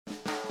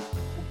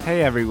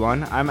Hey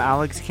everyone, I'm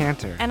Alex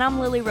Cantor. And I'm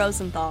Lily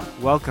Rosenthal.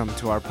 Welcome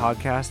to our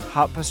podcast,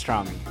 Hot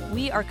Pastrami.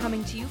 We are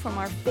coming to you from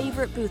our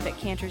favorite booth at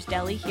Cantor's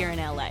Deli here in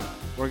LA.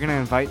 We're going to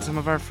invite some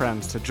of our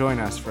friends to join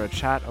us for a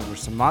chat over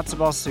some matzo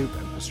ball soup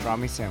and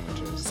pastrami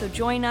sandwiches. So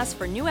join us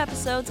for new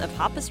episodes of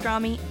Hot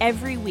Pastrami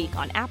every week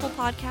on Apple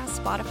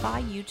Podcasts,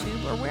 Spotify,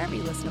 YouTube, or wherever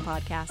you listen to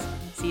podcasts.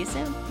 See you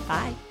soon.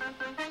 Bye.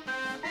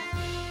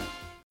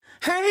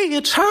 Hey,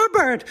 it's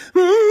Herbert.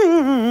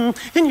 And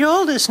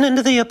you're listening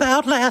to the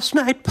About Last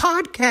Night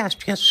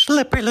podcast, you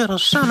slippery little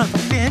son of a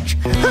bitch.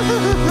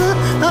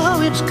 Oh,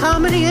 it's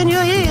comedy in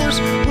your ears,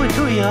 which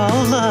we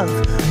all love.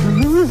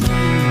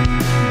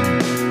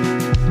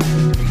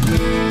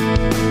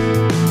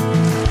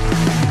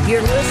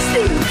 You're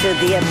listening to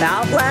the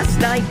About Last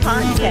Night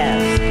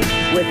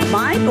podcast with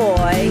my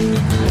boy,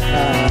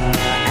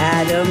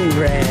 Adam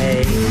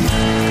Gray.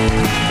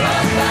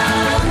 About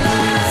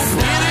last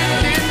night.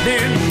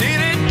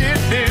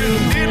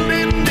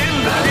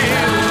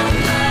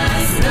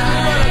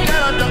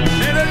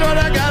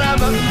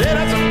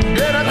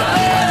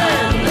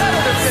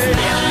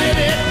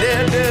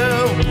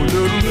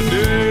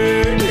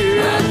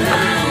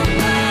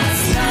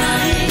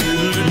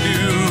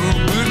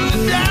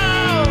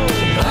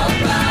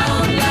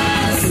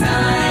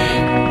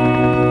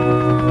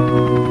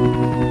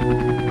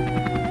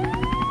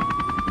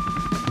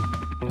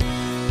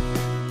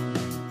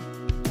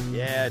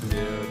 Yeah,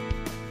 dude.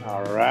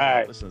 All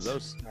right. Listen to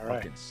those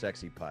fucking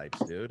sexy pipes,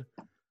 dude.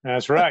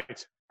 That's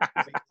right.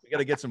 We got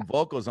to get some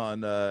vocals on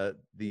the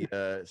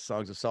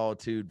Songs of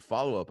Solitude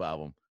follow-up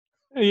album.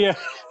 Yeah,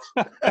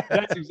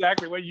 that's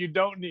exactly what you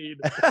don't need.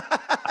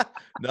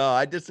 No,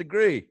 I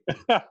disagree.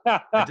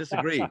 I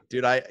disagree,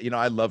 dude.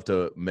 I love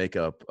to make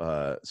up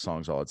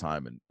songs all the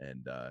time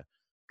and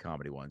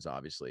comedy ones,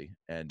 obviously,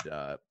 and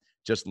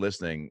just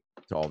listening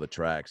to all the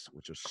tracks,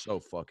 which are so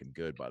fucking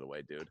good, by the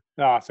way, dude.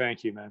 Oh,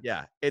 thank you, man.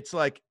 Yeah, it's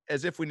like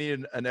as if we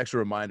needed an extra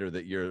reminder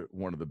that you're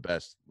one of the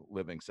best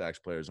living sax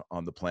players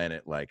on the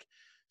planet. Like,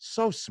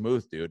 so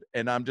smooth, dude.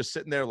 And I'm just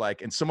sitting there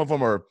like, and some of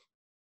them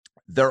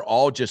they're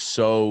all just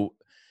so,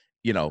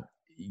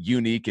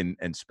 unique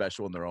and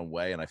special in their own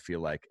way. And I feel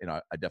like, I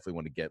definitely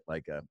want to get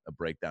like a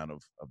breakdown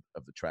of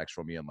the tracks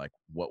from you and like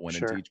what went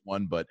into each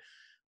one. But,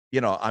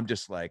 I'm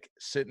just like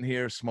sitting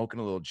here smoking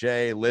a little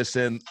J,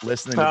 listening to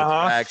the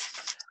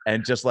tracks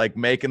and just like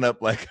making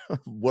up like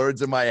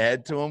words in my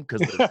head to them. Cause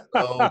they're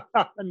so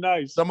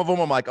nice. Some of them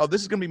I'm like, oh,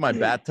 this is going to be my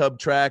bathtub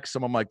track.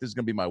 Some I'm like, this is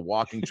going to be my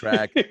walking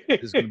track. This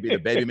is going to be the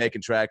baby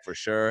making track for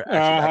sure.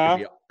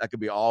 Actually, that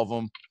could be all of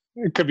them.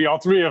 It could be all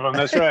three of them.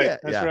 That's right.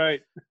 That's right.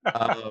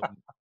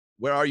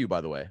 Where are you, by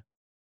the way?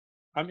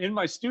 I'm in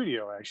my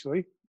studio,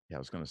 actually. Yeah, I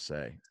was going to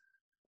say,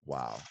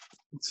 wow.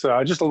 It's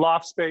just a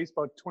loft space,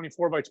 about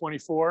 24 by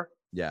 24.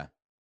 Yeah.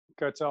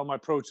 Got all my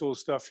Pro Tools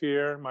stuff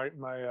here, my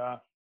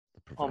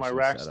all my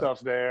rack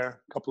stuff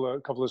there, couple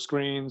of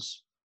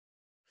screens,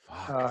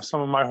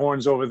 some of my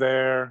horns over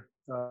there.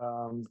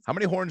 How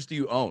many horns do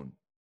you own?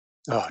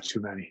 Oh,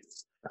 too many.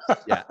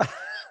 Yeah.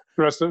 the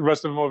rest of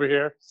them over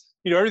here.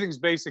 Everything's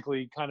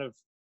basically kind of,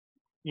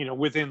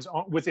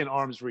 within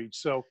arm's reach.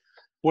 So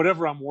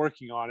whatever I'm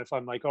working on, if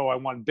I'm like, oh, I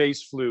want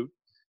bass flute,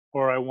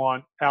 or I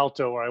want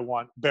alto, or I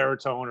want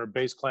baritone, or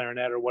bass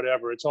clarinet, or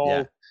whatever, it's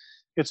all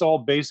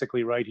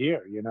basically right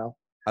here.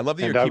 I love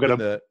that you're keeping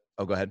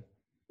Oh, go ahead.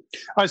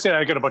 I said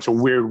I got a bunch of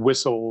weird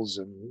whistles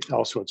and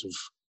all sorts of,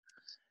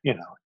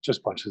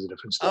 just bunches of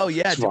different stuff. Oh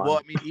yeah, dude. Well,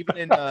 I mean, even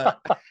in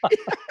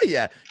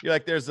yeah, you're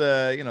like, there's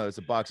a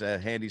box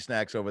of handy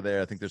snacks over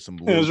there. I think there's some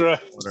blue. That's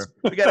right.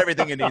 We got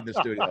everything you need in the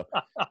studio.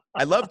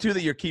 I love too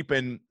that you're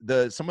keeping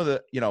some of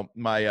the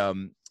my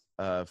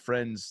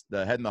friends,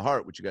 the Head and the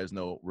Heart, which you guys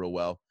know real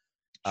well.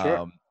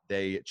 Sure.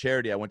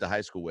 Charity I went to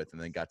high school with,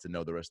 and then got to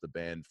know the rest of the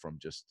band from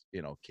just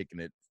kicking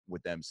it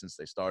with them since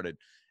they started,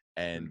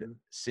 and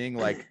seeing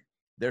like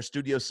their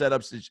studio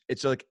setups.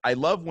 It's like, I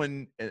love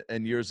when,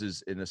 and yours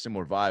is in a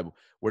similar vibe,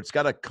 where it's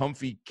got a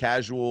comfy,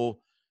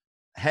 casual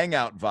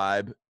hangout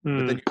vibe,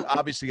 but then you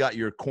obviously got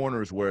your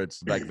corners where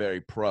it's like very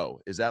pro.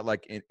 Is that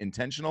like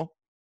intentional?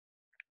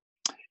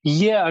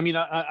 Yeah, I mean,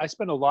 I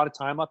spend a lot of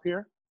time up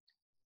here,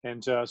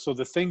 and so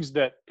the things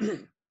that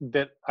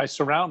I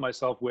surround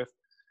myself with,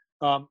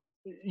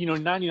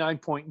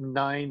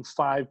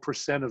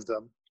 99.95% of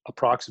them,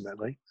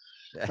 approximately,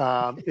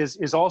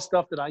 is all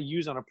stuff that I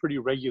use on a pretty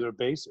regular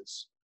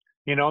basis.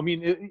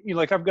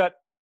 Like I've got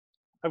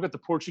the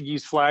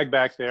Portuguese flag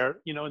back there,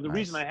 and the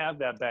reason I have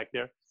that back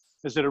there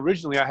is that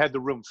originally I had the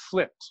room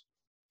flipped.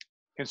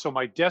 And so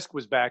my desk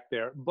was back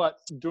there, but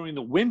during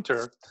the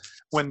winter,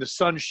 when the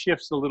sun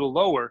shifts a little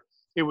lower,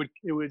 it would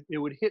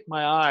hit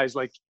my eyes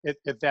like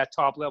at that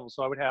top level.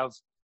 So I would have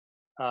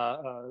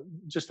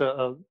just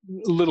a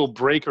little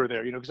breaker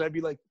there, because I'd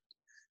be like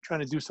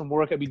trying to do some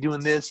work. I'd be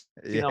doing this,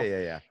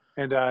 Yeah.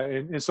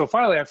 And so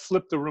finally I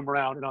flipped the room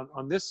around, and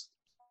on this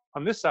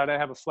side I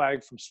have a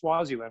flag from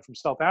Swaziland, from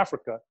South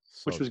Africa,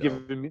 which was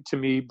given to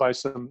me by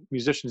some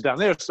musicians down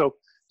there. So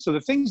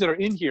the things that are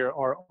in here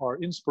are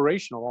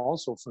inspirational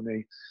also for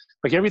me.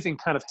 Like everything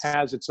kind of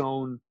has its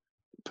own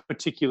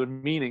particular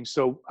meaning.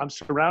 So I'm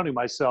surrounding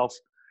myself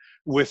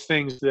with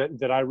things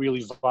that I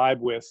really vibe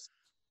with,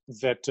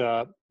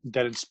 that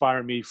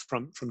inspire me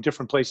from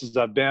different places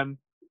I've been,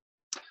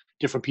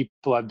 different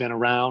people I've been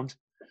around.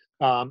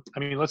 I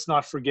mean, let's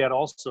not forget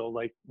also,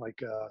 like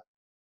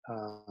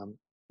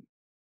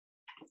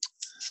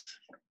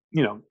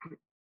you know,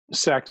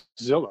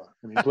 Saxzilla.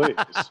 I mean, please.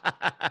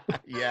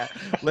 Yeah,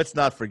 let's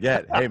not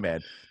forget. Hey,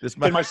 man, this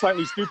In my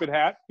slightly stupid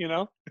hat, you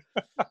know.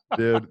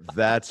 dude,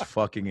 that's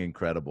fucking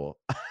incredible.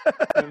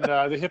 And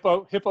the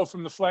hippo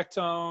from the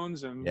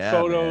Flecktones, and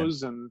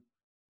photos, man. And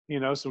you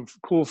know, some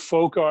cool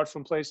folk art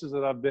from places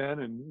that I've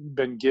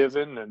been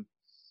given, and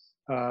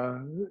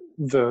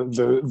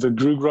the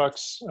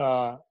Grugrux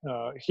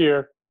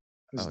here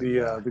is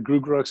the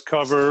Grugrux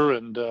cover,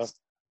 and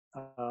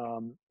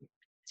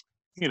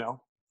you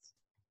know,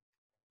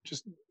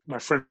 just my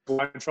friend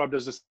Weintraub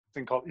does this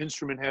thing called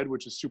Instrument Head,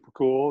 which is super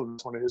cool, and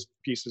it's one of his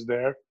pieces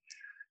there.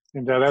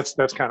 And that's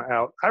kind of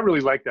out. I really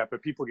like that,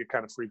 but people get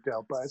kind of freaked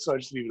out by it, so I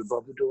just leave it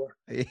above the door.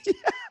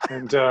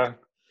 And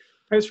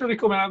it's really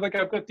cool, man. Like,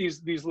 I've got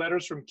these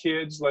letters from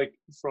kids, like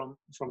from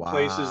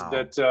places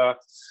that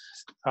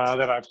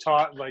I've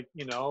taught, like,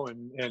 you know,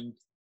 and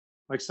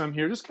like some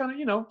here, just kind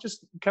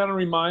of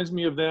reminds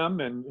me of them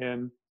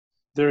and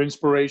their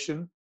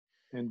inspiration,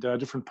 and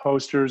different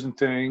posters and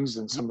things,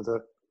 and some of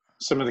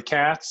the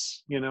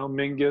cats, you know,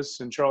 Mingus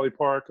and Charlie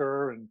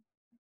Parker, and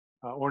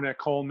Ornette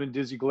Coleman,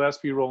 Dizzy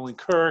Gillespie, Roland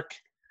Kirk,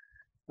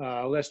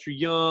 Lester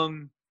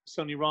Young,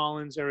 Sonny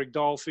Rollins, Eric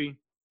Dolphy.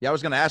 Yeah, I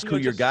was going to ask who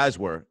your guys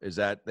were. Is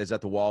that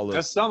the wall of?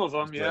 That's some of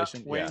them, yeah.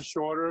 Wayne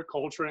Shorter,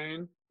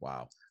 Coltrane.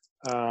 Wow.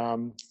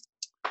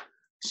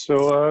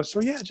 So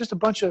yeah, just a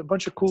bunch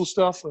of cool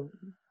stuff.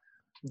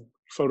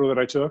 Photo that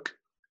I took.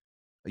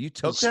 You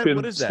took that?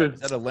 What is that?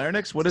 Is that a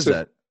larynx? What is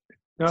that?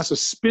 No, it's a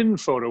spin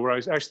photo where I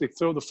actually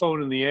throw the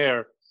phone in the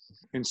air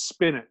and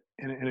spin it,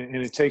 and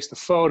it takes the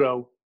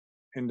photo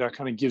and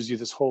kind of gives you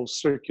this whole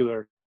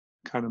circular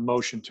kind of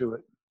motion to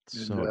it.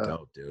 So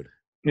dope, dude.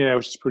 Yeah,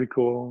 which is pretty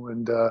cool.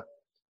 And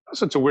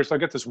also, it's a weird. So I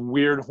got this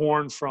weird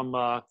horn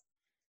from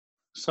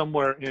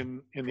somewhere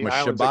in the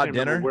islands. Shabbat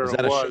dinner? Is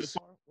that a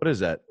shofar? What is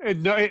that?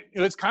 No,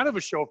 it's kind of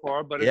a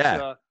shofar, but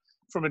it's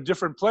from a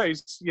different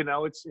place. You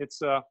know, it's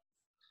got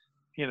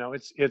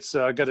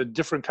a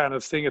different kind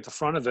of thing at the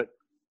front of it.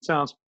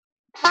 Sounds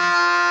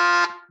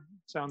a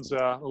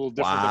little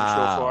different than a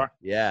shofar.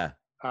 Yeah.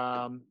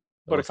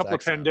 But a couple of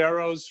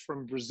panderos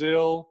from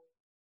Brazil,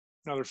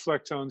 another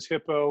Flecktones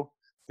hippo,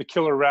 the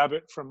killer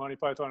rabbit from Monty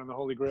Python and the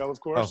Holy Grail, of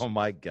course. Oh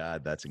my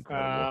God, that's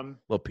incredible.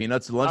 Little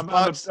Peanuts and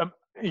Lunchbox.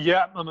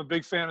 I'm a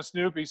big fan of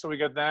Snoopy, so we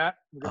got that.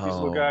 We got these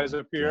little guys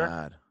up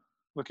here,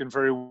 looking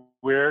very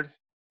weird,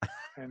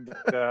 and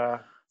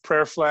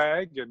prayer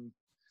flag, and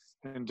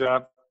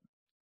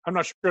I'm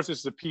not sure if this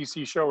is a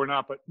PC show or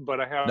not, but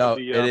I have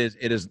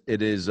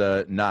it is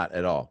not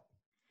at all.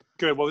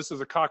 Good. Well, this is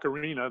a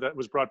cockarina that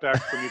was brought back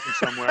from you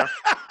from somewhere.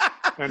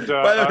 And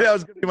by the way, that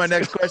was going to be my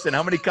next question.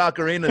 How many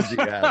cockarinas do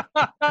you have?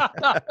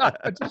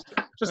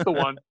 just the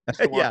one.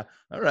 Yeah.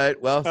 All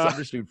right. Well, something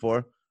to shoot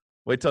for.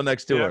 Wait till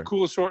next tour. Yeah,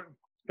 cool assortment.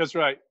 That's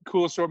right.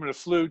 Cool assortment of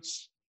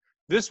flutes.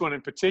 This one in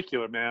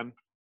particular, man,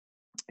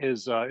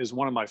 is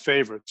one of my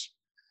favorites.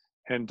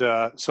 And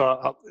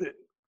so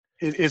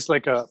it's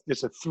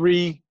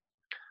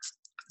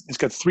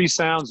got 3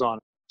 sounds on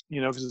it,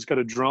 you know, because it's got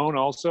a drone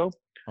also.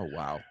 Oh,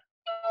 wow.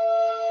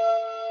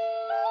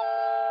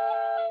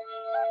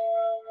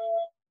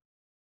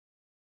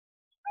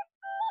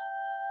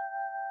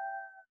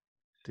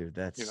 Dude,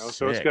 that's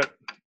so sick.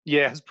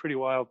 It's pretty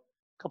wild.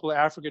 A couple of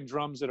African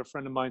drums that a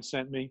friend of mine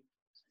sent me.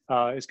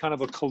 It's kind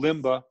of a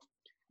kalimba,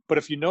 but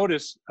if you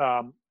notice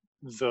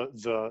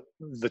the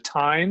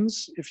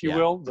tines, if you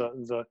will,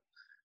 you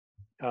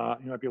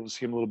might be able to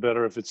see them a little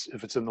better if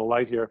it's in the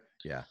light here.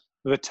 Yeah.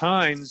 The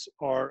tines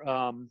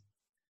are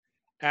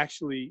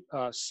actually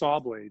saw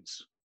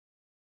blades.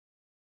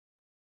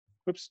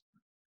 Whoops.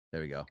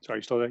 There we go. Sorry,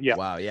 you still there? Yeah.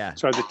 Wow. Yeah.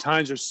 Sorry, the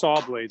tines are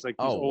saw blades, like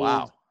these old.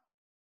 Wow.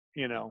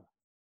 You know,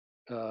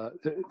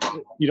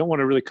 you don't want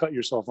to really cut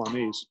yourself on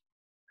these,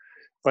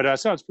 but it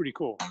sounds pretty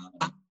cool.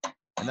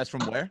 And that's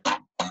from where?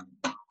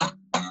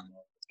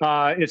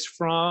 It's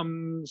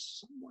from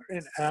somewhere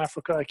in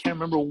Africa. I can't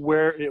remember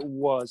where it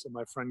was, and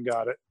my friend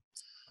got it.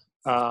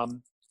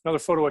 Another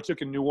photo I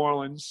took in New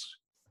Orleans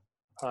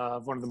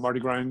of one of the Mardi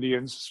Gras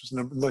Indians. This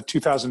was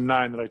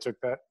 2009 that I took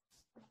that.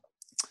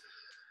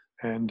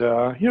 And,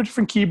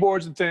 different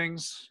keyboards and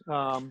things.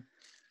 I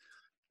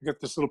got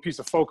this little piece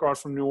of folk art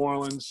from New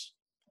Orleans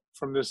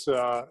from this,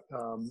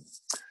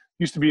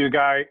 used to be a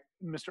guy,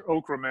 Mr.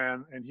 Okra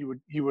Man, and he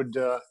would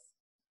ride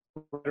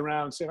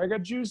around saying, "I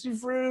got juicy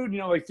fruit,"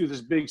 like through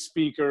this big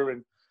speaker.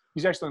 And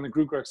he's actually on the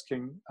Grugrux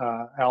King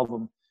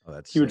album. Oh,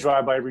 that's he would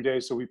drive by every day,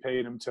 so we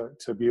paid him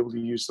to be able to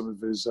use some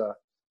of his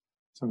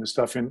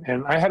stuff.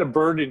 And I had a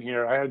bird in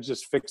here. I had to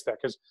just fix that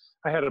because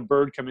I had a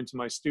bird come into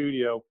my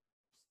studio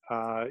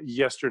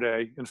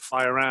yesterday and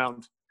fly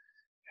around,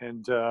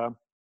 and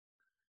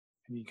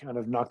he kind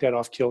of knocked that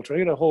off kilter.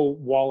 I got a whole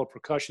wall of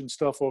percussion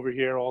stuff over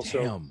here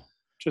also. Damn.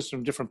 just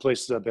from different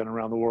places I've been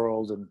around the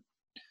world. And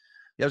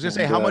yeah, I was gonna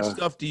say, how much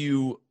stuff do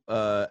you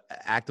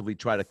actively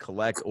try to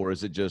collect, or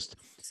is it just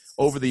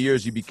over the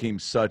years you became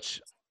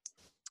such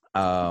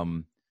I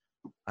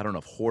don't know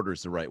if hoarder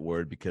is the right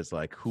word, because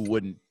like who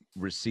wouldn't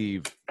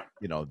receive,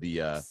 you know,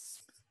 the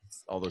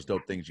all those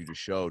dope things you just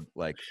showed?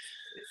 Like,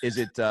 is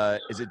it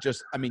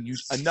just, I mean, you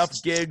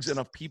enough gigs,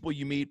 enough people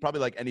you meet,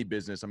 probably like any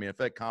business. I mean, I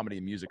feel like comedy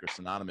and music are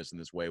synonymous in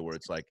this way, where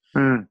it's like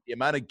the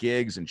amount of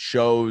gigs and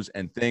shows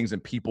and things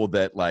and people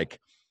that like,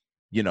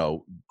 you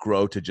know,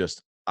 grow to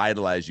just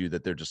idolize you,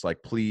 that they're just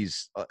like,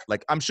 please,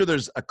 like, I'm sure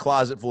there's a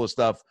closet full of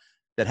stuff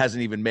that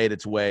hasn't even made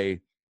its way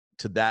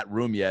to that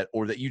room yet,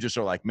 or that you just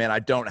are like, man,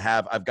 I've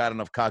got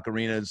enough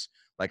Cockarinas.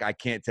 Like, I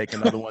can't take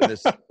another one.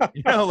 This,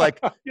 you know, like,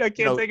 yeah, I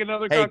can't take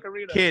another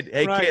Cockarina. Kid,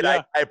 right, kid,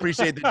 yeah. I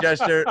appreciate the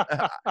gesture.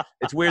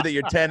 It's weird that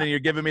you're 10 and you're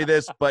giving me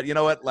this, but you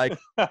know what? Like,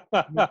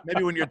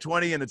 maybe when you're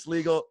 20 and it's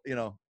legal, you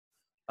know.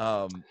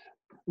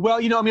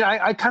 Well, you know, I mean,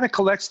 I kind of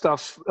collect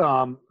stuff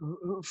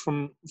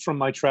from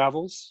my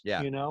travels.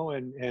 Yeah. You know,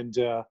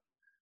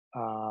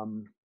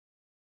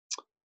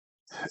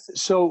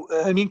 so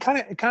I mean,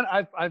 kind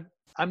of,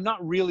 I'm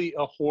not really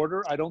a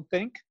hoarder, I don't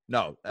think.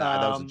 No,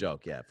 that was a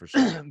joke. Yeah, for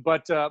sure.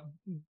 But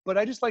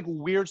I just like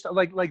weird stuff,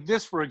 like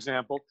this, for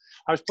example.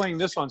 I was playing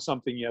this on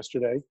something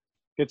yesterday.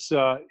 It's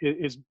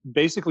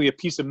basically a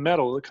piece of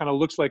metal. It kind of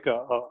looks like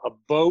a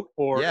boat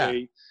or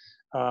a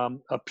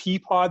pea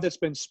pod that's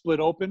been split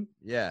open.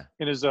 Yeah.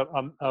 And is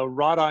a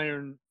wrought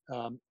iron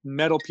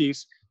metal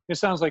piece. It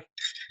sounds like.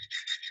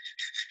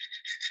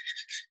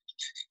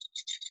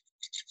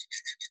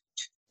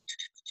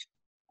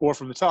 Or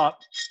from the top.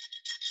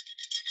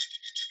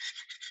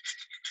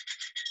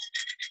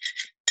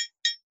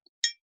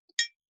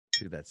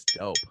 Dude, that's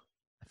dope.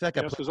 I feel like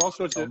I there's all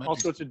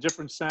sorts of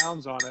different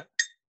sounds on it.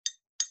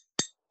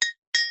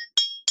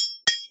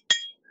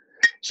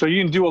 So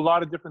you can do a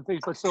lot of different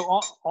things. Like,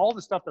 so all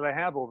the stuff that I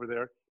have over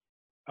there,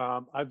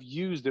 I've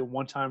used at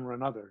one time or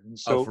another. And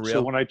so, for real?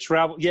 so when I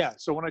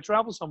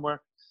travel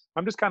somewhere,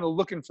 I'm just kind of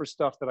looking for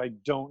stuff that I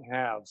don't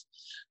have.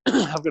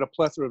 I've got a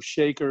plethora of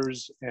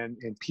shakers and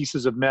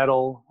pieces of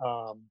metal.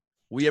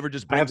 We ever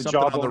just bring something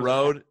on the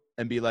road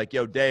and be like,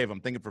 yo, Dave,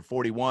 I'm thinking for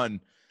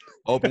 41,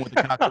 open with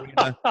the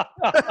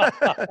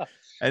Cockarina.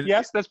 And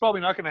yes, that's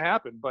probably not going to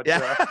happen. But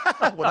yeah,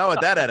 well, not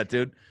with that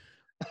attitude.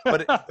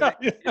 But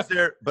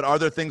are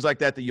there things like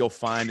that you'll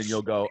find and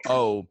you'll go,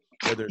 oh,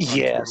 whether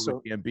it's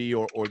with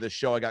DMB or this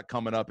show I got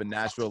coming up in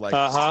Nashville, like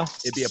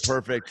it'd be a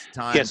perfect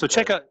time. Yeah, so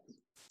check out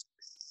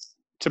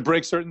to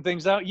break certain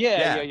things out.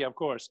 Yeah, of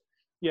course.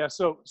 Yeah,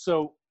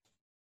 so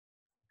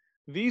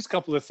these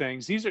couple of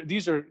things, these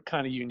are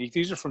kind of unique.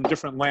 These are from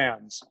different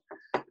lands.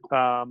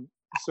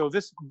 So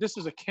this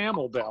is a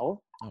camel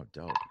bell. Oh,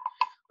 dope.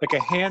 Like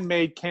a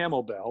handmade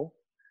camel bell.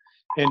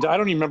 And I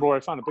don't even remember where I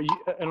found it, but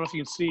I don't know if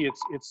you can see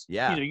it's you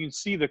know, you can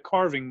see the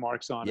carving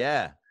marks on it.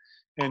 Yeah.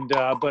 And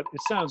but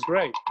it sounds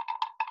great.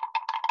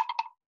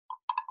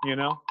 You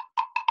know?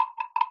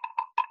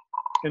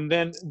 And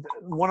then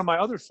one of my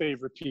other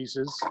favorite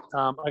pieces,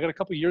 I got a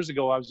couple of years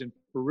ago, I was in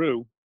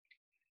Peru,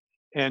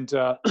 and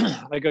I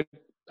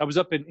was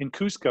up in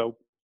Cusco.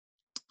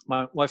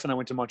 My wife and I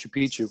went to Machu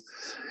Picchu.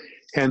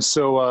 And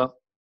so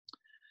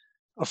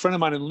a friend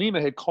of mine in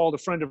Lima had called a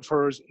friend of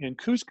hers in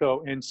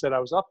Cusco and said I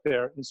was up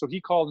there. And so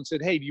he called and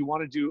said, hey, do you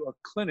want to do a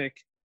clinic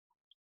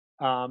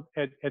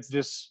at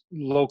this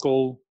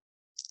local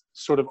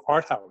sort of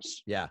art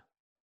house? Yeah.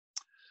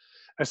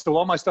 I said, well,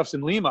 all my stuff's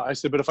in Lima. I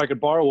said, but if I could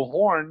borrow a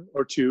horn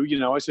or two, you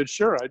know, I said,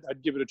 sure,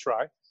 I'd give it a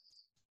try.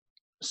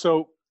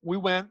 So we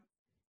went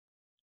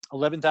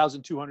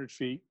 11,200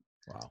 feet.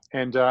 Wow.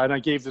 And I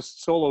gave this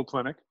solo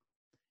clinic.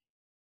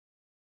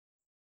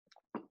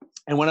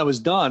 And when I was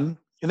done,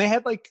 and they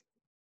had like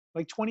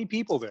 20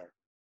 people there.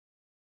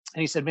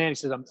 And he said, man, he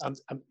said, I'm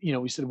you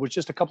know, he said, with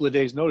just a couple of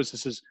days notice,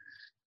 this is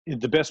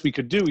the best we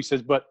could do. He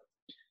says, but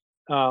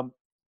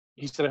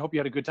he said, I hope you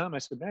had a good time. I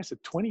said, man,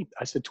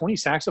 I said 20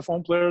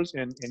 saxophone players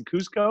in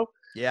Cusco.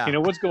 Yeah. You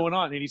know, what's going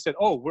on? And he said,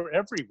 oh, we're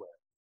everywhere.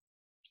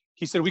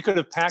 He said, we could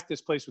have packed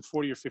this place with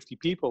 40 or 50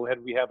 people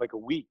had we had like a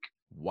week.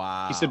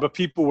 Wow. He said, but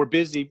people were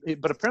busy.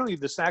 But apparently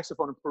the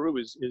saxophone in Peru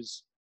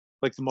is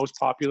like the most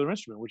popular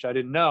instrument, which I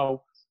didn't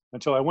know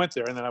until I went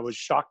there. And then I was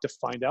shocked to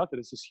find out that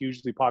it's this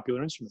hugely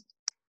popular instrument.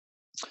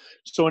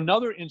 So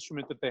another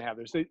instrument that they have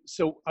there.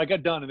 So I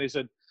got done and they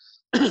said,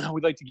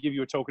 we'd like to give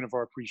you a token of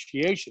our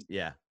appreciation.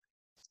 Yeah.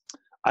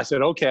 I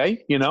said,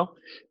 okay, you know.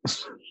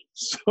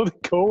 So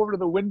they go over to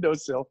the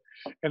windowsill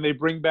and they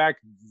bring back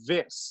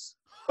this.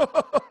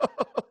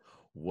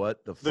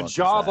 What the fuck? The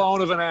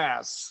jawbone of an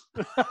ass.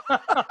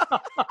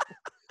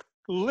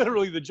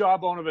 Literally the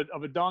jawbone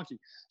of a donkey.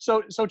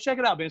 So check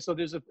it out, man. So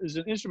there's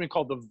an instrument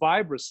called the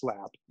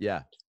Vibraslap.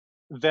 Yeah.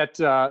 That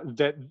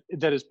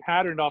is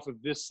patterned off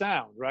of this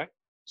sound, right?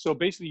 So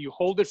basically you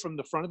hold it from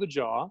the front of the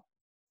jaw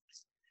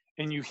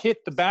and you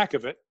hit the back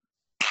of it.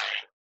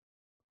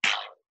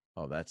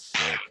 Oh, that's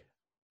sick.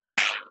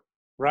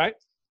 Right?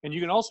 And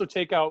you can also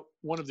take out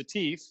one of the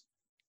teeth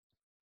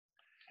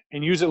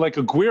and use it like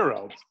a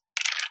güiro.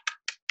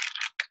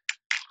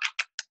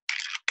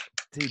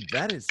 Dude,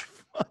 that is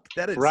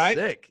Right?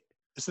 sick.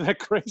 Isn't that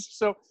crazy?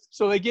 So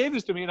they gave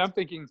this to me, and I'm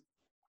thinking,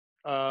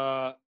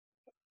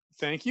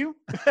 thank you.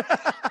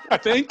 I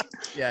think.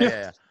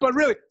 Yeah. But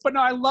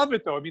no, I love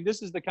it though. I mean,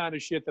 this is the kind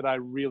of shit that I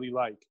really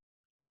like,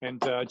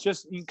 and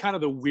just kind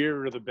of the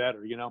weirder the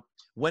better, you know.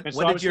 When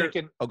so did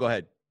you? Oh, go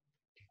ahead.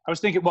 I was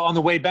thinking, well, on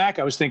the way back,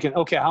 I was thinking,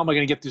 okay, how am I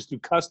going to get this through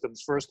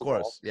customs first of all?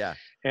 Of course, yeah.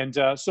 And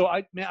so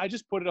I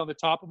just put it on the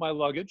top of my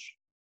luggage,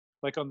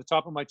 like on the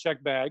top of my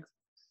check bag,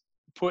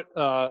 put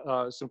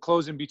some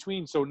clothes in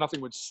between so nothing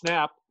would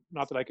snap.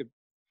 Not that I could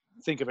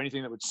think of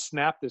anything that would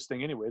snap this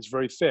thing anyway. It's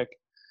very thick.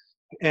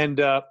 And,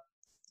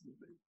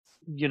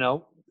 you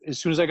know, as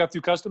soon as I got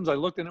through customs, I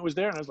looked and it was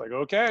there and I was like,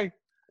 okay,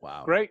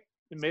 wow, great.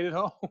 It made it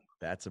home.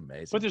 That's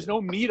amazing. But there's no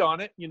meat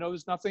on it. You know,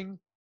 there's nothing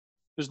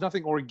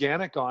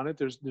organic on it.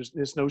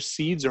 There's no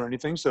seeds or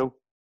anything. So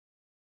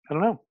I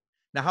don't know.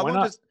 Now,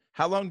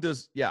 how long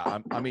does,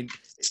 I mean,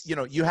 you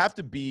know, you have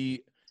to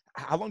be,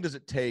 how long does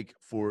it take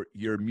for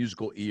your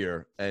musical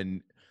ear?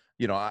 And,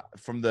 you know,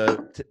 from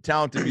the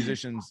talented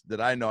musicians that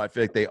I know, I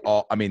feel like they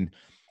all, I mean,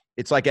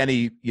 it's like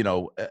any, you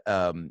know,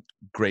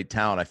 great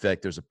talent. I feel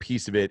like there's a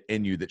piece of it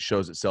in you that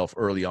shows itself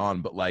early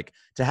on, but like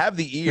to have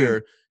the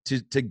ear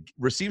to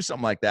receive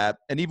something like that.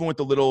 And even with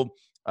the little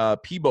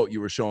P-boat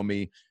you were showing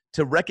me,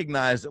 to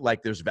recognize that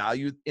like there's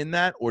value in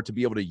that, or to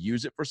be able to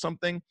use it for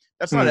something,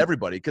 that's not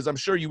everybody. Cause I'm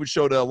sure you would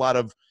show to a lot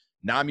of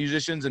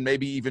non-musicians and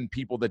maybe even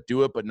people that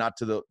do it, but not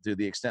to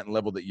the extent and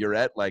level that you're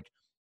at. Like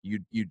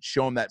you'd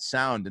show them that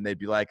sound and they'd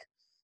be like,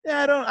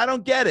 yeah, I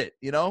don't get it.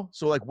 You know?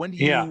 So like, when do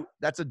you,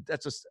 that's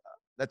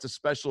a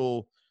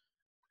special,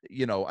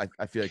 you know,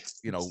 I feel like,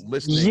 you know,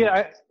 listening.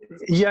 Yeah.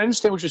 I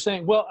understand what you're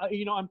saying. Well,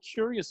 you know, I'm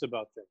curious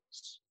about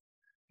things,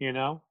 you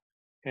know,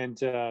 and,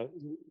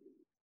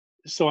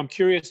 so I'm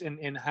curious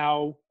in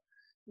how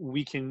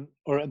we can,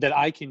 or that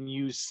I can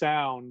use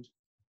sound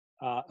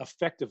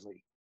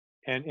effectively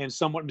and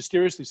somewhat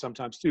mysteriously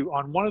sometimes too.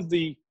 On one of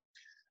the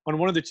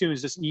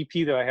tunes, this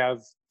EP that I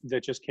have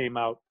that just came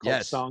out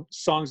called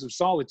Songs of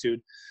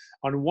Solitude,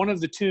 on one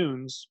of the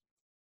tunes,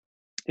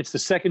 it's the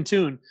second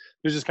tune,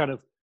 there's this kind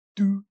of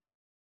doo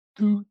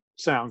doo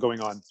sound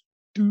going on.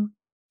 Doo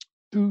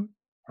doo,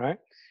 right?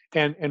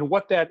 And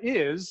what that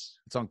is,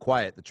 it's on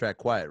Quiet, the track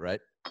Quiet, right?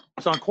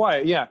 It's on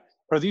Quiet, yeah.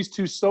 Are these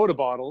two soda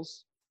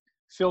bottles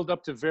filled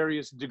up to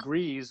various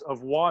degrees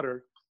of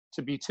water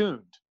to be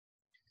tuned.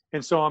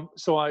 And so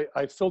I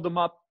filled them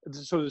up.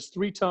 So there's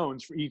 3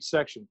 tones for each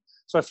section.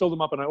 So I filled them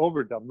up and I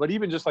overdubbed them. But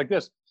even just like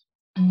this.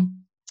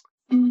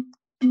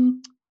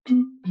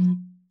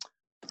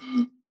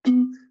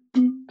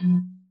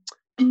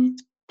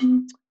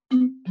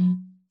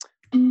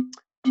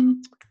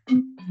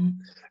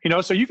 You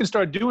know, so you can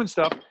start doing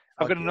stuff.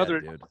 I've got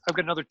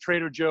another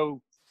Trader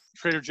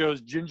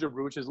Joe's ginger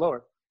brew, which is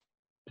lower.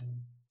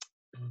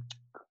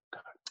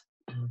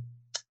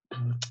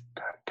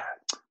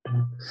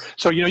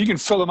 So, you know, you can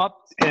fill them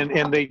up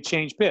and they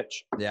change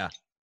pitch. Yeah.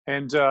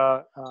 And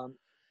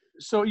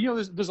so, you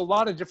know, there's a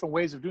lot of different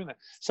ways of doing that.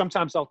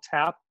 Sometimes I'll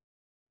tap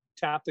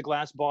the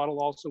glass bottle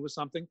also with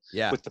something,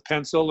 with the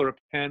pencil or a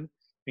pen,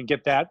 and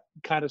get that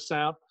kind of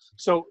sound.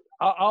 So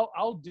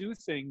I'll do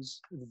things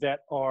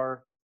that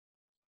are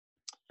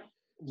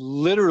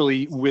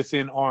literally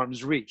within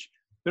arm's reach.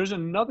 There's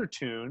another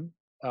tune.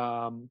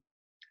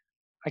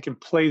 I can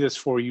play this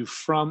for you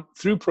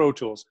through Pro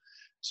Tools.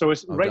 So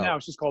it's now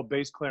it's just called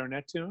Bass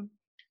Clarinet Tune.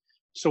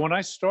 So when I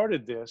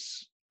started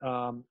this,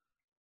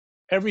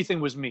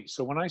 everything was me.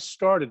 So when I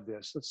started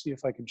this, let's see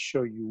if I can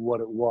show you what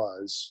it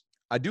was.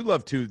 I do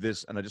love too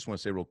this, and I just want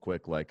to say real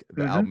quick, like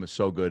the album is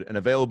so good and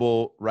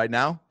available right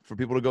now for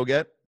people to go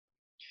get.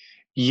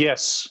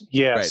 Yes.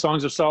 Yeah. Great.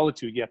 Songs of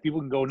Solitude. Yeah. People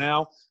can go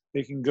now.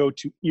 They can go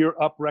to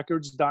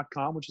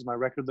earuprecords.com, which is my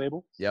record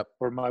label. Yep.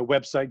 Or my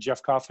website,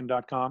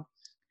 jeffcoffin.com.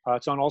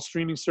 It's on all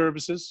streaming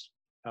services.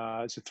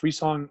 It's a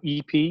 3-song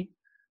EP,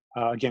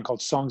 again,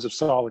 called Songs of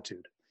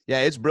Solitude.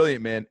 Yeah, it's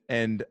brilliant, man.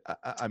 And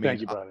I mean,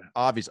 thank you, brother.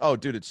 Obvious. Oh,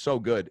 dude, it's so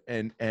good.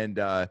 And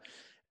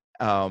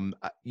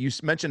you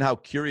mentioned how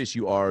curious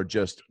you are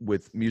just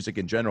with music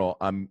in general.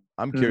 I'm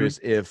curious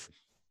if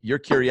your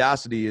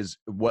curiosity is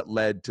what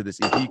led to this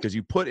EP, because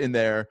you put in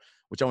there,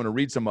 which I want to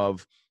read some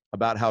of,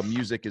 about how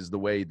music is the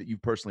way that you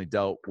personally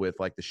dealt with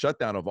like the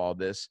shutdown of all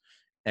this,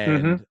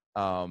 and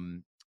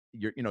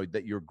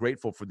that you're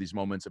grateful for these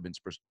moments of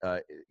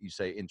you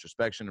say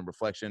introspection and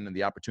reflection, and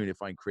the opportunity to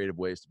find creative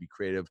ways to be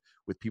creative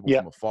with people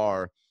from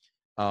afar,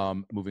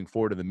 moving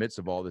forward in the midst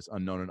of all this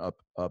unknown and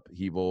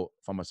upheaval.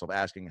 I find myself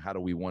asking, how do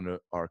we want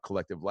our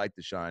collective light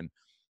to shine?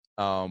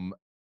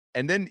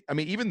 And then, I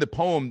mean, even the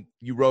poem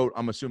you wrote,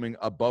 I'm assuming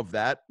above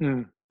that,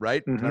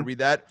 right? Can I read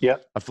that? Yeah.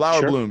 A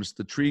flower blooms,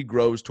 the tree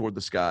grows toward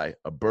the sky.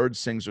 A bird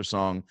sings her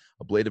song,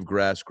 a blade of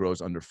grass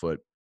grows underfoot.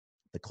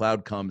 The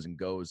cloud comes and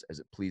goes as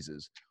it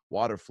pleases.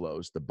 Water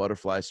flows, the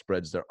butterfly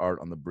spreads their art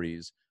on the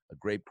breeze. A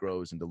grape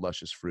grows into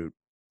luscious fruit.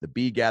 The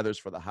bee gathers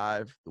for the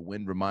hive. The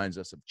wind reminds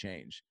us of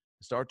change.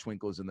 The star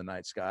twinkles in the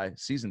night sky.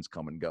 Seasons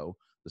come and go.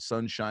 The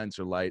sun shines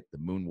her light. The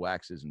moon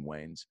waxes and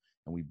wanes.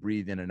 And we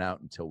breathe in and out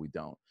until we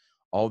don't.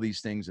 all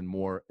these things and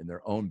more in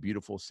their own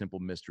beautiful, simple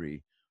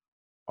mystery.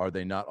 Are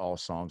they not all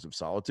songs of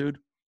solitude?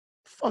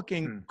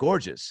 Fucking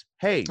gorgeous.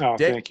 Hey, Oh,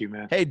 Dave, thank you,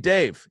 man. hey,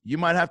 Dave, you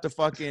might have to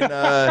fucking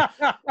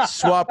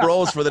swap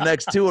roles for the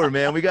next tour,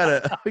 man. We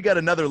got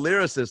another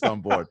lyricist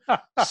on board.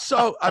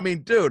 So, I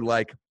mean, dude,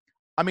 like,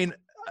 I mean,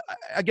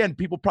 again,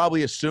 people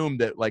probably assume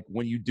that like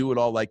when you do it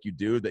all like you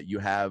do, that you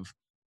have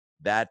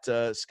that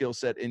skill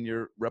set in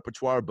your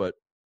repertoire. But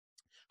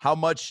how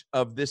much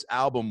of this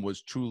album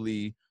was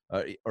truly,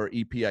 or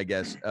EP, I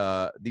guess,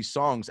 these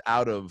songs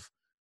out of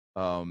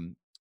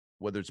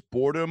whether it's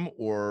boredom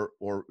or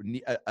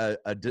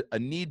a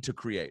need to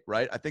create,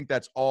 right? I think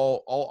that's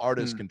all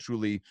artists can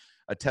truly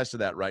attest to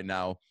that right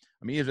now.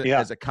 I mean,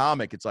 as a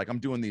comic, it's like I'm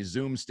doing these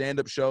Zoom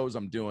stand-up shows.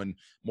 I'm doing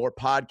more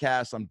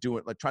podcasts. I'm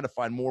doing like trying to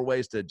find more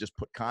ways to just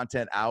put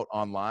content out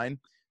online.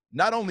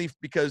 Not only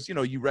because, you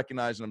know, you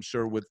recognize, and I'm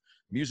sure with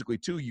musically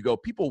too, you go,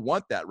 people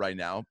want that right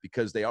now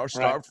because they are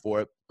starved for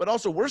it, but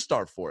also we're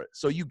starved for it.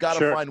 So you got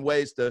to find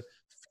ways to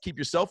keep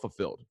yourself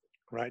fulfilled.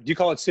 Right. Do you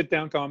call it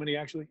sit-down comedy,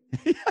 actually?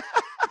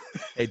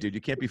 Hey, dude, you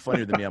can't be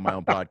funnier than me on my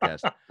own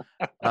podcast.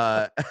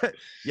 Yeah,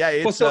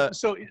 it's no,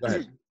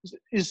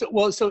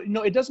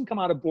 it doesn't come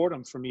out of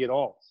boredom for me at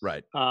all.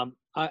 Right. I'm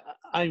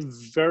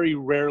very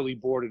rarely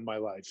bored in my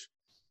life,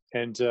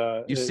 and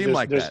you seem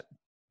like that.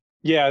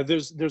 Yeah,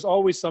 there's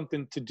always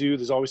something to do.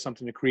 There's always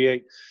something to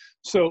create.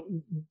 So,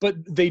 but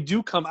they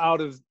do come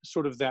out of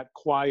sort of that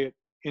quiet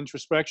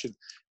introspection.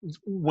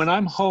 When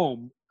I'm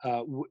home,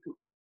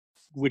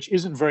 which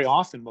isn't very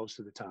often most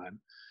of the time,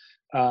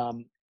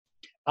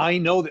 I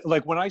know that,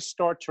 like, when I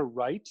start to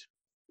write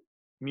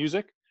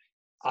music,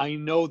 I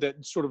know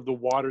that sort of the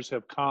waters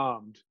have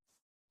calmed.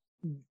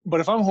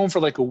 But if I'm home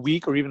for like a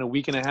week or even a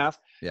week and a half,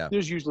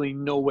 there's usually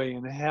no way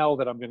in hell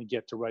that I'm going to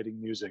get to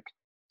writing music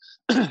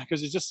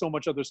because there's just so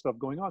much other stuff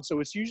going on.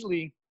 So it's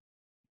usually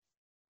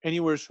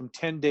anywhere from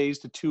 10 days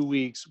to 2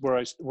 weeks where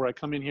I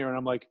come in here and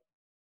I'm like,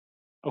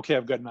 okay,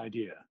 I've got an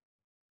idea,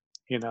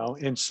 you know?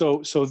 And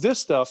so this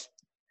stuff,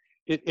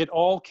 it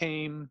all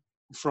came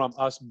from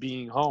us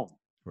being home.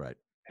 Right.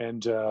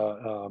 And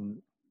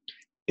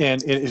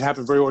it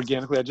happened very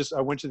organically. I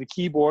went to the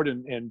keyboard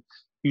and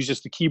used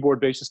just a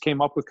keyboard bassist,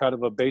 came up with kind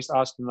of a bass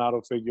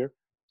ostinato figure,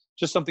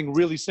 just something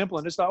really simple.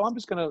 And just thought, I'm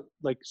just going to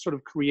like sort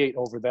of create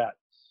over that.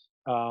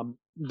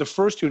 The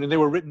first tune, and they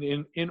were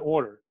written in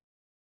order.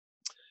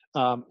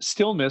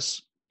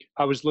 Stillness,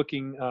 I was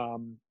looking,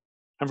 I'm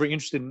very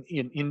interested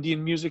in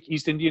Indian music,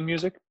 East Indian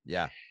music.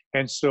 Yeah.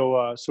 And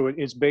so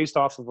it's based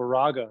off of a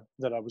raga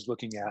that I was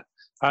looking at.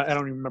 I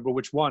don't even remember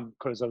which one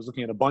because I was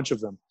looking at a bunch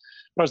of them.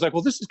 But I was like,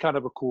 well, this is kind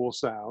of a cool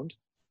sound,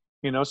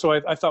 you know? So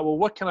I thought, well,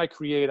 what can I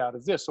create out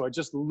of this? So I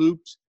just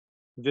looped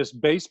this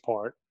bass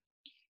part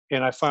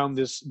and I found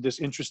this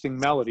interesting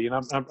melody,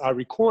 and I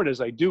record as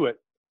I do it.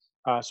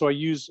 So I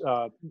use,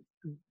 the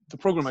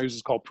program I use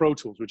is called Pro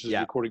Tools, which is a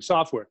recording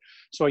software.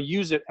 So I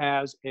use it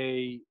as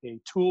a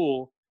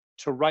tool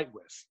to write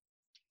with.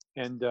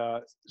 And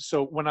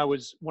so when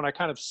I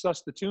kind of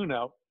sussed the tune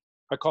out,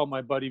 I called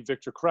my buddy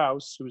Victor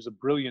Krause, who's a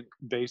brilliant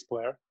bass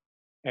player.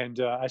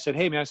 And I said,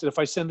 hey, man, I said, if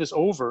I send this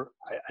over,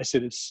 I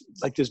said, it's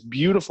like this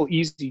beautiful,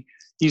 easy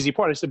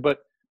part. I said,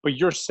 but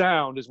your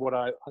sound is what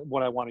I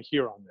want to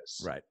hear on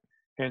this. Right.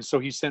 And so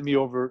he sent me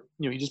over,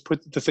 you know, he just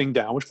put the thing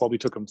down, which probably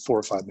took him 4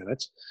 or 5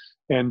 minutes,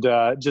 and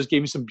just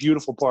gave me some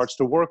beautiful parts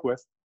to work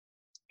with.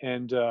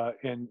 And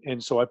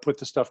so I put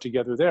the stuff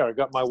together there. I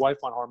got my wife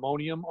on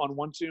harmonium on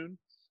one tune.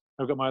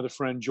 I've got my other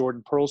friend,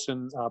 Jordan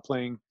Perlson,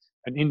 playing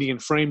an Indian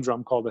frame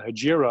drum called the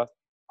Hajira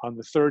on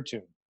the third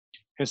tune.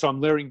 And so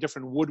I'm layering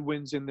different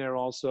woodwinds in there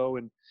also,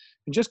 and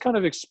just kind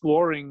of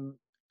exploring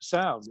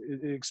sound,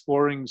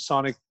 exploring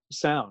sonic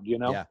sound, you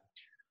know? Yeah.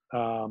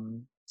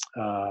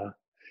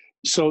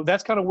 So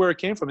that's kind of where it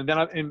came from. And then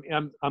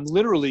I'm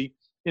literally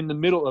in the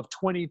middle of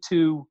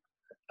 22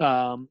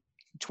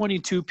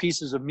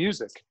 pieces of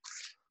music.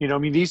 You know, I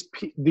mean, these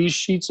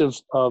sheets of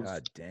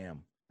God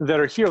damn. that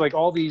are here, like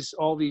all these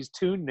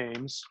tune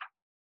names,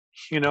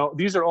 you know,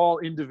 these are all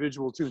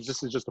individual tunes.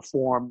 This is just a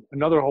form,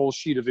 another whole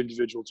sheet of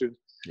individual tunes.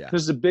 Yeah.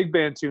 This is a big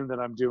band tune that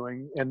I'm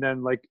doing, and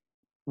then like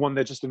one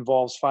that just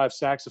involves 5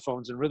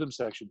 saxophones and rhythm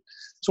section.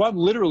 So I'm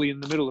literally in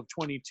the middle of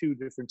 22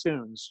 different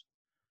tunes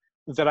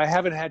that I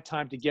haven't had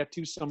time to get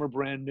to. Some are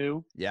brand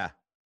new. Yeah.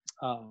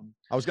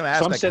 I was going to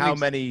ask, so how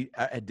many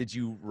did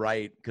you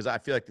write? Because I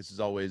feel like this is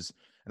always,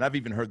 and I've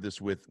even heard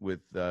this with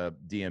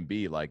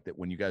DMB, like that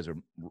when you guys are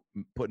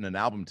putting an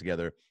album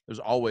together, there's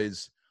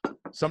always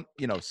some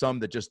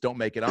that just don't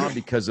make it on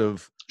because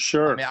of.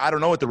 Sure. I mean, I don't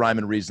know what the rhyme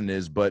and reason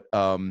is, but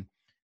well,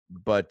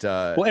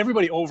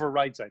 everybody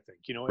overwrites. I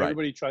think, you know, right.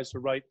 Everybody tries to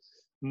write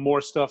more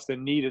stuff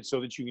than needed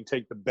so that you can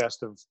take the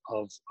best of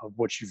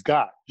what you've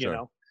got. You Sure.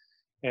 know,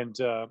 and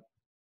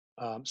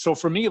so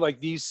for me, like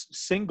these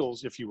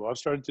singles, if you will, I've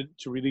started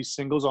to release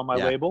singles on my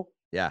label.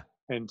 Yeah.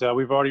 And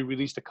we've already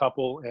released a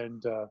couple,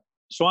 and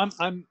so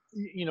I'm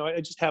you know,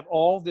 I just have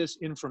all this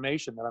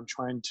information that I'm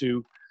trying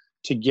to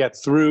get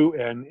through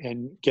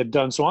and get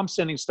done. So I'm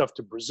sending stuff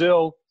to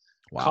Brazil,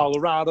 Wow.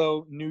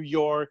 Colorado, New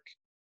York,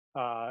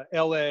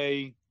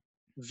 LA,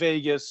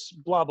 Vegas,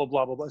 blah, blah,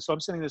 blah, blah, blah. So I'm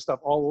sending this stuff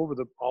all over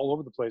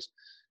the place.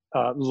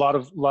 A lot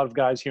of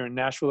guys here in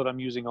Nashville that I'm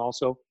using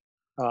also.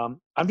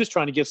 I'm just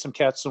trying to get some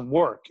cats some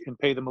work and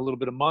pay them a little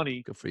bit of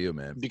money. Good for you,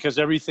 man. Because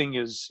everything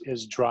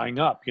is drying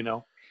up, you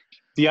know.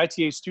 The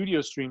ITA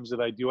studio streams that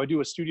I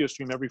do a studio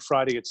stream every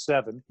Friday at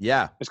 7.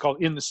 Yeah. It's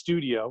called In the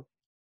Studio.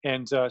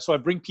 And so I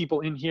bring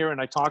people in here and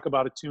I talk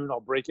about a tune. I'll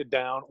break it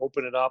down,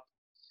 open it up.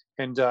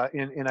 And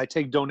I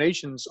take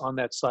donations on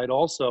that site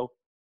also.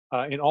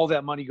 And all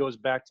that money goes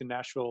back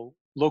to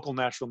local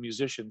Nashville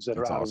musicians that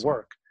are out of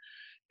work.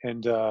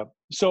 And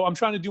so I'm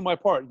trying to do my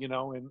part, you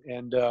know,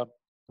 and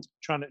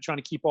trying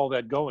to keep all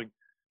that going.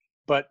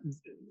 But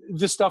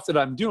this stuff that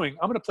I'm doing,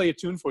 I'm going to play a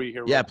tune for you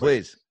here. Yeah,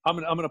 please. I'm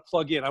going to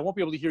plug in. I won't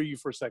be able to hear you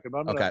for a second, but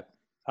I'm going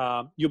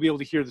to. You'll be able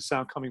to hear the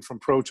sound coming from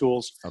Pro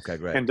Tools. Okay,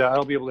 great. And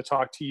I'll be able to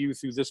talk to you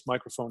through this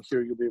microphone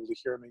here. You'll be able to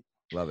hear me.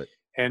 Love it.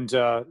 And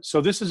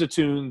so this is a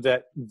tune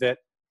that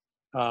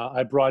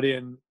I brought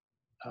in.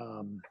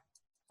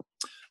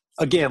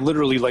 Again,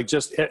 literally, like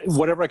just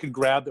whatever I could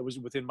grab that was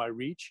within my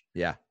reach.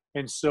 Yeah.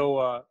 And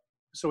so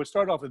it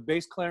started off with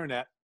bass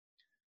clarinet.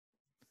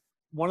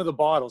 One of the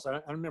bottles, I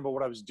don't remember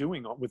what I was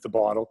doing with the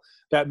bottle,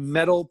 that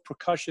metal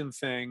percussion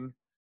thing,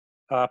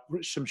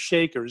 some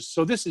shakers.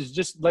 So this is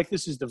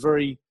the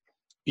very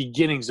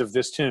beginnings of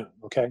this tune,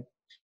 okay?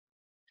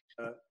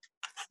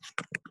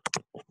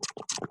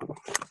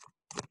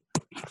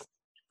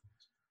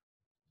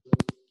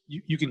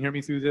 You can hear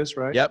me through this,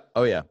 right? Yep.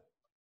 Oh, yeah.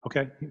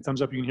 Okay.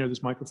 Thumbs up. You can hear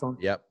this microphone?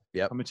 Yep.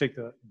 I'm going to take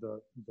the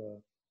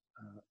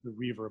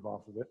reverb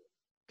off of it.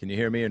 Can you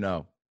hear me or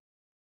no?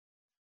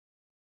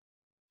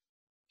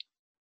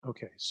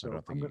 Okay,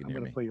 so I'm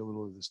going to play you a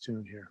little of this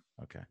tune here.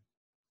 Okay.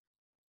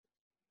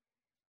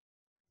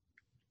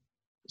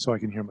 So I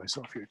can hear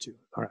myself here too.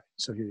 All right,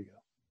 so here you go.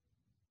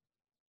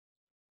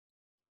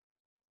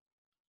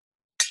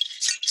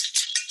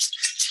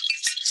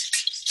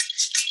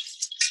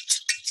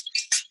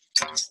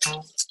 So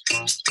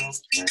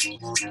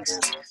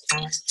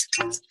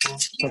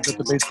I've got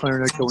the bass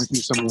clarinet going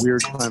through some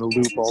weird kind of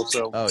loop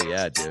also. Oh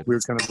yeah, dude.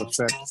 Weird kind of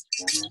effect.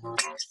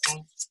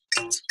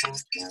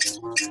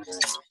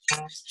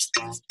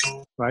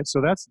 Right,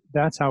 so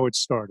that's how it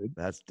started.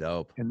 That's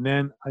dope. And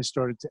then I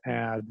started to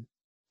add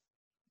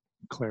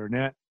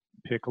clarinet,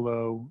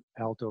 piccolo,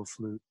 alto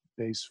flute,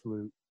 bass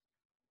flute,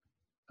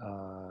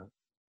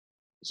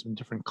 some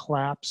different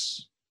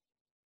claps.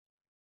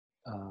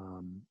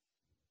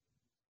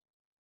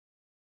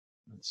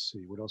 Let's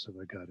see, what else have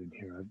I got in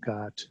here?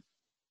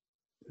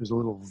 There's a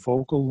little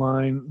vocal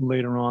line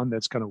later on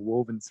that's kind of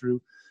woven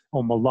through.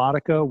 Oh,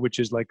 melodica, which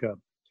is like a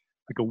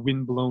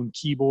wind-blown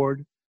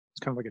keyboard. It's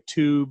kind of like a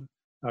tube.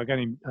 A guy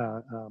named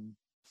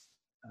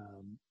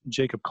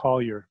Jacob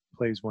Collier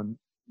plays one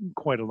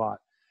quite a lot.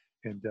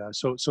 And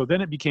so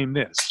then it became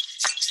this.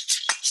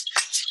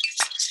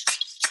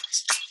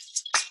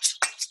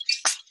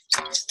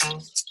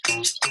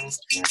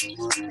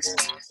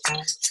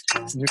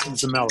 And here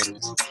comes the melody.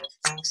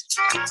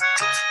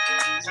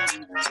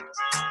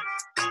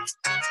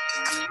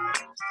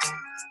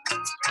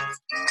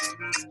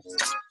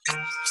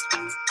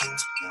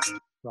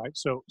 Right,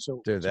 so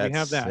dude, we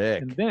have that.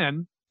 Sick. And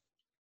then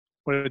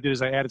what I did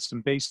is I added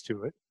some bass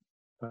to it.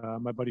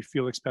 My buddy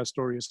Felix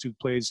Pastorius, who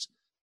plays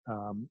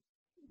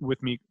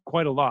with me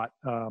quite a lot.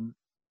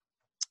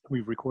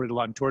 We've recorded a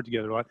lot and toured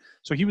together a lot.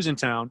 So he was in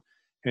town,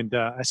 and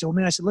I said, "Well,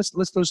 man," I said,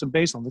 "Let's throw some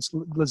bass on.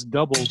 Let's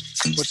double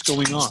what's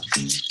going on."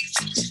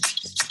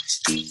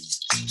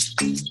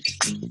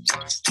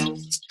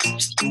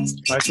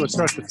 Right, so it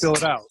starts to fill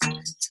it out.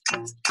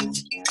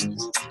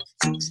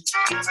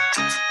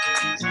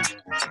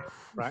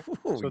 Right.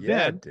 Ooh, so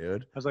yeah, then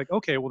dude. I was like,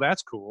 okay, well,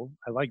 that's cool.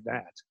 I like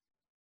that.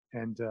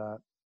 And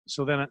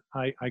so then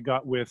I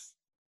got with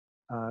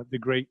the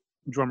great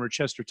drummer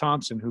Chester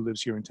Thompson, who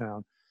lives here in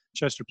town.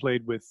 Chester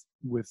played with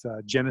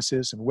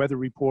Genesis and Weather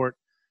Report,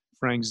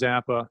 Frank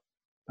Zappa,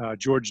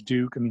 George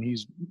Duke. I mean,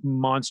 he's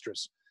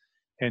monstrous.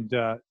 And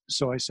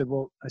so I said,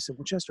 well,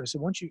 Chester,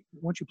 why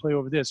don't you play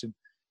over this? And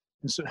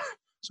so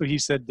he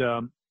said,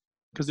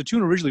 because the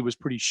tune originally was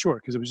pretty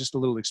short, because it was just a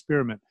little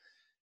experiment.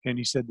 And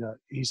he says,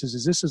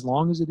 "Is this as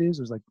long as it is?"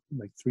 It was like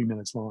 3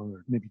 minutes long,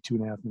 or maybe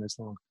 2.5 minutes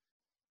long.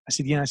 I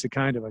said, "Yeah." I said,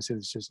 "Kind of." I said,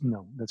 "It's just,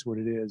 that's what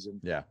it is." And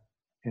yeah.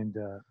 And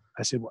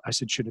I said,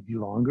 "Should it be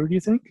longer? Do you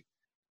think?"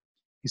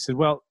 He said,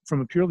 "Well,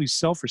 from a purely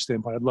selfish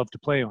standpoint, I'd love to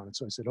play on it."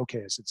 So I said,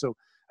 "Okay." I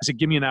said,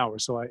 "Give me an hour."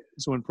 So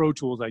in Pro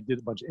Tools, I did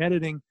a bunch of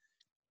editing,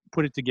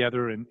 put it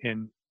together,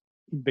 and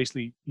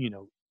basically,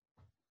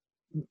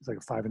 it's like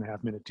a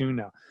 5.5 minute tune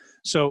now.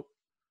 So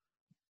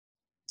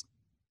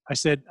I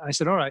said,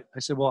 all right. I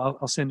said, well,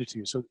 I'll send it to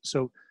you.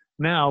 So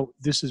now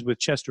this is with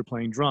Chester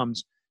playing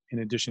drums in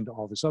addition to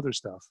all this other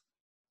stuff.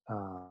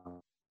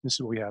 This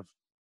is what we have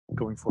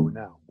going forward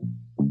now.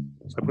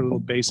 So I put a little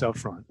bass out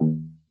front.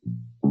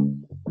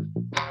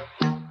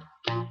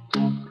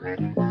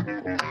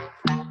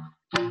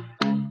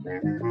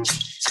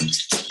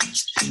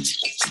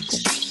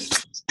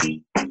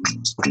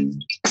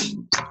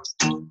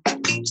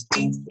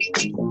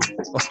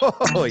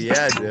 Oh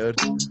yeah, dude.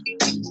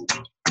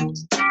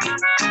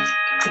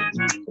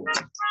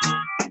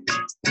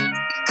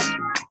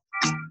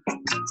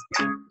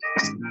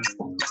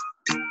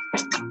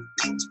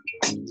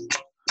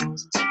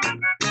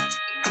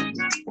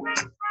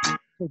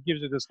 So it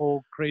gives it this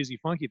whole crazy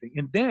funky thing.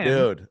 And then,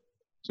 dude,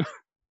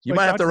 you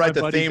might have to write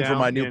the theme for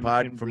my new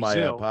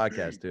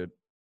podcast, dude.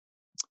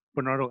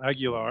 Bernardo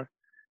Aguilar,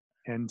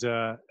 and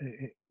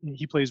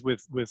he plays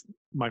with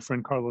my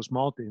friend Carlos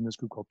Malte in this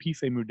group called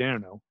Pife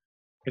Moderno.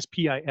 It's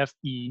Pife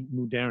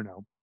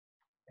Moderno,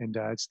 and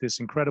it's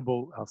this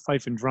incredible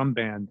fife and drum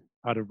band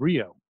out of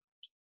Rio.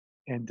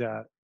 And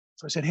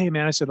so I said, "Hey,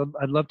 man," I said,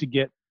 "I'd love to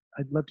get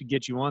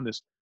you on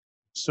this."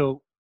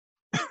 So,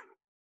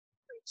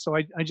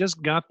 I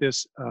just got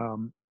this.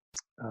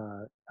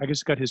 I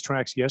just got his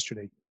tracks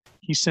yesterday.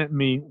 He sent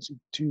me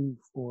 2,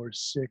 4,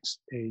 6,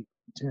 8,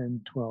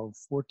 10, 12,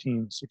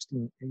 14,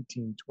 16,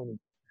 18, 20,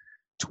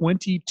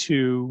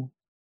 22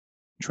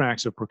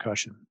 tracks of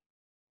percussion,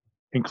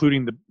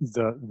 including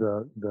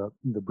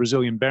the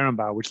Brazilian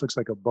berimbau, which looks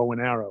like a bow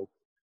and arrow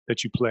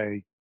that you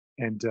play,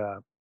 and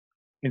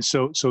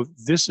so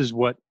this is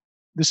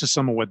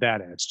some of what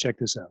that adds. Check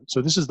this out.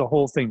 So this is the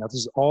whole thing. Now this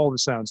is all the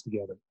sounds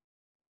together.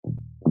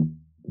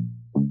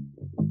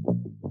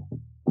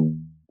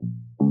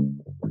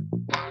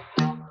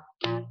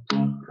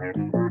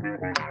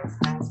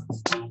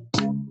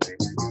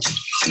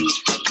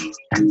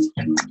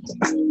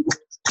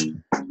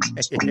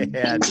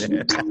 Yeah, dude.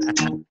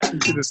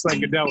 Into the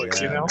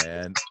psychedelics, yeah, you know?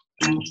 Man.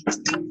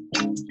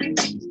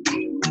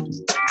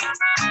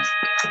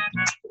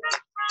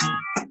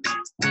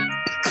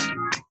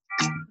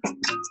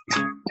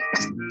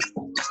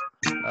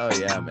 Oh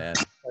yeah, man.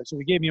 So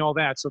he gave me all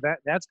that. So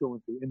that's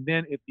going through. And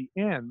then at the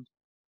end,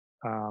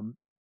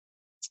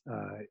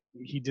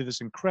 he did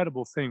this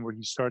incredible thing where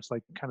he starts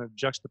like kind of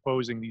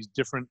juxtaposing this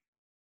different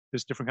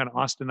kind of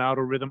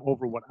ostinato rhythm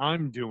over what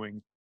I'm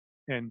doing.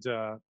 And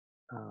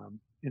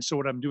so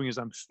what I'm doing is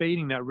I'm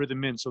fading that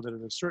rhythm in so that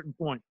at a certain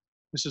point,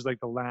 this is like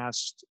the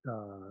last, I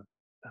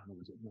don't know,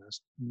 was it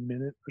last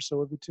minute or so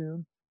of the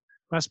tune?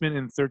 Last minute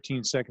and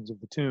 13 seconds of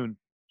the tune.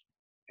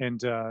 And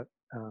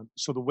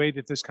so the way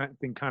that this kind of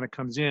thing kind of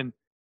comes in,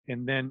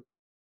 and then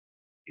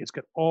it's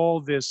got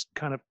all this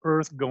kind of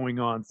earth going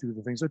on through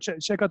the thing. So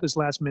check out this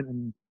last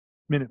minute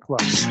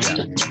plus.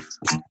 Yeah.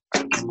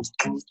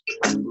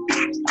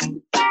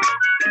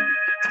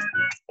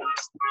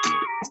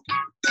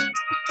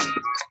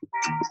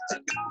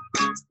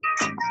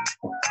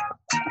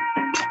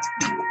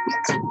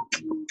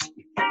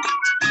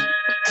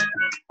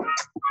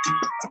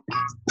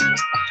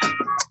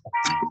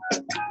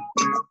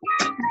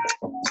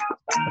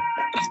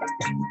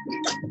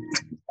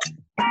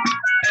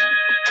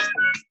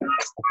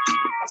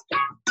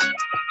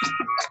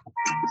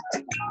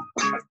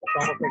 It's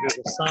almost like there's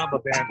a samba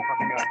band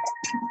coming up.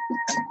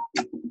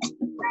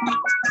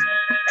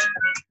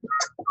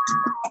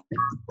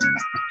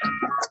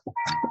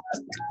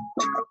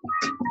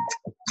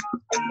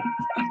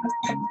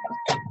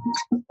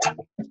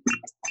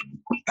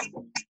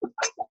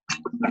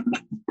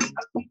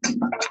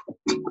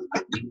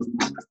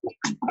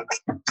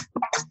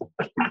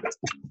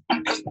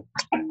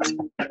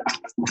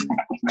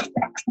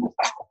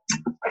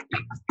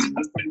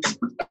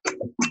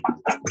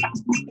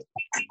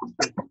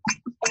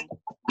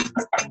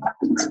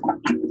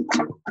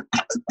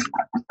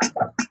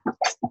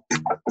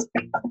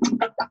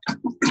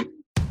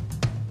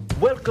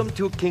 Welcome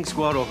to King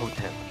Squaro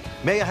Hotel.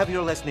 May I have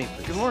your last name,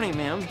 please? Good morning,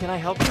 ma'am. Can I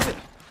help you?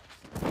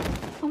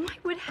 Oh my,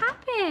 what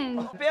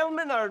happened?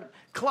 Bellmen are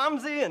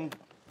clumsy and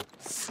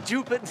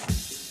stupid.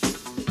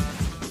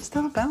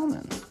 Stella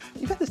Bellman.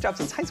 You've had this job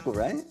since high school,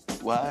 right?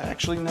 Well,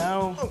 actually,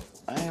 now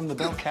I am the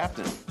bell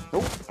captain.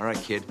 Oh. All right,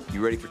 kid.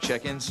 You ready for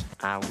check-ins?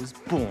 I was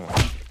born.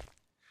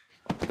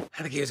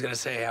 I think he was gonna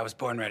say I was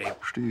born ready.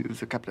 Steve,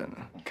 the captain.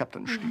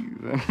 Captain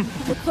Steve.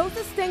 The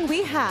closest thing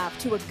we have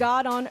to a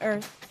god on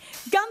earth.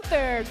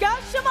 Gunther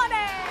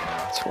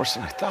Gashamane! It's worse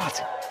than I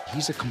thought.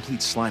 He's a complete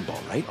slimeball,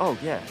 right? Oh,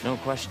 yeah, no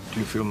question. Do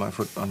you feel my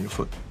foot on your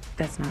foot?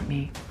 That's not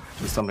me.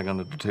 There's something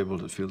under the table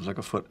that feels like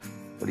a foot.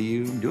 What are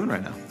you doing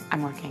right now?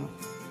 I'm working.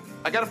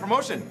 I got a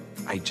promotion.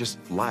 I just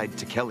lied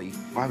to Kelly.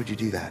 Why would you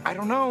do that? I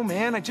don't know,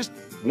 man. I just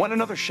want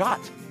another shot.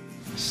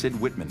 Sid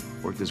Whitman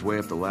worked his way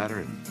up the ladder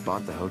and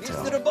bought the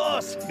hotel. Mr.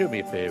 Boss! Do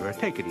me a favor.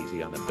 Take it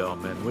easy on the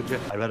bellman, would you?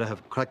 I'd rather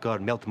have crack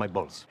guard melt my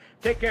balls.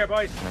 Take care,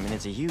 boys. I mean,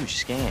 it's a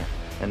huge scam.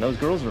 And those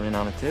girls were in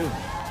on it, too.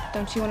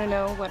 Don't you want to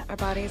know what our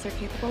bodies are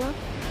capable of?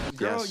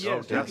 Girl,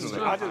 yes, definitely.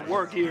 I just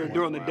work here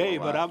during the day,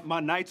 but my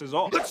nights is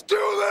off. Let's do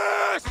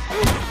this!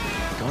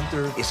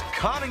 Gunther is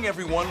conning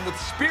everyone with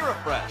Spirit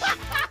Fresh.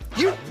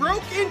 You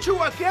broke into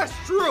a guest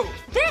room.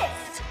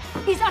 This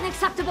is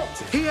unacceptable.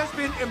 He has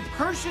been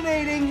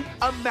impersonating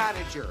a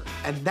manager,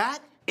 and that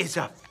is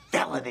a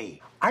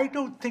felony. I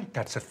don't think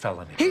that's a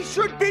felony. He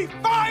should be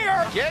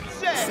fired! Get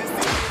set!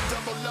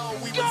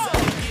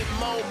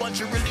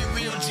 Bunch of really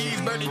real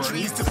G's, burning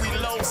trees till we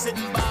low,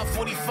 sitting by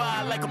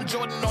 45 like I'm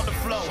Jordan on the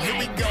floor. Here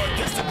we go,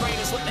 guess the brain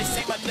is what they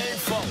say my name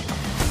for.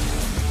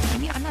 I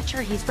mean, I'm not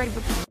sure he's ready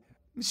for...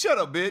 Shut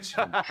up, bitch.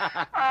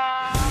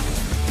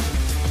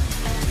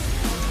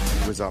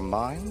 With our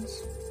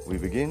minds, we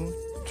begin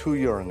to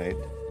urinate,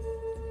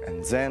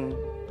 and then,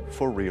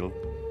 for real,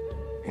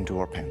 into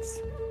our pants.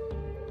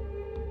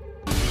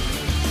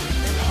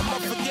 I'ma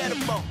forget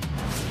unforgettable.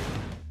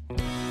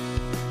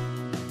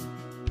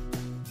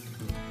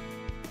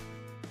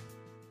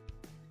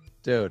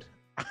 Dude.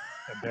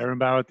 Bear and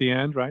bow at the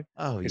end, right?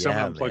 Oh, hey, yeah,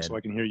 someone unplug man. so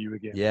I can hear you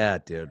again. Yeah,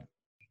 dude.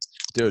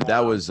 Dude, that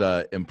was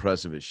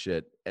impressive as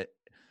shit.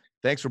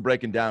 Thanks for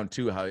breaking down,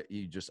 too, how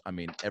you just, I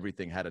mean,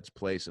 everything had its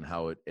place and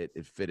how it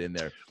fit in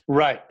there.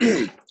 Right.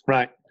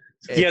 Right.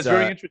 Yeah, it's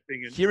very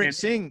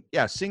interesting.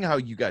 Seeing how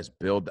you guys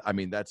build, I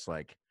mean, that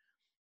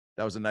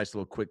was a nice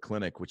little quick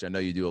clinic, which I know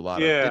you do a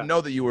lot of. Didn't know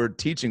that you were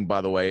teaching,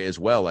 by the way, as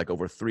well, like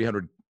over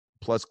 300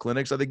 plus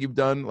clinics I think you've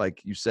done,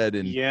 like you said,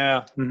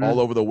 in all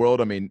over the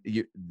world. I mean,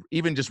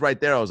 even just right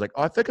there, I was like,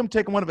 oh, I think I'm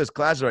taking one of his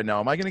classes right now.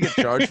 Am I going to get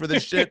charged for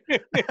this shit?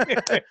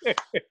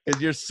 Because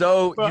you're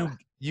so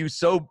you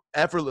so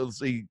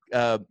effortlessly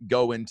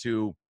go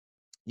into.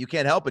 You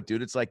can't help it,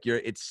 dude. It's like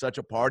it's such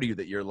a part of you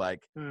that you're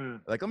like,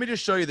 let me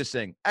just show you this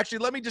thing. Actually,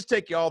 let me just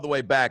take you all the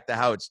way back to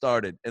how it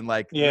started, and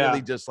like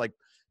really just like,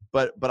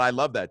 but I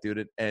love that,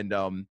 dude. And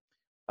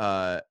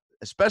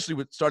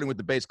especially starting with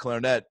the bass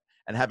clarinet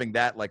and having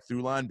that like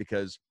through line,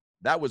 because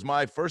that was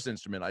my first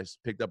instrument I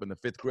picked up in the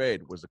 5th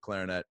grade was the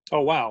clarinet.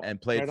 Oh wow!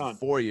 And played for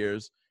 4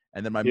 years,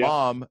 and then my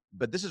mom.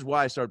 But this is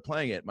why I started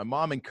playing it. My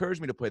mom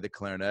encouraged me to play the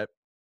clarinet.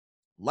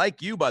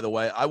 Like you, by the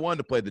way, I wanted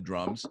to play the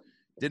drums.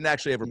 Didn't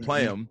actually ever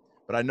play them.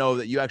 But I know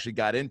that you actually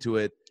got into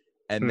it,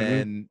 and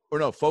then, or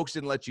no, folks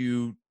didn't let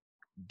you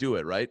do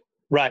it, right?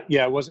 Right.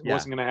 Yeah, it wasn't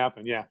going to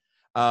happen. Yeah.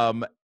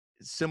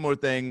 Similar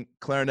thing,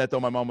 clarinet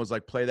though. My mom was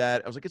like, "Play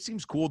that." I was like, "It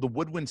seems cool." The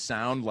woodwind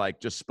sound like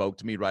just spoke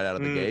to me right out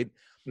of the gate,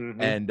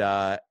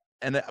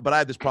 but I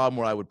had this problem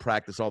where I would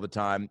practice all the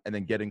time and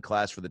then get in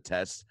class for the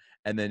tests,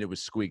 and then it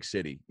was Squeak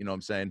City. You know what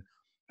I'm saying?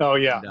 Oh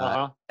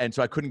yeah. And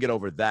so I couldn't get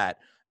over that.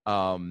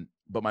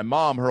 But my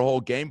mom, her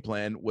whole game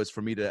plan was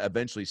for me to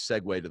eventually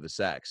segue to the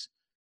sax.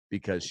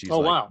 Because she's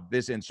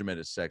this instrument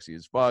is sexy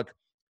as fuck.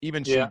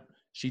 Even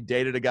she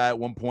dated a guy at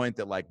one point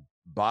that like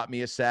bought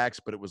me a sax,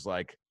 but it was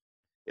like,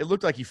 it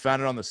looked like he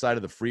found it on the side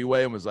of the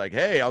freeway and was like,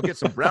 "Hey, I'll get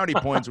some brownie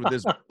points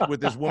with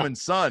this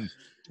woman's son."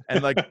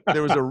 And like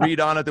there was a reed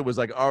on it that was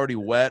like already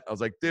wet. I was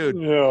like, "Dude,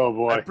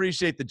 I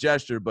appreciate the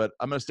gesture, but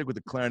I'm gonna stick with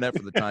the clarinet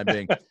for the time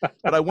being."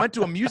 But I went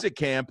to a music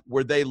camp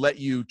where they let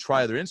you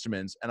try other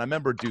instruments, and I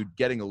remember, dude,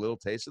 getting a little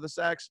taste of the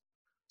sax.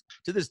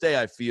 To this day,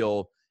 I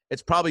feel.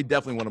 It's probably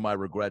definitely one of my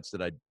regrets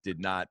that I did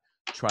not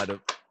try to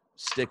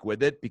stick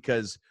with it,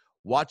 because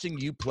watching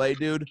you play,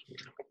 dude,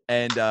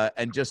 and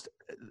just,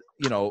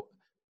 you know,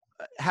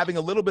 having a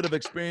little bit of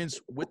experience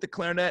with the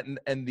clarinet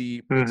and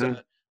the,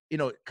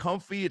 it's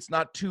comfy. It's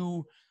not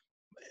too,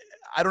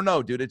 I don't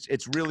know, dude.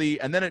 It's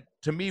really, and then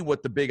to me,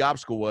 what the big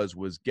obstacle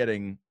was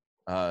getting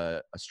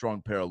a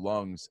strong pair of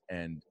lungs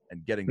and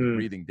getting the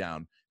breathing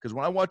down. Because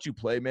when I watch you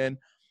play, man,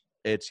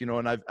 it's,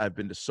 and I've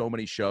been to so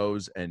many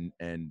shows and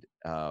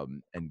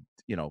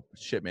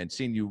shit, man,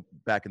 seeing you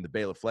back in the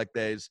Bela Fleck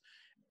days,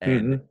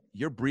 and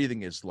your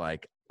breathing is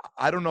like,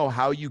 I don't know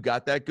how you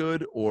got that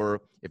good,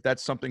 or if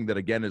that's something that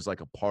again is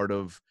like a part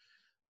of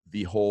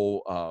the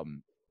whole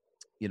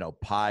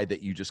pie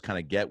that you just kind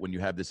of get when you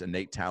have this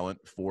innate talent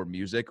for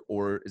music,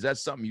 or is that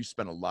something you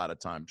spend a lot of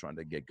time trying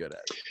to get good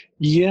at?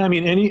 Yeah, I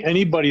mean,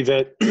 anybody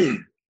that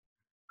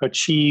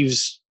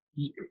achieves,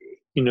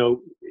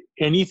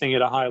 anything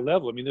at a high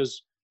level. I mean,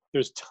 there's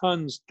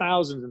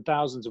thousands and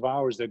thousands of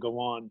hours that go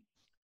on,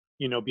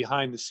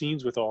 behind the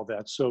scenes with all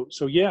that. So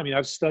yeah, I mean,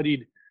 I've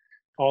studied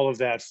all of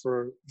that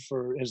for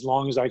as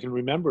long as I can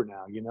remember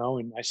now,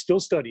 and I still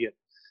study it.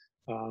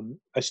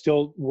 I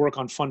still work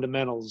on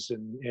fundamentals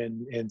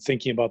and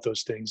thinking about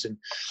those things, and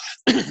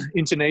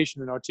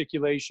intonation and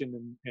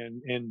articulation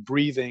and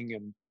breathing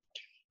and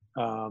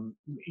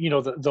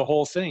the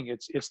whole thing.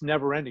 It's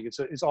never ending.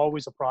 It's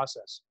always a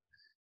process.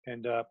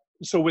 And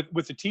so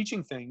with the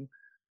teaching thing,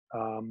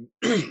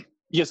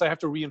 yes, I have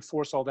to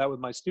reinforce all that with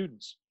my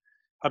students.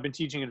 I've been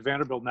teaching at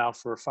Vanderbilt now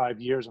for 5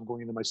 years. I'm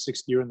going into my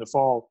 6th year in the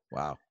fall.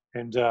 Wow.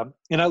 And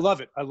I love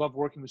it. I love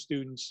working with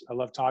students. I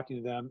love talking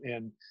to them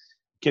and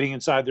getting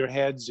inside their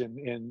heads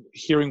and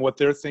hearing what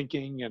they're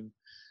thinking. And,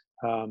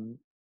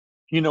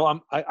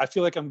 I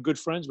feel like I'm good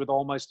friends with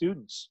all my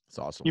students. It's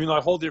awesome. Even though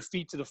I hold their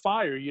feet to the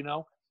fire,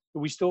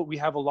 we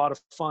have a lot of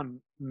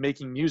fun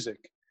making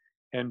music.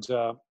 And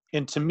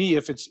to me,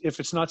 if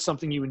it's not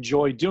something you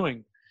enjoy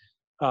doing,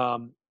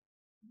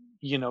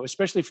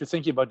 especially if you're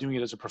thinking about doing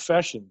it as a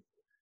profession,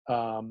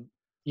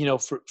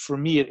 for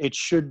me, it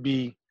should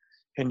be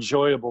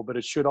enjoyable, but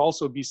it should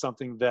also be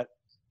something that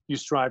you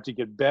strive to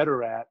get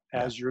better at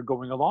as you're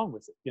going along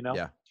with it,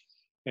 Yeah.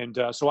 And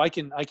so I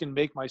can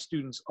make my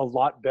students a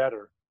lot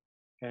better.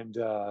 And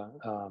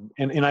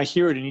I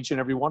hear it in each and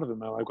every one of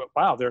them. I'm like,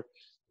 wow,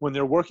 when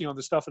they're working on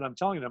the stuff that I'm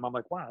telling them, I'm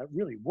like, wow, it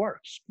really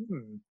works.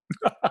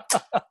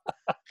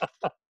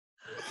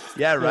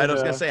 Yeah, right. I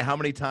was gonna say, how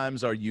many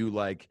times are you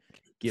like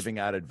giving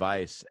out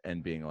advice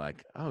and being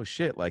like, "Oh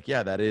shit, like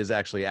yeah, that is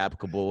actually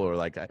applicable," or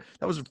like that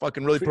was a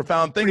fucking really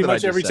profound thing. Pretty that much I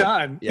just every said.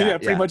 time. Yeah,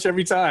 pretty much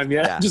every time.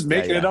 Yeah, just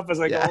making it up as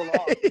I go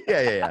along.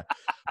 Yeah.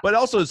 But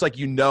also, it's like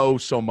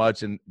so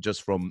much, and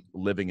just from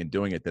living and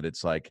doing it, that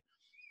it's like,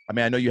 I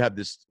mean, I know you have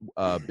this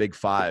big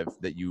five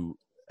that you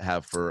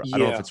have for, I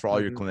don't know if it's for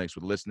all your Mhm. clinics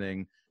with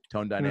listening,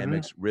 tone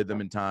dynamics,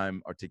 rhythm and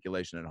time,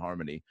 articulation and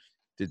harmony.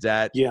 Did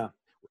that,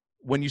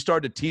 when you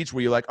started to teach,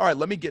 were you like, all right,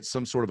 let me get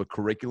some sort of a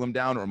curriculum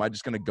down, or am I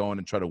just going to go in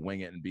and try to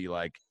wing it and be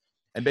like,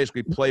 and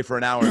basically play for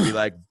an hour and be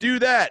like, do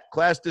that,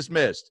 class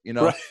dismissed, you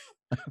know?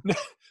 Right.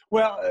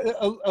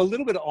 Well, a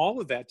little bit of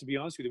all of that, to be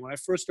honest with you. When I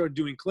first started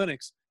doing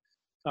clinics,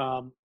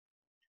 I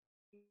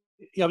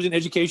was an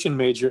education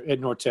major at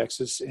North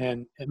Texas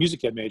and a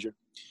music ed major.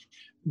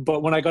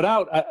 But when I got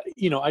out, I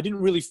didn't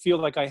really feel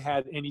like I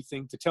had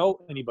anything to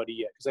tell anybody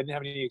yet, because I didn't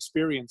have any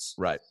experience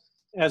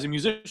as a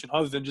musician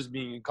other than just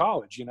being in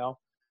college, you know.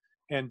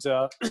 And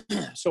so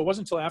it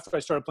wasn't until after I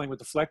started playing with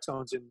the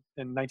Flecktones in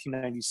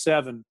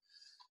 1997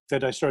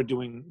 that I started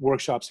doing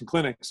workshops and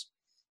clinics.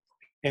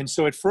 And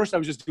so at first I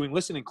was just doing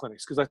listening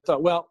clinics, because I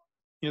thought, well,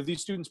 you know,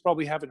 these students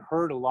probably haven't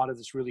heard a lot of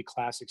this really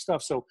classic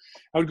stuff. So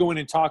I would go in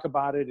and talk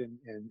about it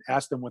and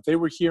ask them what they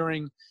were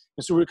hearing.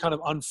 And so we would kind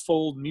of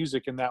unfold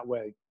music in that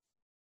way,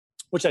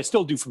 which I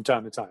still do from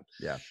time to time.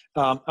 Yeah.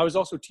 I was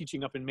also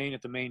teaching up in Maine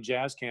at the Maine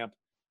Jazz Camp,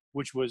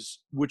 which was,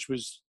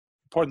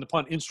 pardon the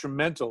pun,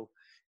 instrumental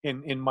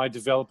in my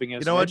developing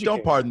as You know an what? educator.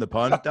 Don't pardon the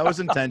pun. That was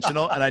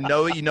intentional. And I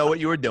know you know what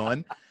you were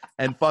doing.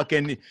 And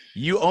fucking,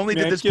 you only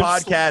did this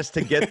podcast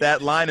to get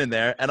that line in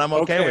there, and I'm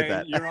okay with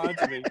that. You're on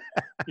to me.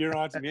 You're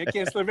on to me. I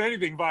can't slip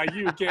anything by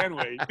you, can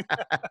we?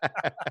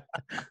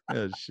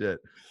 Oh, shit.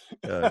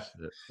 Oh,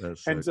 shit.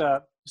 That's And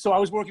sick. so I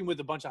was working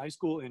with a bunch of high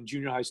school and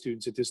junior high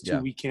students at this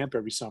 2-week camp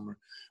every summer,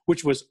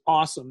 which was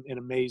awesome and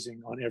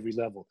amazing on every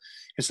level.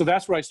 And so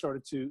that's where I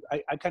started to,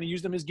 I kind of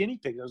used them as guinea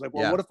pigs. I was like,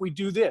 well, what if we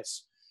do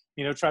this?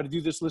 You know, try to do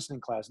this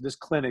listening class, this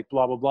clinic,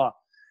 blah, blah, blah.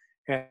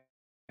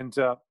 And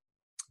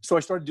so I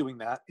started doing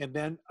that. And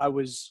then I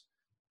was,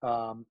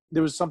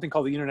 there was something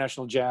called the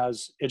International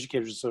Jazz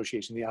Educators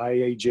Association, the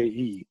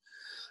IAJE,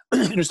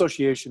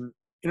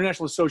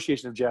 International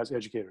Association of Jazz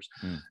Educators.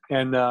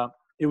 And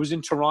it was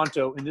in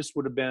Toronto, and this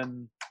would have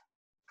been,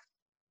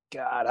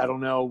 God, I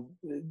don't know,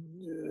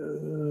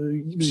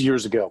 it was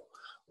years ago.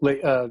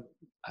 I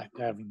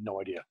have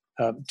no idea,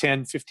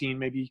 10, 15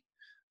 maybe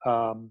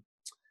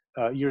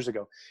years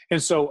ago.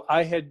 And so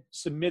I had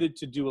submitted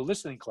to do a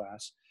listening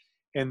class,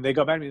 and they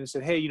got back to me and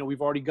said, hey, you know,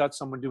 we've already got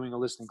someone doing a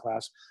listening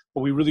class,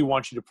 but we really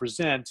want you to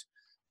present.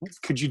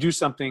 Could you do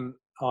something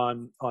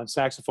on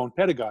saxophone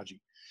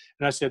pedagogy?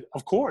 And I said,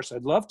 of course,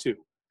 I'd love to.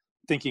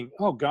 Thinking,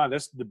 oh God,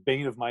 that's the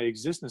bane of my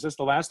existence. That's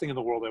the last thing in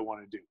the world I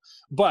want to do.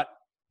 But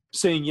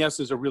saying yes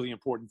is a really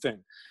important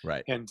thing.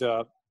 Right. And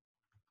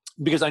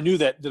because I knew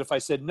that if I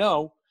said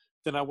no,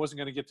 then I wasn't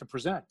going to get to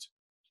present.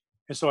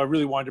 And so I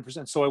really wanted to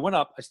present. So I went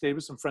up, I stayed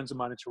with some friends of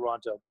mine in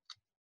Toronto.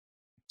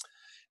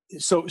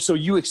 So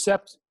you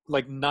accept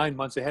like 9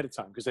 months ahead of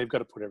time, because they've got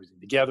to put everything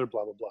together,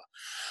 blah, blah,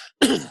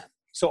 blah.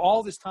 So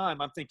all this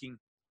time I'm thinking,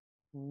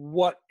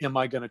 what am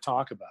I going to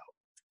talk about?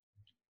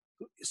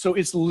 So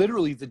it's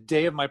literally the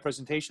day of my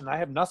presentation. I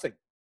have nothing.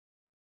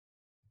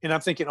 And I'm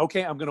thinking,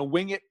 okay, I'm going to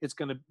wing it. It's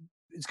going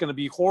to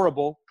be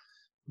horrible,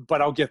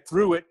 but I'll get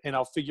through it and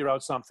I'll figure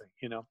out something,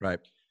 you know? Right.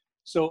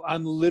 So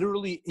I'm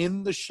literally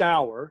in the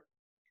shower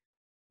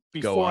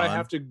before I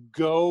have to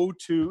go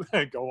to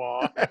go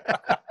on.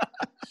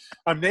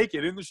 I'm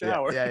naked in the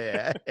shower.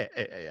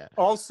 Yeah.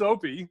 All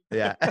soapy.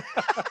 Yeah.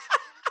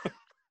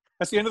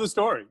 That's the end of the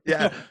story.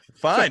 Yeah.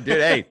 Fine,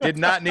 dude. Hey, did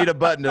not need a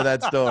button to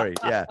that story.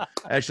 Yeah.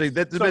 Actually,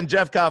 this has been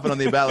Jeff Coffin on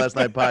the About Last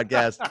Night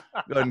podcast. Go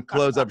ahead and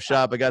close up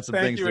shop. I got some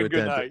things to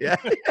attend to.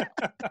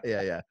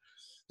 Yeah.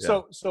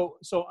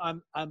 So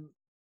I'm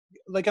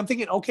like, I'm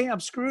thinking, okay, I'm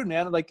screwed,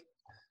 man. Like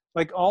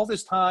all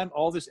this time,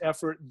 all this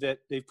effort that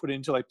they've put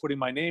into like putting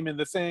my name in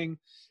the thing,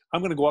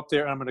 I'm going to go up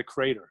there and I'm going to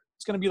crater.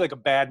 It's going to be like a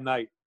bad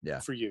night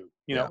for you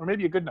know, or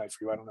maybe a good night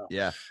for you. I don't know.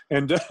 Yeah.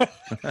 And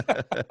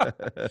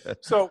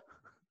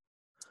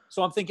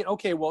so I'm thinking,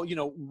 okay, well, you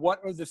know, what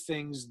are the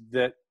things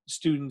that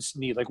students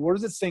need? Like, what are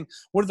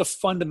the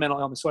fundamental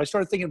elements? So I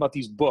started thinking about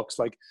these books,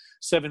 like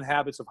 7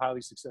 Habits of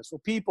Highly Successful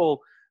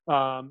People,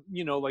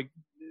 you know, like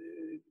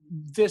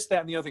this,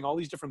 that, and the other thing. All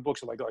these different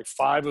books are like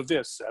 5 of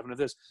this, 7 of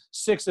this,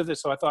 6 of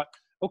this. So I thought,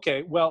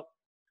 okay, well,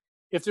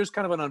 if there's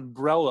kind of an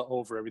umbrella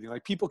over everything,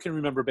 like people can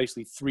remember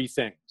basically 3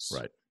 things.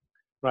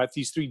 Right.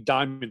 These 3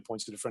 diamond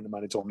points that a friend of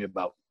mine had told me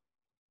about.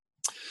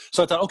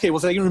 So I thought, okay, well,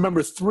 if they can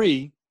remember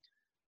 3,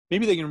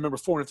 maybe they can remember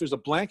 4. And if there's a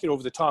blanket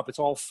over the top, it's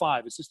all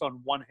 5. It's just on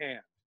one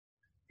hand,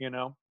 you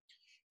know?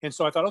 And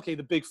so I thought, okay,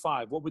 the big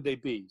 5, what would they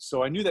be?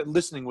 So I knew that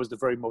listening was the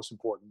very most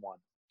important one.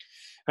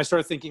 I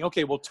started thinking,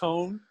 okay, well,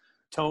 tone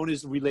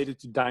is related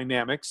to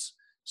dynamics.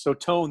 So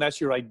tone, that's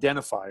your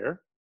identifier.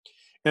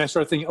 And I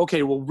started thinking,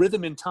 okay, well,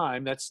 rhythm and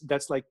time,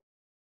 that's like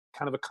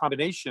kind of a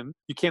combination.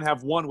 You can't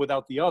have one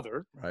without the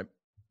other. Right.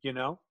 You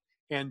know?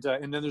 And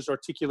then there's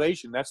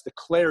articulation. That's the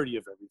clarity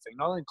of everything.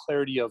 Not only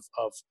clarity of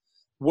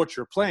what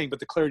you're playing, but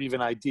the clarity of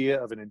an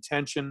idea, of an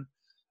intention.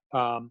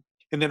 And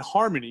then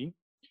harmony,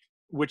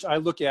 which I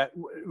look at,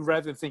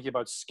 rather than thinking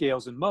about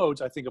scales and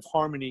modes, I think of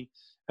harmony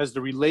as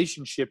the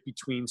relationship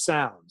between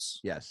sounds.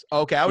 Yes.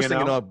 Okay. I was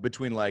thinking of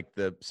between like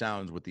the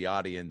sounds with the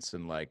audience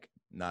and like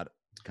not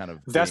kind of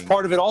that's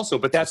part of it also,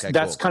 but that's Okay,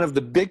 that's cool. kind of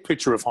the big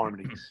picture of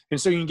harmony. And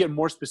so you can get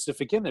more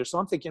specific in there. So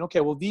I'm thinking,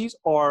 okay, well, these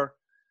are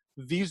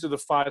the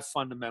 5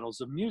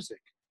 fundamentals of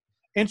music.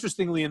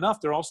 Interestingly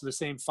enough, they're also the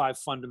same 5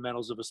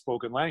 fundamentals of a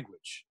spoken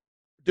language.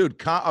 Dude,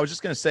 I was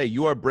just gonna say,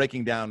 you are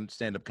breaking down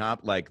stand-up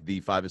comp like the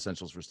 5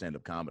 essentials for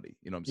stand-up comedy.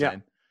 You know what I'm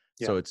saying?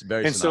 So it's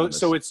very and synonymous.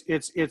 so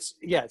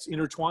it's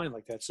intertwined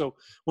like that. So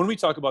when we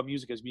talk about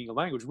music as being a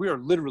language, we are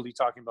literally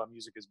talking about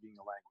music as being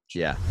a language.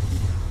 Yeah.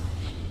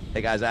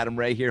 Hey guys, Adam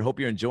Ray here. Hope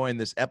you're enjoying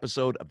this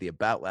episode of the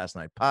About Last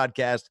Night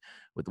podcast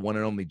with the one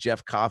and only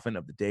Jeff Coffin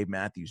of the Dave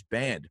Matthews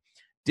Band.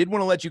 Did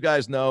want to let you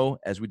guys know,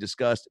 as we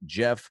discussed,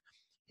 Jeff,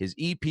 his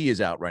EP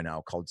is out right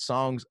now called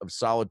Songs of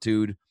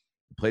Solitude.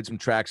 Played some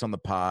tracks on the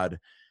pod.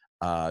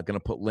 Going to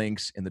put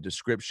links in the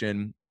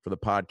description for the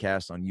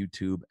podcast on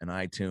YouTube and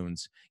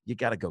iTunes. You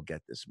got to go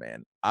get this,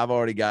 man. I've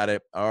already got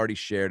it. I already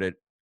shared it.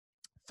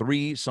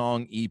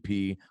 3-song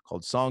EP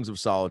called Songs of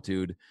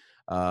Solitude,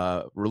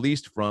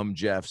 released from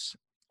Jeff's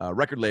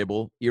record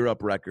label, Ear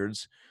Up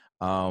Records.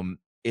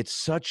 It's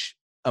such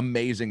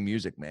amazing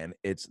music, man.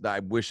 I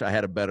wish I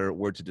had a better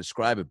word to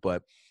describe it,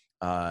 but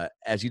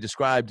as he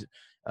described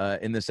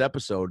in this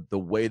episode, the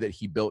way that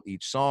he built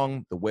each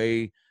song, the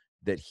way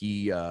that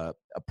he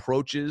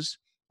approaches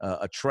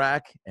a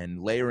track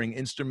and layering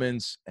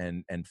instruments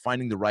and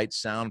finding the right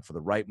sound for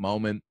the right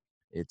moment.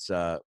 It's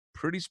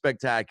pretty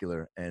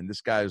spectacular. And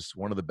this guy's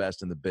one of the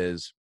best in the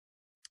biz.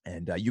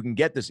 And you can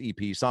get this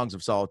EP, Songs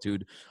of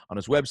Solitude, on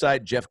his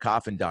website,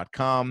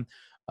 jeffcoffin.com,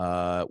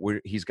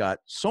 where he's got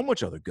so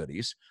much other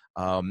goodies.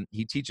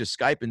 He teaches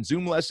Skype and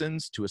Zoom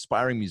lessons to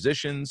aspiring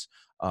musicians.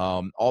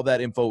 All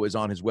that info is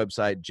on his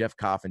website,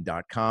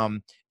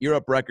 jeffcoffin.com. Ear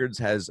Up Records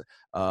has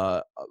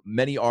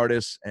many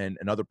artists and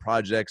other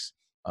projects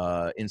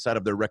inside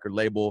of their record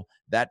label.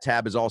 That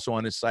tab is also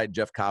on his site,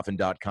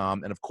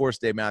 jeffcoffin.com. And, of course,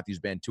 Dave Matthews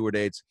Band tour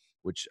dates,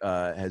 which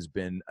has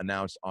been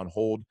announced on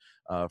hold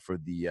for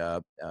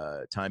the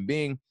time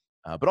being.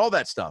 But all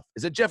that stuff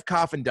is at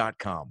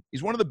jeffcoffin.com.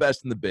 He's one of the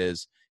best in the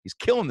biz. He's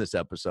killing this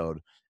episode.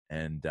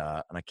 And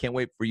I can't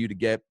wait for you to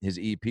get his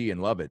EP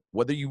and love it.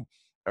 Whether you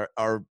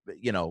are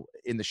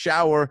in the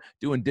shower,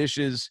 doing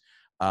dishes,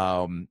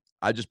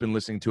 I've just been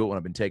listening to it when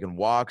I've been taking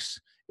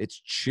walks. It's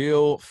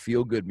chill,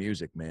 feel-good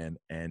music, man.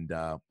 And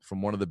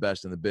from one of the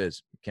best in the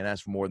biz. Can't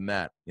ask for more than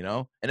that,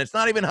 And it's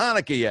not even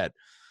Hanukkah yet.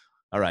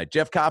 All right,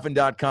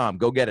 jeffcoffin.com.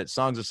 Go get it.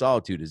 Songs of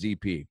Solitude, his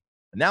EP. And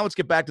now let's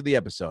get back to the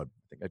episode.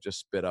 I think I just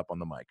spit up on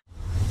the mic.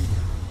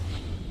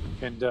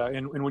 And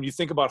when you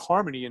think about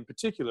harmony in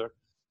particular,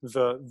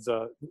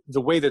 the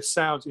way that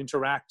sounds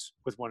interact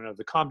with one another,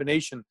 the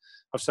combination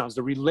of sounds,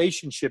 the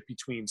relationship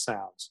between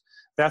sounds,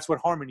 that's what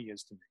harmony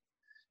is to me.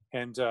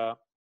 And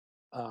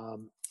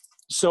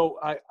so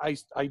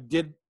I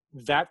did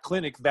that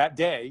clinic that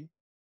day,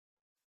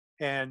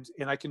 and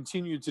I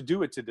continue to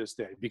do it to this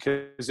day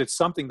because it's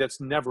something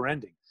that's never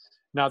ending.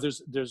 Now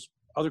there's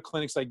other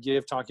clinics I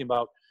give talking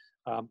about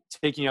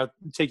taking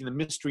the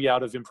mystery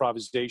out of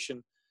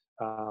improvisation,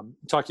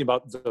 talking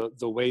about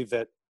the way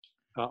that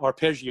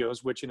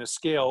arpeggios, which in a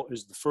scale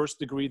is the 1st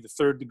degree, the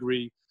 3rd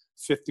degree,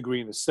 5th degree,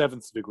 and the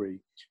 7th degree.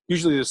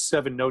 Usually there's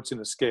 7 notes in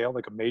a scale,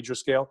 like a major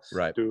scale.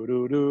 Right. Do,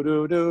 do, do,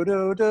 do, do,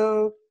 do,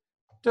 do,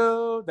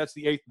 do. That's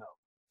the 8th note,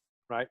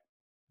 right?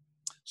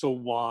 So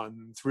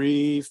 1,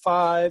 3,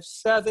 5,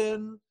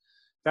 7.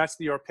 That's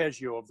the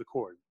arpeggio of the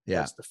chord. Yeah.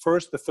 That's the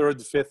 1st, the 3rd,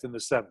 the 5th, and the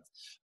 7th.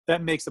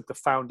 That makes up the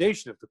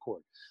foundation of the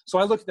chord. So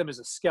I look at them as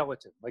a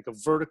skeleton, like a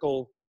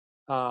vertical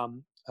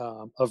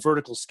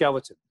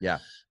skeleton. Yeah.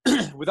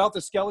 Without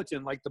the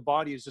skeleton, like the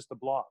body is just a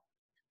blob.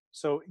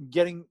 So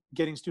getting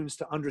students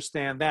to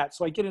understand that.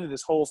 So I get into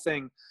this whole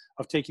thing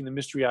of taking the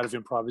mystery out of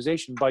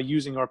improvisation by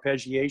using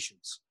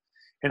arpeggiations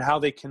and how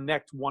they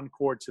connect one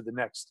chord to the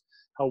next,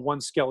 how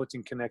one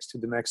skeleton connects to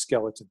the next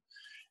skeleton.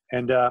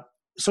 And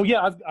so,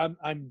 yeah,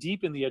 I'm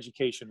deep in the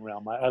education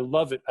realm. I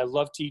love it. I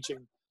love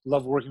teaching,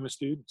 love working with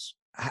students.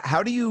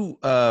 How do you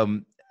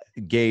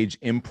gauge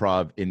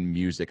improv in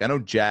music? I know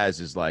jazz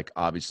is like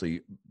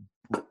obviously,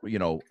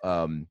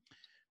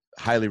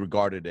 highly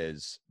regarded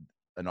as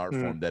an art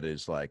form that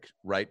is like,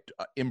 right?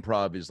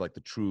 Improv is like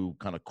the true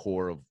kind of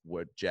core of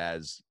what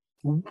jazz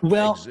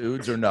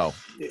exudes, or no?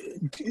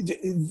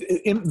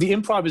 The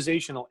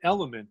improvisational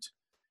element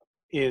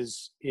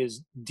is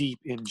deep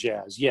in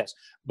jazz, yes.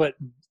 But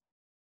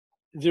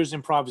there's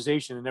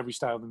improvisation in every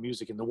style of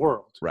music in the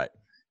world. Right.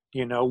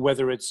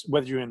 Whether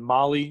you're in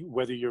Mali,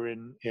 whether you're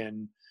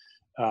in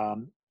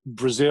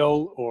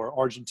Brazil or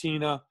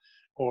Argentina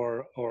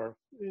or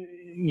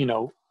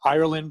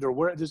Ireland, or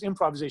where, there's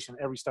improvisation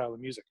in every style of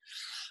music.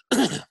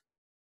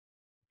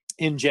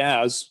 In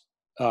jazz,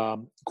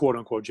 quote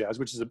unquote jazz,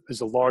 which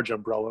is a large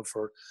umbrella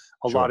for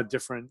a lot of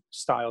different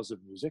styles of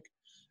music,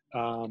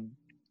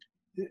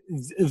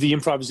 the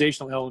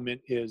improvisational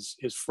element is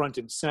front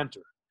and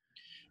center.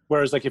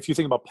 Whereas, like, if you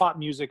think about pop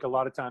music, a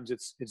lot of times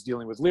it's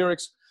dealing with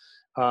lyrics,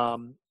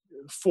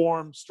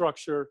 form,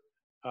 structure.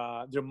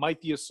 There might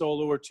be a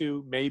solo or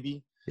two,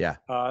 maybe. Yeah.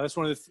 That's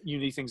one of the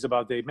unique things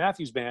about Dave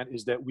Matthews Band,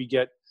 is that we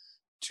get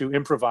to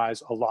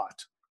improvise a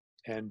lot.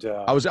 And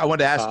I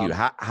wanted to ask you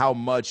how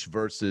much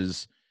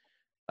versus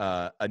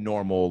a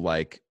normal,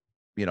 like,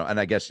 you know, and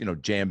I guess, you know,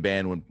 jam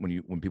band,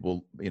 when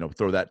people, you know,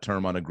 throw that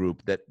term on a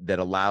group that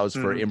allows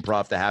for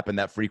improv to happen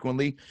that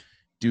frequently,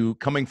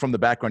 coming from the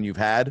background you've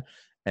had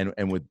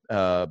and with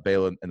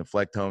Bela and the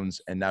Flecktones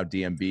and now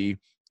DMB,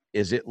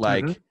 is it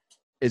like,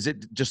 is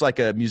it just like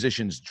a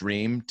musician's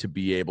dream to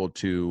be able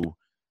to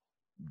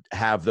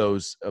have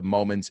those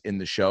moments in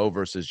the show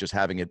versus just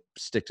having it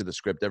stick to the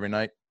script every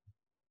night?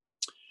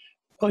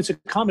 Well, it's a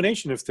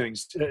combination of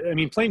things. I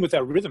mean, playing with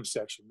that rhythm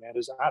section, man,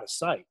 is out of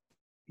sight,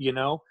 you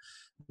know?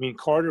 I mean,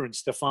 Carter and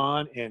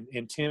Stefan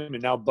and Tim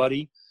and now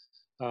Buddy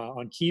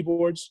on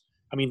keyboards.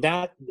 I mean,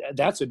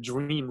 that's a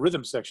dream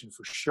rhythm section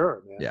for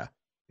sure, man. Yeah.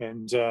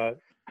 And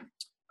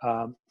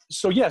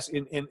so, yes,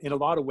 in a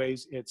lot of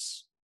ways, it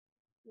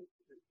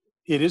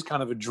is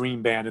kind of a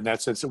dream band in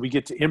that sense that we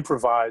get to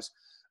improvise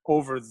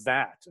over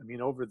that. I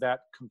mean, over that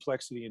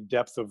complexity and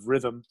depth of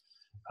rhythm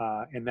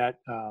and that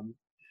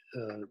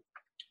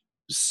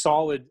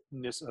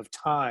solidness of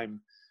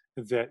time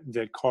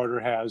that Carter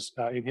has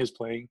in his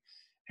playing,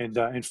 and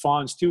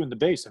Fonz too in the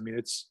bass. I mean,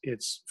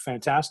 it's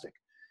fantastic.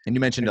 And you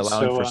mentioned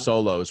allowing for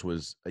solos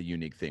was a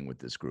unique thing with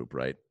this group,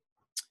 right?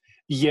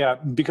 Yeah,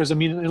 because I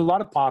mean, in a lot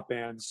of pop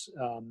bands,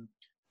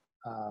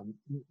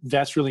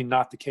 that's really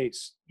not the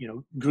case. You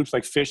know, groups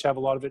like Phish have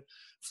a lot of it.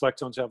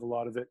 Flecktones have a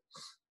lot of it.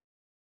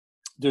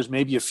 There's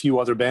maybe a few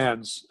other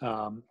bands.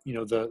 You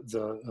know,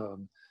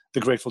 the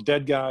Grateful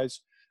Dead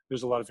guys.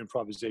 There's a lot of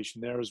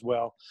improvisation there as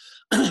well.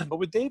 But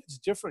with Dave, it's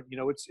different. You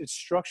know, it's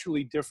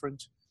structurally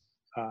different.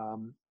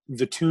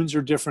 The tunes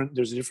are different.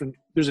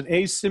 There's an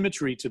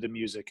asymmetry to the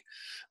music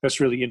that's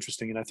really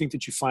interesting, and I think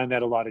that you find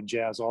that a lot in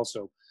jazz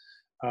also.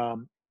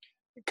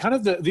 Kind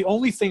of the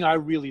only thing I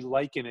really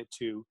liken it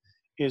to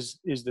is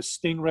the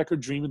Sting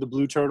record, "Dream of the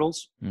Blue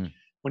Turtles,"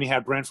 when he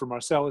had Branford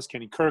Marsalis,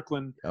 Kenny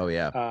Kirkland. Oh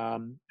yeah.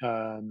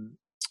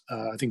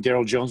 I think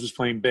Daryl Jones was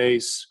playing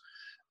bass.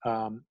 So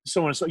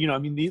on and so, you know, I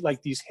mean,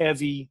 these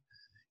heavy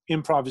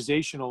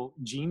improvisational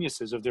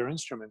geniuses of their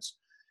instruments.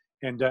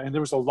 And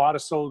there was a lot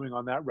of soloing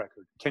on that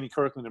record, Kenny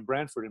Kirkland and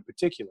Branford in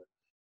particular.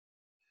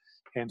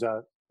 And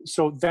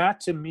so that,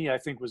 to me, I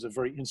think was a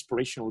very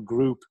inspirational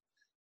group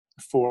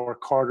for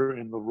Carter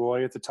and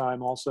Leroy at the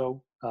time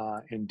also,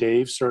 and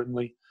Dave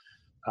certainly.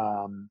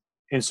 And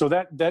so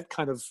that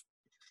kind of,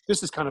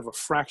 this is kind of a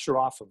fracture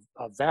off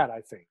of that,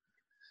 I think,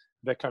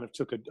 that kind of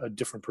took a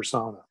different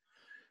persona.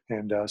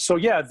 And so,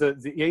 yeah,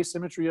 the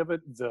asymmetry of it,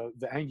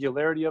 the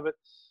angularity of it,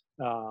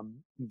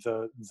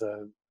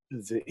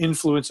 the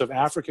influence of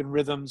African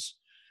rhythms,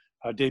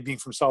 Dave being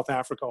from South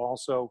Africa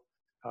also,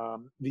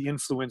 the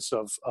influence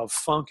of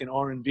funk and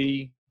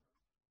R&B,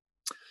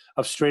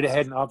 of straight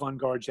ahead and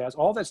avant-garde jazz,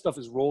 all that stuff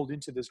is rolled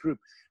into this group.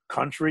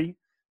 Country,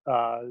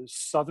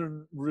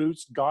 Southern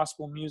roots,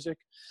 gospel music,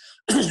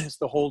 it's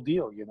the whole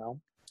deal, you know?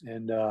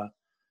 And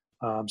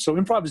so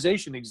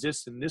improvisation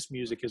exists in this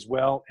music as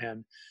well,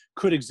 and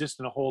could exist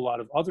in a whole lot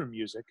of other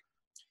music.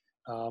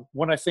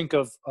 When I think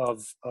of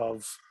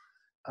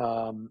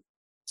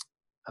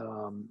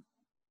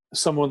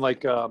someone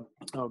like oh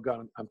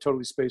god, I'm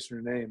totally spacing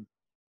her name.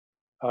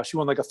 She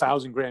won like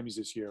 1,000 Grammys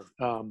this year.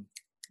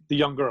 The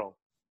young girl,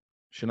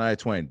 Shania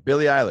Twain,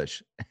 Billie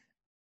Eilish.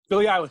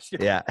 Billie Eilish.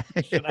 Yeah.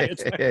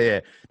 Yeah.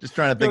 Just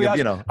trying to think of,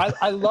 you know.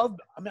 I love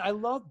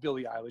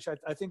Billie Eilish.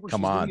 I think what she's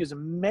doing is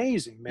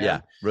amazing, man.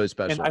 Yeah, really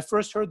special. And I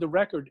first heard the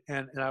record,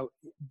 and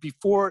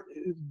before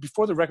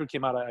the record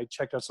came out, I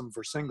checked out some of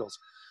her singles.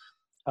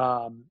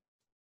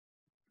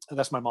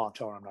 That's my mom.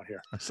 Tell her I'm not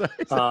here.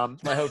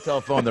 My hotel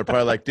phone. They're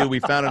probably like, dude, we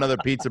found another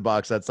pizza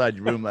box outside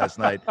your room last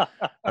night.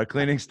 Our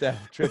cleaning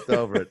staff tripped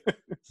over it.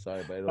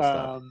 Sorry, but it'll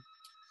stop.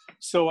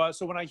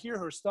 So when I hear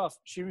her stuff,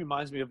 she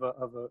reminds me of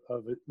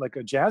like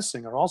a jazz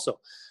singer also.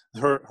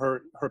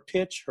 Her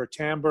pitch, her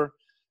timbre,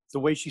 the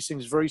way she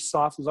sings very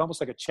softly,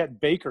 almost like a Chet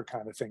Baker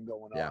kind of thing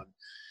going on,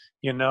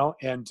 you know.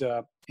 And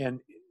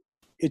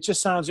it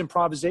just sounds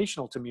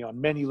improvisational to me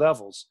on many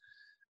levels.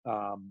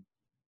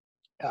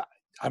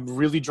 I'm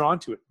really drawn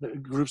to it.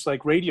 Groups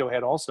like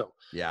Radiohead also,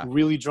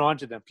 really drawn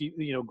to them.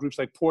 You know, groups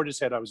like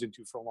Portishead I was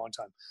into for a long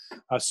time.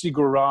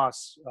 Sigur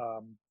Rós,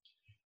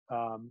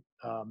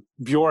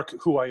 Bjork,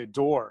 who I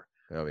adore.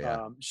 Oh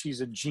yeah, she's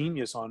a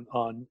genius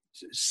on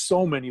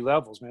so many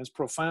levels, man. It's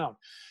profound.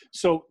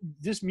 So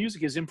this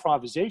music is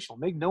improvisational.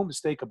 Make no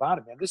mistake about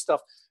it, man. This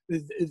stuff,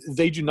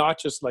 they do not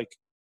just like,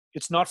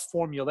 it's not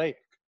formulaic.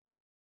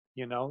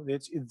 You know,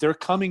 they're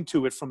coming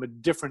to it from a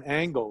different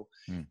angle.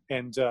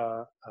 And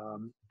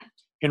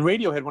in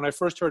Radiohead, when I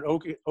first heard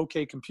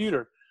OK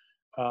Computer,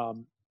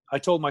 I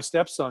told my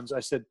stepsons, I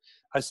said,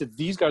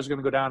 these guys are going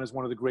to go down as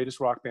one of the greatest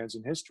rock bands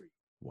in history.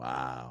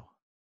 Wow.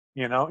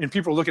 You know, and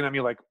people are looking at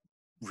me like,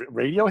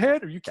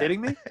 Radiohead? Are you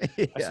kidding me?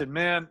 I said,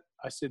 man,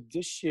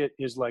 this shit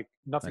is like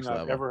nothing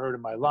I've ever heard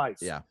in my life.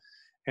 Yeah.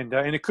 And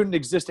it couldn't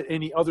exist at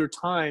any other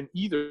time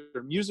either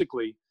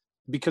musically,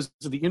 because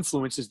of the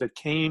influences that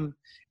came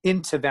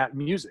into that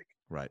music.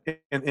 Right.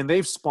 And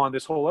they've spawned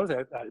this whole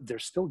other, they're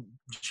still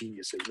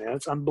geniuses, man.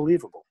 It's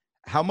unbelievable.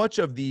 How much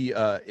of the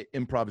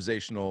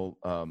improvisational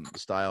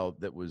style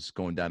that was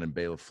going down in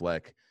Bela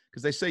Fleck?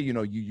 Because they say, you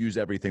know, you use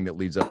everything that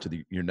leads up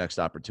to your next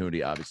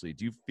opportunity, obviously.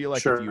 Do you feel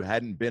like if you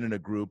hadn't been in a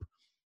group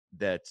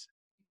that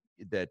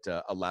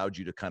allowed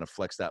you to kind of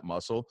flex that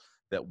muscle,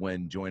 that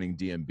when joining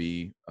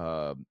DMB,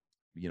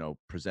 you know,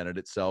 presented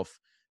itself,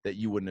 that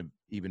you wouldn't have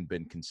even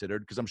been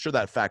considered? Because I'm sure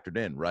that factored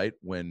in, right?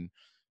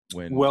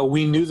 Well,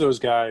 we knew those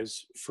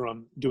guys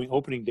from doing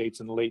opening dates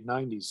in the late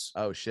 90s.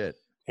 Oh, shit.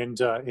 And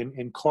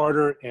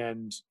Carter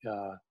and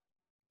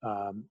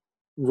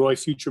Roy,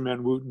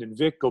 Futureman, Wooten, and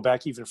Vic go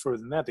back even further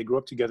than that. They grew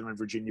up together in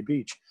Virginia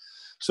Beach.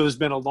 So there's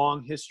been a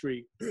long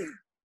history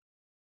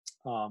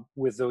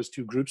with those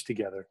two groups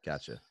together.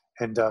 Gotcha.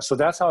 And so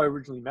that's how I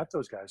originally met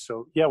those guys.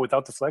 So, yeah,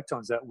 without the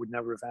Flecktones, that would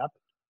never have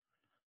happened.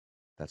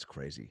 That's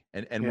crazy.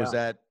 And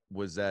yeah.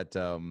 was that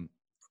so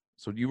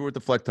you were with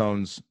the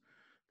Flecktones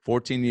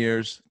 14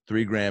 years,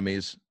 3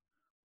 Grammys,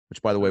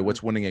 which, by the way,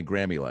 what's winning a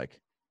Grammy like?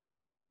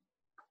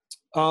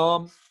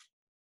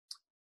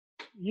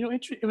 You know,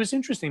 it was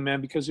interesting,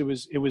 man, because it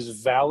was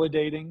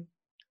validating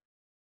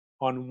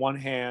on one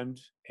hand,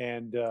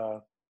 and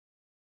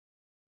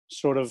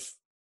sort of,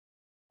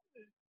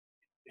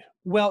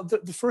 well,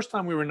 the first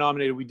time we were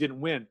nominated, we didn't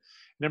win. And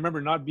I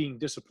remember not being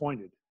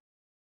disappointed,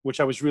 which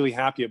I was really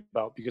happy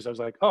about, because I was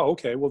like, oh,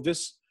 okay, well,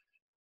 this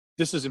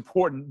is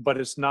important, but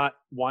it's not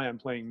why I'm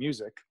playing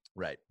music.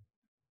 Right.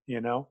 You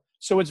know?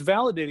 So it's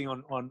validating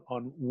on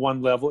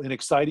one level, and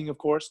exciting, of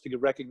course, to get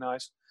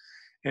recognized.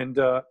 And,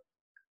 but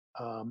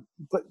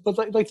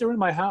like they're in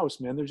my house,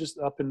 man. They're just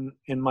up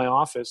in my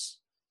office.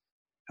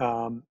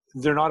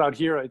 They're not out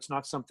here. It's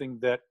not something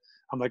that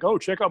I'm like, oh,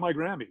 check out my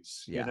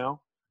Grammys, you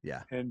know?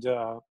 Yeah. And,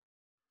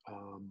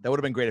 that would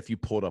have been great if you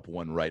pulled up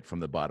one right from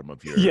the bottom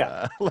of your.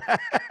 Yeah.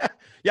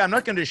 Yeah. I'm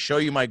not going to show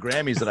you my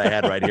Grammys that I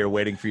had right here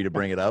waiting for you to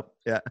bring it up.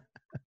 Yeah.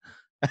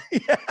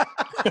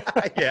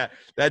 Yeah.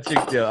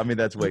 I mean,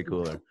 that's way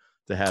cooler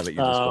to have at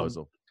your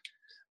disposal.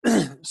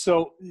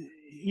 So,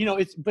 you know,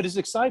 it's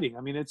exciting.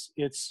 I mean, it's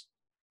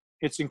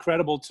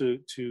incredible to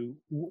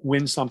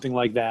win something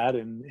like that.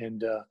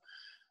 And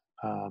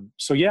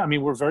so, yeah, I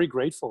mean, we're very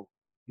grateful,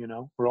 you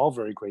know, we're all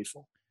very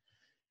grateful.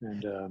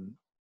 And,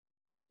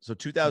 so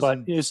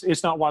 2000, but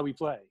it's not why we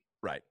play.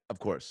 Right. Of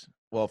course.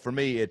 Well, for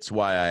me, it's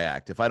why I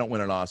act. If I don't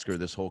win an Oscar,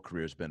 this whole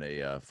career's been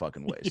a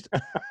fucking waste.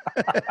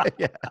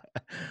 Yeah.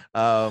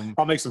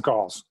 I'll make some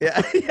calls.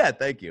 Yeah. Yeah.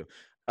 Thank you.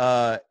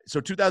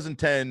 So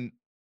 2010,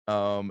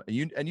 and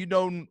you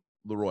know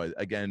Leroy,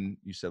 again,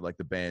 you said like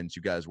the bands,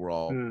 you guys were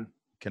all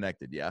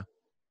connected. Yeah.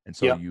 And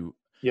so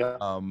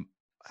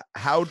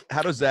how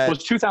does that? Well, it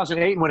was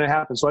 2008 when it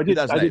happened. So I did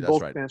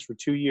both bands for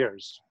 2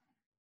 years.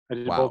 I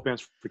did both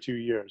bands for 2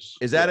 years.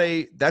 Is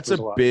that that's a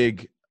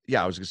big,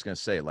 yeah, I was just going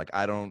to say, like,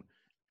 I don't,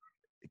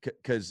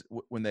 because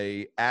when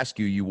they ask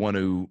you, you want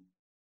to,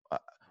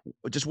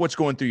 just what's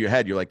going through your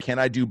head? You're like, can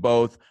I do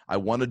both? I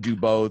want to do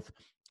both.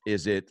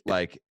 Is it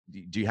like,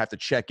 do you have to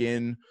check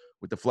in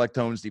with the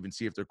Flecktones to even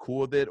see if they're cool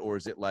with it? Or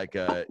is it like,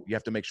 you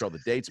have to make sure all the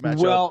dates match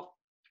up? Well,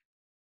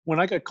 when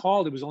I got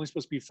called, it was only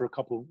supposed to be for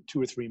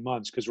 2 or 3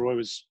 months, because Roy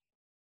was,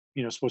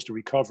 you know, supposed to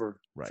recover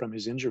from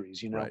his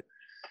injuries, you know? Right.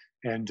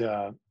 And,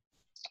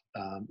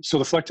 so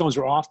the Flecktones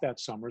were off that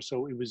summer,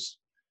 so it was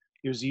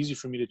easy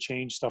for me to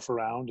change stuff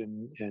around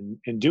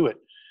and do it.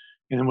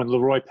 And then when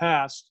Leroy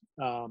passed,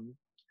 you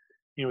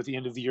know, at the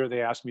end of the year,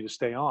 they asked me to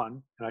stay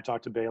on, and I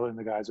talked to Bela and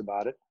the guys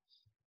about it.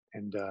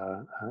 And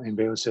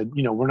Bela said,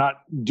 you know, we're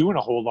not doing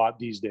a whole lot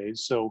these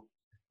days, so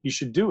you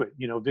should do it.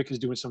 You know, Vic is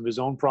doing some of his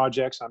own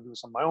projects. I'm doing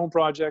some of my own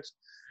projects.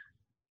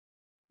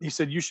 He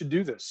said, you should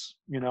do this.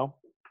 You know,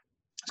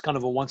 it's kind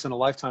of a once in a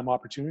lifetime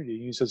opportunity.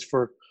 He says,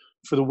 for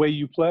the way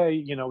you play,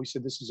 you know, he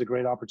said, this is a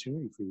great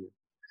opportunity for you.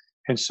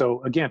 And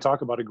so, again,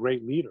 talk about a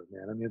great leader,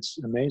 man. I mean, it's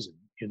amazing,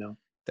 you know.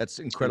 That's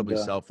incredibly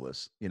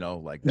selfless, you know,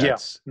 like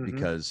that's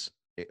because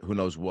who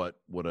knows what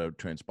would have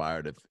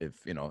transpired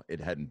if you know, he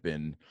hadn't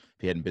been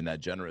that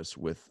generous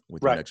with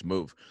the next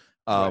move.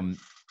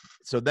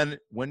 So then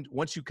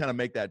once you kind of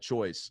make that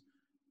choice,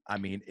 I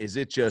mean, is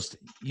it just,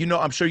 you know,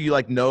 I'm sure you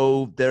like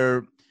know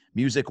their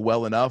music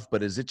well enough,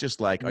 but is it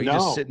just like, are you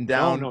just sitting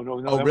down? No.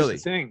 Oh, that really?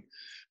 Was the thing.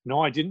 No,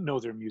 I didn't know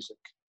their music.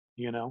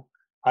 You know,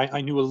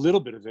 I knew a little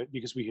bit of it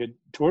because we had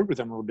toured with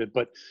them a little bit,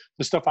 but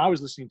the stuff I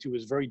was listening to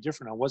was very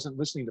different. I wasn't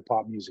listening to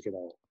pop music at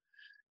all.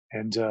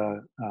 And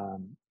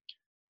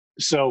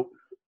so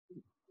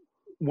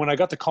when I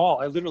got the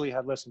call, I literally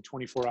had less than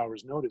 24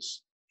 hours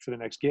notice for the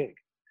next gig.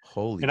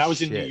 Holy And I was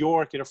shit. in New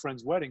York at a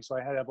friend's wedding, so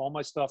I had to have all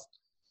my stuff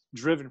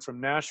driven from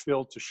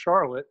Nashville to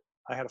Charlotte.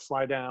 I had to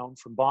fly down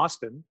from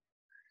Boston.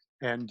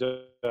 And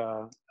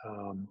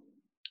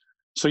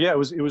so, yeah, it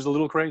was a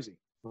little crazy.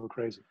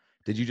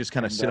 Did you just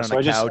kind of sit on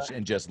a couch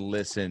and just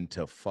listen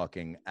to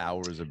fucking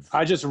hours of?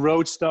 I just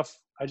wrote stuff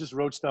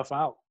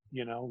out.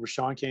 You know,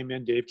 Rashawn came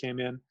in, Dave came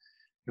in,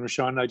 and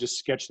Rashawn and I just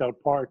sketched out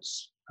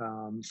parts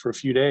for a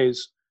few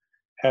days.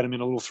 Had them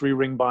in a little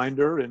 3-ring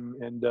binder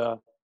and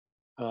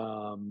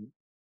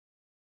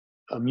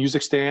a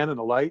music stand and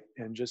a light,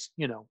 and just,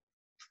 you know,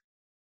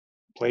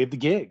 played the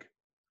gig.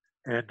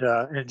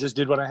 and just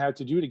did what I had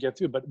to do to get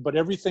through. But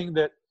everything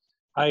that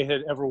I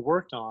had ever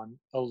worked on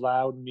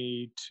allowed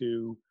me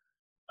to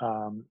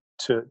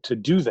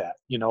do that.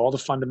 You know, all the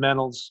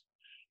fundamentals,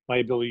 my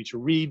ability to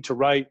read, to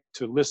write,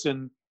 to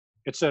listen,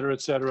 et cetera,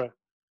 to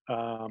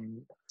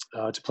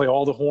play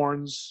all the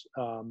horns,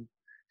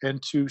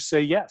 and to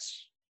say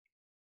yes.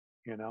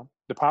 You know,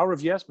 the power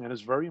of yes, man,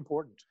 is very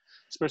important,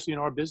 especially in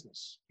our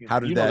business. You know,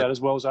 know that as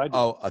well as I do.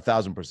 Oh,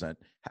 1,000%.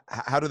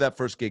 How did that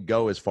first gig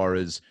go, as far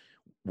as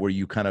were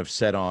you kind of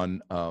set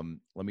on,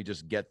 let me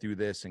just get through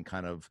this and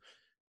kind of,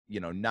 you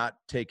know, not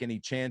take any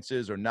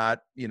chances, or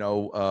not, you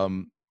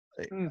know,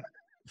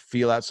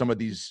 feel out some of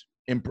these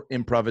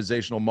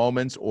improvisational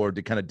moments? Or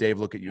did kind of Dave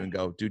look at you and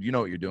go, dude, you know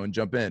what you're doing,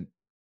 jump in?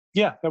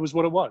 Yeah, that was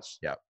what it was.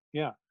 Yeah.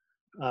 Yeah.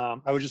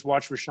 I would just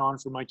watch Rashawn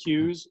for my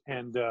cues,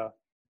 and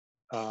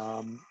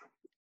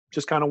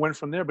just kind of went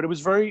from there. But it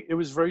was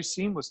very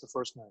seamless the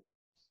first night,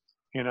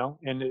 you know,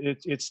 and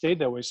it stayed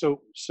that way.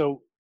 So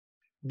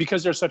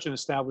because they're such an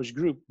established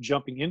group,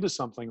 jumping into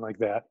something like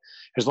that,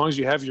 as long as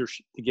you have your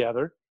shit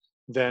together,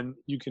 then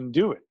you can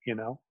do it, you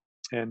know.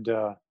 And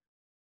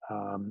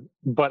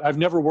but I've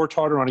never worked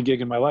harder on a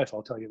gig in my life,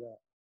 I'll tell you that.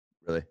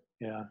 Really?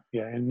 Yeah.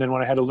 And then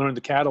when I had to learn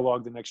the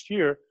catalog the next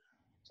year,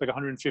 it's like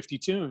 150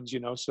 tunes, you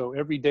know. So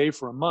every day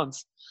for a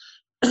month,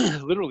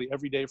 literally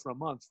every day for a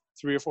month,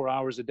 3 or 4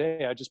 hours a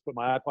day, I just put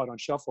my iPod on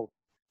shuffle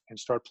and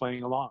start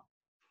playing along.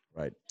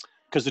 Right.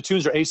 Because the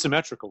tunes are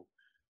asymmetrical,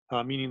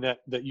 meaning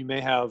that you may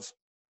have,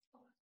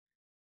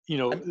 you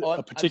know,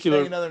 a particular.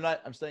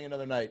 I'm staying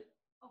another night.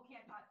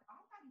 Okay,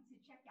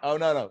 oh,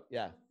 no.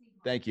 Yeah.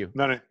 Thank you.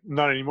 Not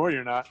anymore.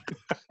 You're not.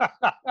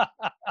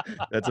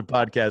 That's a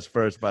podcast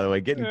first, by the way.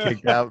 Getting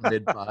kicked out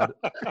mid-pod.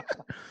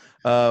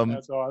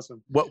 That's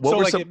awesome. What so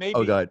were like some? it may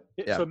Oh, be, go ahead.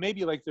 Yeah. So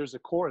maybe like there's a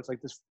chorus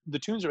like this. The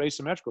tunes are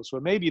asymmetrical. So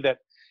it may be that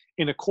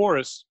in a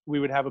chorus we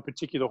would have a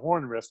particular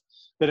horn riff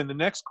that in the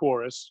next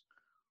chorus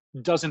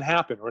doesn't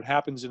happen, or it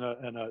happens in a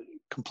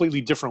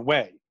completely different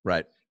way.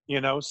 Right. You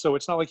know, so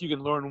it's not like you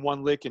can learn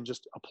one lick and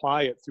just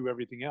apply it through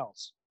everything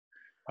else.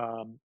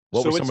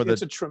 What were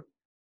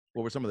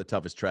some of the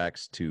toughest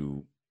tracks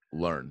to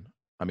learn?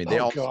 I mean, they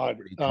all sound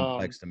pretty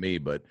complex to me,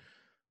 but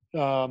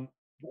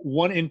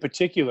one in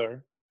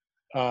particular,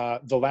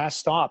 The Last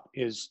Stop,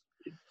 it's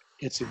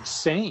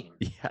insane.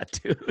 Yeah,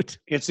 dude.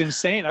 It's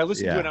insane. I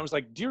listened to it and I was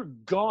like, dear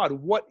God,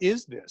 what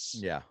is this?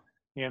 Yeah.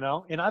 You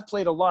know, and I've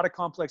played a lot of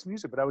complex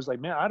music, but I was like,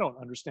 man, I don't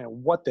understand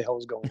what the hell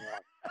is going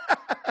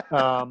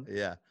on.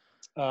 Yeah.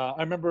 I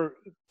remember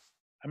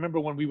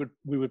when we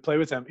would play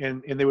with them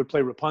and they would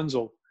play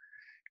Rapunzel,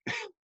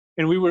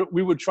 and we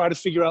would try to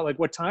figure out like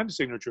what time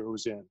signature it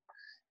was in,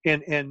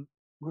 and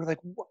we were like,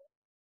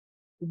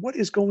 what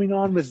is going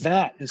on with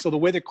that? And so the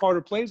way that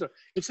Carter plays it,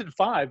 it's in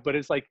 5, but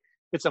it's like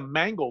it's a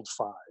mangled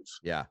 5.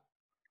 Yeah.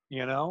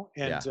 You know,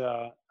 and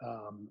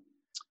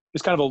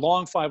it's kind of a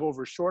long 5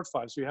 over a short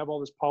 5, so you have all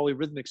this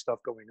polyrhythmic stuff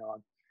going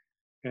on,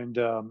 and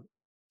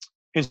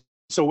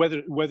so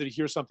whether to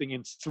hear something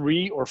in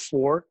 3 or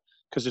 4.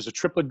 Because there's a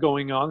triplet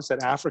going on. It's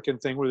that African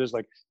thing where there's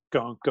like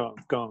gong, gong,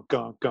 gong,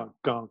 gong, gong,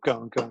 gong,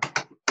 gong, gong.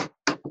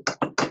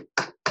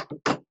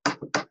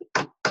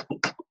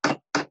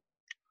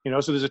 You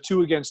know, so there's a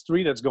 2 against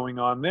 3 that's going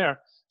on there.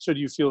 So do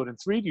you feel it in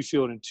 3? Do you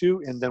feel it in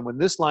 2? And then when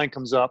this line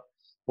comes up,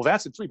 well,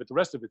 that's in 3, but the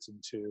rest of it's in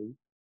 2.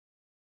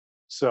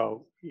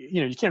 So,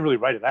 you know, you can't really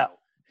write it out.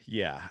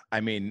 Yeah.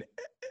 I mean,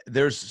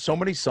 there's so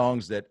many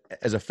songs that,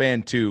 as a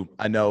fan too,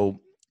 I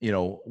know, you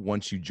know,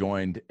 once you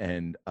joined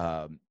and,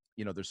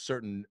 you know, there's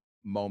certain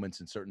moments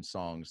in certain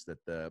songs that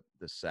the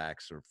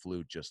sax or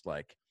flute just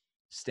like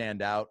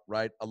stand out,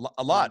 right?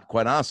 A lot,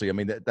 quite honestly. I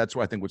mean, that's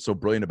what I think what's so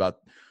brilliant about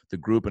the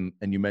group, and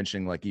you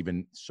mentioning like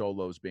even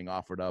solos being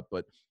offered up,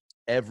 but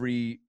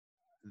the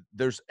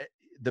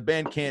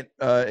band can't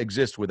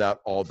exist without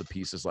all the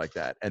pieces like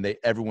that, and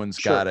everyone's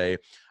got a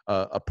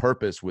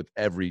purpose with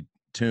every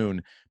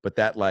tune, but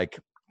that like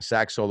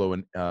sax solo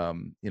and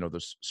you know,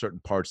 there's certain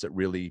parts that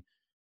really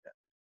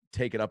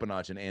take it up a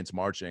notch, and Ants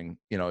Marching,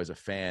 you know, as a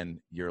fan,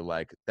 you're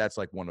like, that's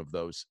like one of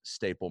those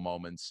staple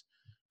moments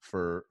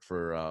for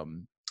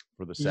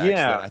the sax.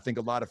 Yeah. That I think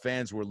a lot of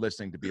fans were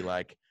listening to be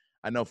like,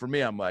 I know for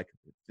me, I'm like,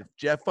 if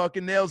Jeff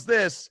fucking nails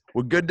this,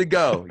 we're good to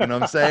go. You know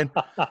what I'm saying?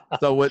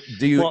 So what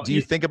do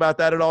you think about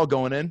that at all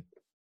going in?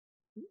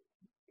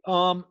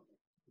 Or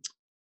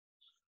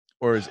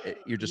is it,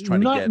 you're just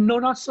trying to get? No,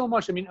 not so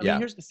much. I mean,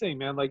 here's the thing,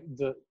 man. Like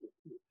the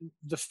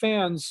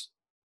fans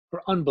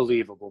are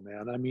unbelievable,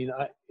 man. I mean,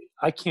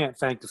 I can't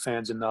thank the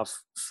fans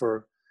enough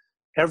for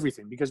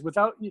everything, because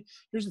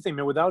here's the thing,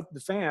 man, without the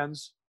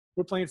fans,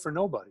 we're playing for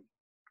nobody,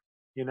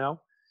 you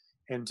know?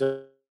 And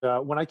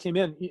when I came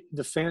in,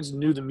 the fans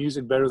knew the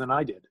music better than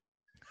I did.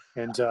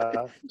 And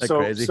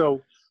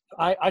so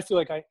I feel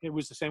like it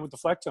was the same with the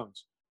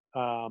Flecktones.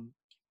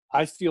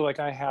 I feel like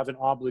I have an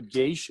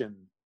obligation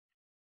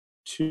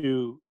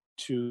to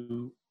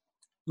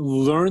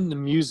learn the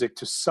music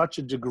to such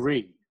a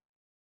degree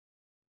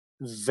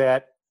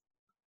that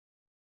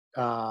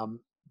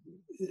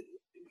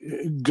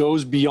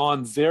goes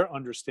beyond their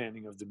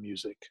understanding of the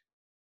music,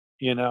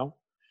 you know,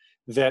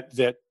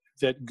 that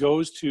that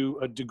goes to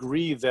a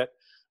degree that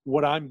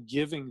what I'm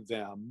giving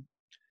them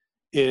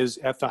is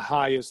at the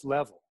highest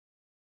level.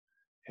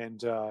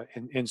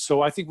 And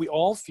so I think we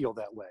all feel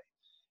that way.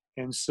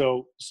 And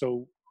so,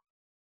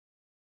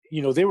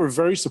 you know, they were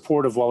very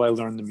supportive while I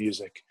learned the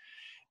music.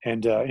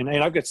 And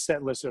I've got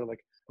set lists that are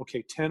like,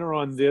 okay, tenor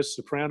on this,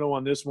 soprano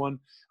on this one.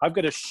 I've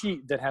got a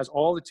sheet that has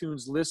all the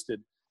tunes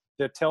listed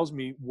that tells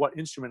me what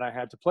instrument I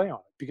had to play on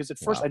it. Because at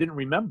first I didn't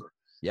remember.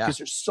 Yeah. Because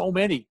there's so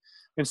many.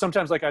 And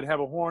sometimes like I'd have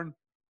a horn.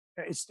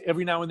 It's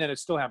every now and then it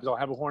still happens. I'll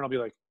have a horn. I'll be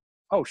like,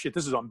 oh shit,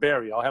 this is on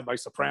Barry. I'll have my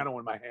soprano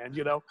in my hand,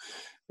 you know?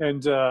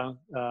 And,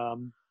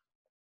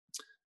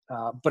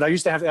 but I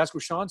used to have to ask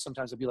Rashawn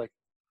sometimes. I'd be like,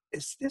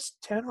 is this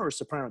tenor or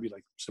soprano? I'd be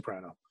like,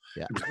 soprano.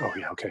 Yeah. He'd be like, oh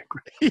yeah, okay,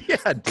 great.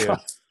 Yeah, dude.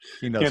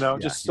 He knows, you know, yeah,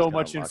 just he's so got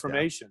much it locked down.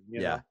 information,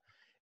 you Yeah.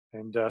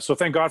 know? And so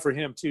thank God for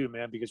him too,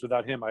 man, because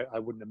without him, I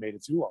wouldn't have made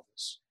it through all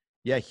this.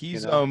 Yeah,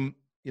 he's,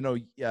 you know,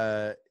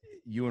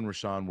 you and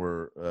Rashawn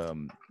were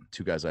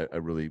two guys I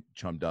really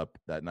chummed up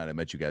that night. I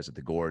met you guys at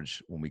the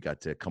Gorge when we got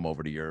to come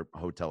over to your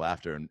hotel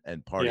after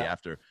and party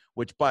after,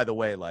 which, by the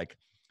way, like,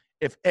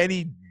 if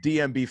any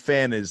DMB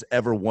fan is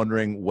ever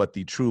wondering what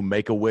the true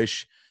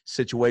Make-A-Wish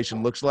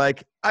situation looks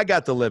like, I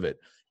got to live it.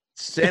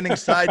 Standing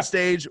side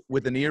stage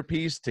with an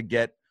earpiece to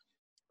get,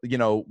 you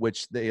know,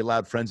 which they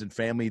allowed friends and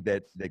family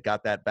that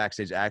got that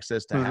backstage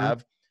access to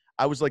have.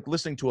 I was like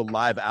listening to a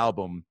live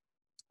album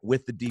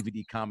with the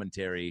DVD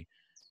commentary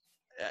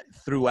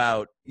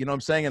throughout, you know what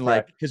I'm saying? And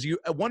like, because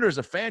I wonder as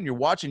a fan, you're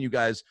watching you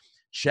guys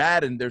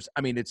chat, and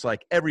it's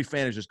like every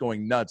fan is just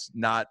going nuts,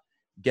 not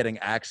getting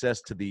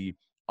access to the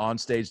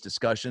on-stage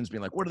discussions,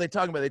 being like, what are they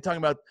talking about? Are they talking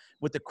about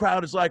what the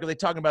crowd is like? Are they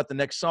talking about the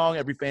next song?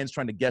 Every fan's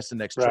trying to guess the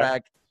next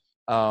track.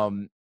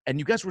 And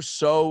you guys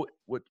were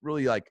what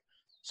really like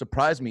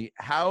surprised me,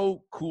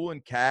 how cool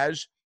and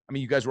cash. I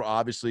mean, you guys were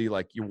obviously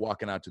like, you're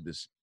walking out to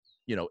this,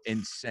 you know,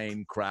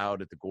 insane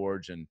crowd at the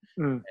Gorge, and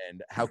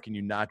how can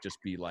you not just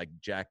be like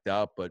jacked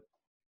up? But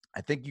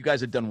I think you guys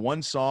had done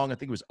one song, I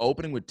think it was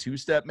opening with Two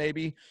Step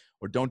maybe,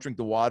 or Don't Drink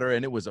the Water,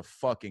 and it was a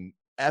fucking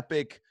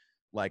epic.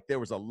 Like, there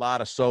was a lot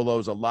of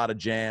solos, a lot of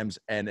jams,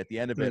 and at the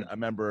end of it, I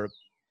remember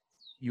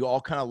you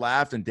all kind of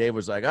laughed, and Dave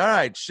was like, all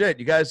right, shit,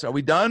 you guys, are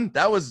we done?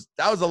 That was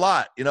a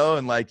lot, you know?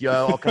 And like, you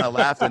all kind of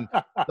laughed, and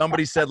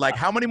somebody said like,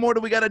 how many more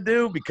do we got to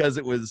do? Because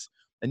it was,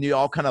 and you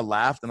all kind of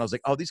laughed, and I was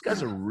like, oh, these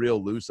guys are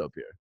real loose up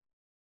here.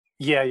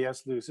 Yeah,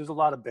 yes, loose. There's a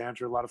lot of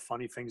banter, a lot of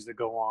funny things that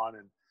go on.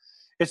 And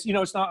it's, you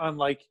know, it's not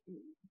unlike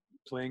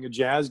playing a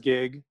jazz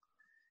gig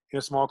in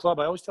a small club.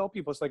 I always tell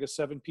people it's like a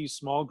 7-piece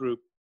small group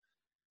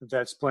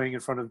that's playing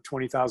in front of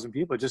 20,000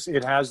 people.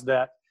 It has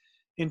that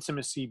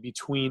intimacy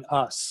between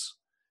us.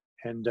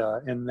 And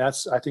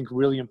that's, I think,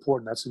 really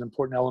important. That's an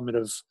important element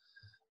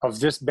of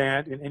this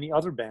band and any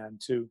other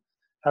band, to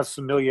have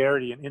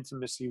familiarity and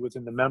intimacy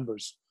within the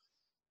members.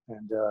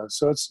 And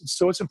so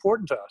it's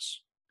important to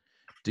us.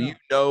 Do you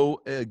know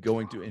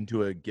going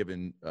into a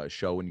given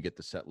show when you get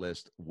the set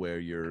list where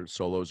your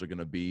solos are going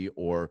to be,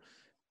 or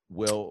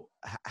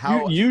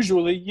how?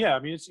 Usually, yeah. I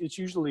mean, it's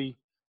usually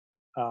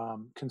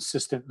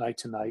consistent night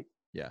to night.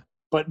 Yeah.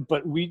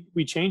 But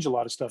we change a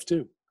lot of stuff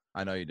too.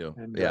 I know you do.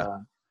 And, yeah.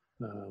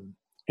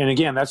 And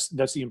again, that's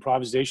the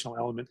improvisational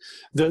element.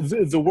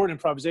 The word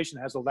improvisation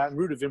has a Latin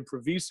root of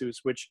improvisus,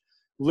 which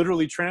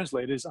literally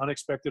translated is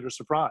unexpected or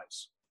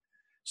surprise.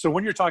 So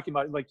when you're talking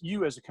about, like,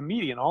 you as a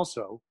comedian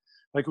also,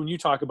 like when you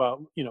talk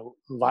about, you know,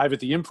 live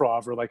at the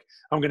Improv, or like,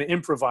 I'm going to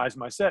improvise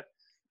my set,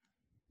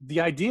 the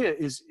idea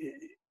is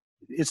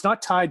it's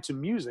not tied to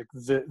music.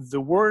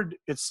 The word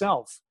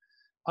itself,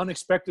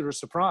 unexpected or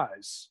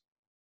surprise,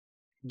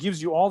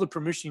 gives you all the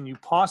permission you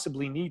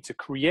possibly need to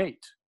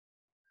create,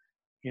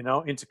 you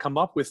know, and to come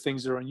up with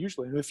things that are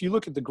unusual. And if you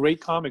look at the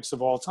great comics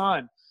of all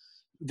time,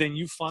 then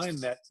you find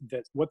that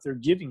what they're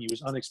giving you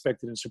is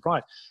unexpected and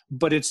surprise,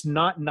 but it's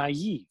not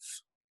naive.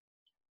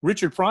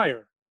 Richard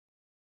Pryor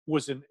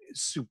was a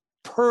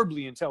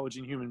superbly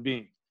intelligent human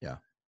being. Yeah.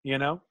 You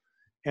know?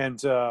 And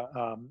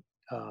so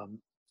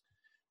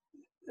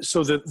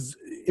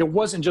it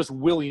wasn't just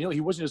willy-nilly.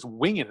 He wasn't just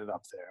winging it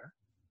up there.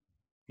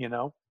 You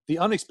know? The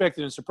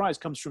unexpected and surprise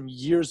comes from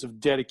years of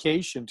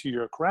dedication to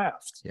your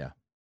craft. Yeah.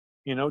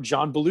 You know,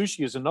 John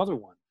Belushi is another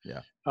one.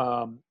 Yeah.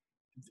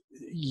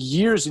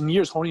 Years and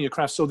years honing your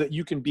craft so that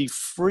you can be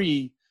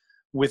free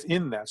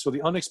within that. So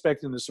the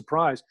unexpected and the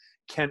surprise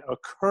can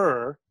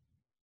occur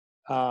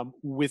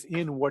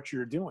within what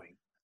you're doing.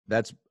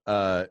 That's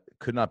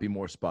could not be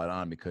more spot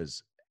on,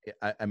 because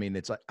I mean,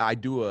 it's like I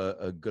do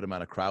a good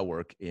amount of crowd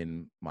work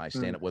in my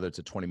stand-up, whether it's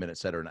a 20-minute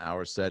set or an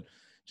hour set.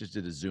 Just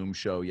did a Zoom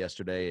show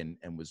yesterday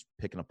and was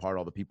picking apart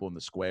all the people in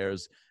the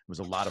squares. It was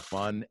a lot of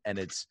fun. And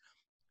it's,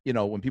 you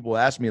know, when people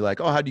ask me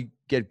like, oh, how do you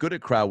get good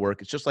at crowd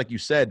work? It's just like you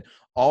said,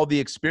 all the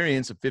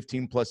experience of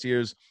 15 plus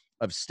years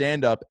of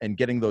stand-up and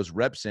getting those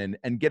reps in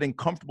and getting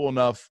comfortable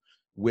enough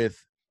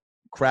with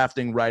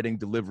crafting, writing,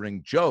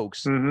 delivering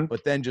jokes,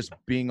 but then just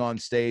being on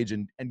stage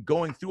and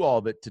going through all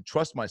of it to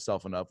trust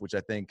myself enough, which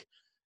I think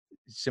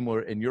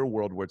similar in your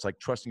world, where it's like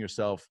trusting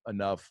yourself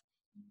enough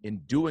in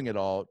doing it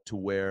all to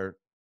where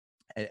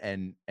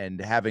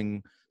and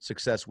having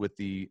success with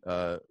the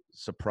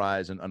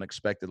surprise and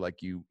unexpected,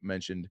 like you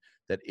mentioned,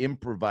 that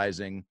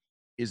improvising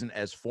isn't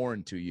as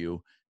foreign to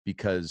you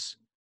because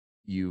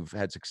you've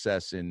had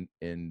success in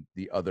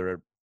the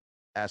other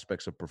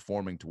aspects of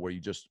performing, to where you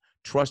just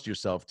trust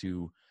yourself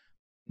to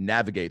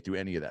navigate through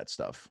any of that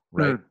stuff,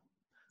 right?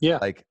 Yeah.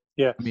 Like,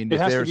 yeah, I mean, it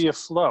has to be a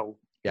flow.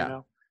 Yeah. You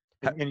know?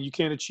 And you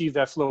can't achieve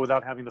that flow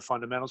without having the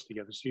fundamentals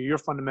together. So your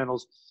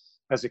fundamentals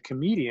as a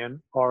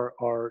comedian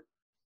are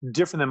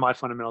different than my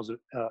fundamentals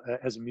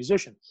as a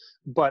musician.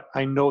 But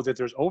I know that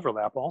there's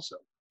overlap also.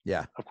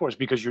 Yeah. Of course,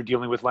 because you're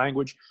dealing with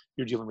language,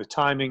 you're dealing with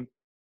timing,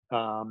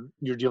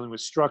 you're dealing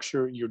with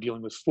structure, you're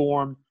dealing with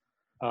form,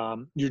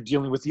 you're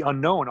dealing with the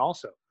unknown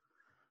also.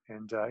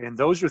 And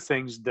those are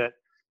things that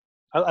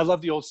I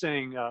love the old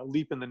saying,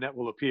 leap and the net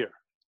will appear.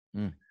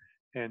 Mm.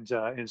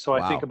 And so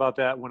I think about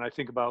that when I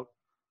think about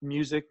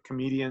music,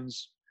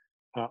 comedians,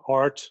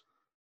 art,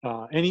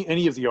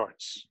 any of the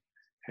arts.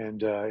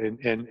 And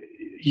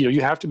you know,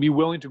 you have to be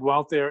willing to go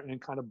out there and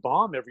kind of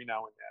bomb every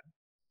now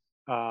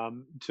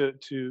and then,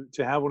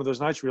 to have one of those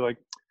nights where you're like,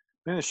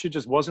 man, this shit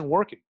just wasn't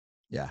working.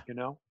 Yeah. You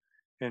know,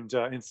 and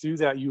through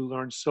that you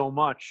learn so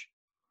much.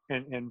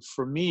 And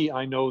for me,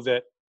 I know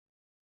that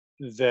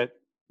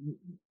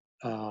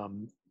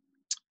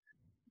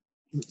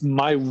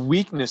my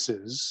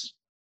weaknesses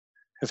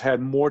have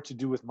had more to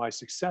do with my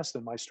success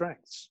than my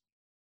strengths.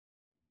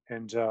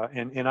 And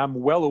I'm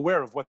well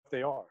aware of what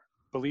they are.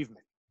 Believe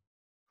me,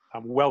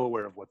 I'm well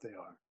aware of what they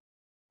are.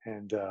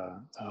 And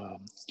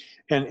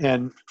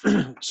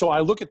so I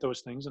look at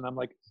those things and I'm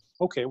like,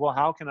 okay, well,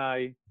 how can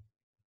I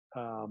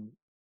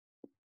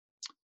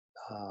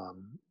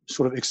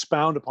sort of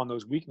expound upon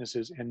those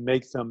weaknesses and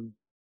make them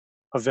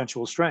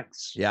eventual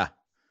strengths? Yeah.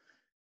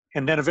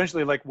 And then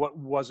eventually, like, what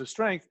was a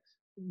strength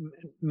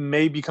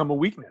may become a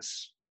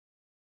weakness.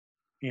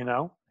 You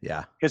know?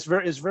 Yeah. It's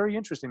very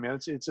interesting, man.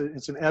 It's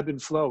an ebb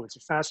and flow. It's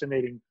a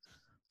fascinating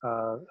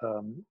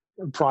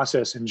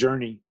process and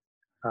journey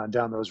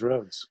down those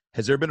roads.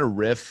 Has there been a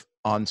riff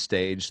on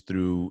stage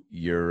through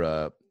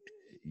your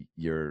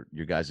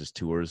guys'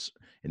 tours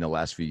in the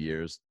last few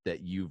years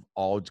that you've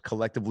all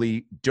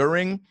collectively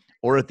during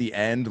or at the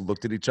end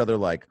looked at each other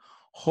like,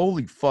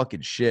 holy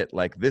fucking shit,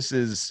 like this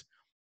is,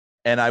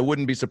 and I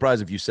wouldn't be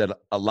surprised if you said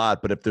a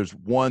lot, but if there's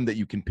one that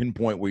you can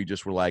pinpoint where you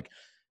just were like,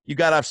 you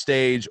got off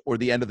stage or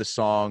the end of the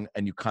song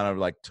and you kind of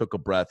like took a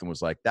breath and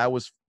was like, I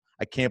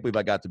can't believe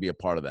I got to be a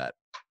part of that.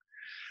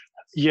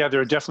 Yeah, there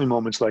are definitely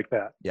moments like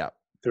that. Yeah.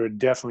 There are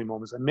definitely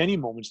moments, many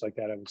moments like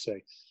that, I would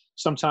say.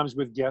 Sometimes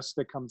with guests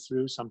that come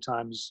through,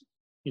 sometimes,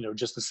 you know,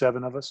 just the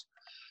seven of us.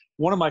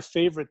 One of my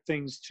favorite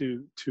things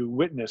to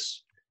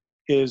witness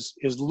is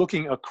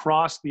looking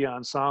across the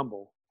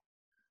ensemble,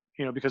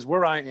 you know, because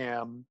where I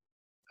am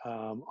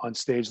on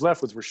stage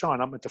left with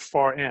Rashawn, I'm at the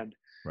far end.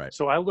 Right.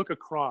 So I look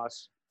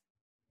across,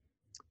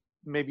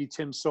 maybe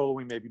Tim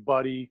soloing, maybe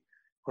Buddy,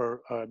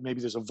 or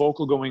maybe there's a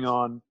vocal going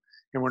on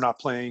and we're not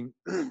playing.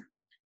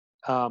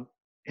 And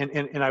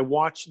I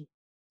watch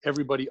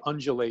everybody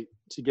undulate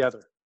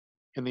together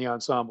in the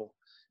ensemble.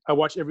 I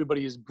watch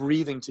everybody is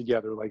breathing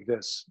together like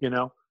this, you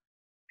know,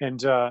 and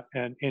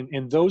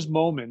those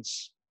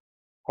moments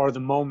are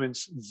the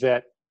moments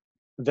that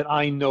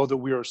I know that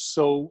we are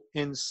so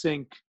in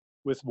sync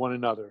with one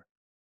another,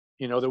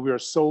 you know, that we are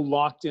so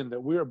locked in,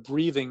 that we are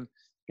breathing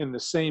in the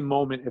same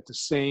moment at the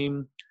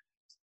same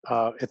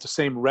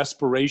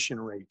respiration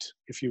rate,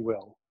 if you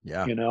will.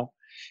 Yeah. You know,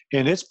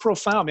 and it's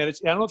profound, man. I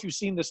don't know if you've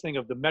seen this thing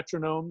of the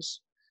metronomes,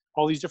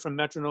 all these different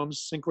metronomes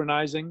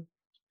synchronizing.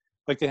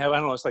 Like they have, I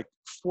don't know, it's like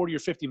 40 or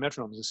 50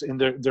 metronomes, and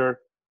they're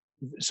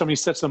somebody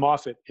sets them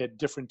off at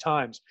different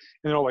times,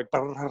 and they're all like,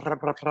 and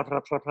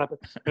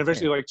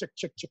eventually like chick,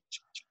 chick, chick,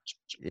 chick, chick,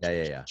 chick,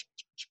 yeah,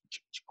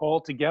 all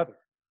together.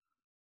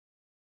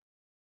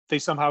 They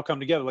somehow come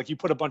together. Like you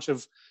put a bunch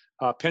of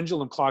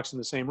pendulum clocks in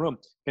the same room,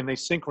 and they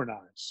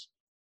synchronize.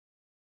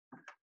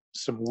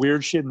 Some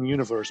weird shit in the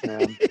universe,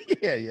 man.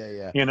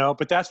 Yeah. You know,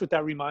 but that's what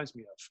that reminds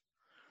me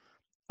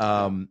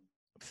of.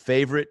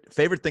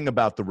 Favorite thing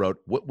about the road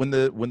when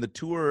the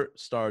tour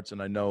starts,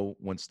 and I know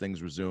once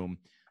things resume,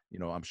 you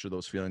know, I'm sure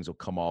those feelings will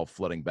come all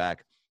flooding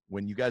back.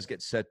 When you guys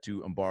get set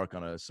to embark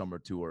on a summer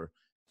tour,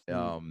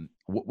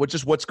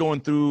 what's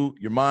going through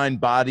your mind,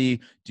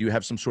 body? Do you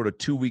have some sort of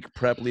 2-week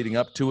prep leading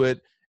up to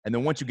it? And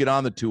then once you get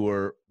on the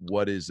tour,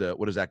 what is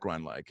that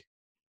grind like?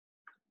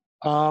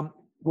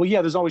 Well,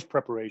 yeah, there's always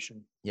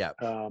preparation. Yeah.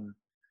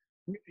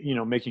 You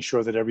know, making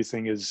sure that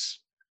everything is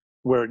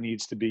where it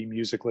needs to be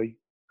musically.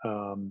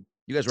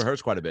 You guys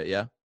rehearse quite a bit,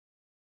 yeah?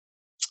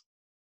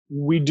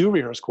 We do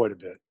rehearse quite a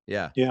bit.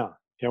 Yeah. Yeah.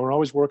 We're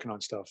always working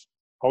on stuff.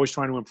 Always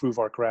trying to improve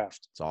our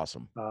craft. It's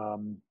awesome.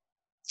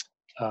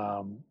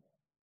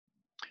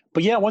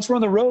 But yeah, once we're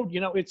on the road, you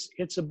know,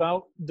 it's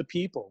about the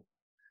people.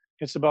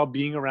 It's about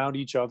being around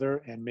each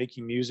other and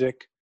making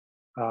music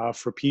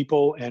for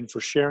people and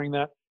for sharing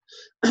that.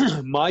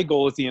 My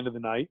goal at the end of the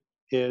night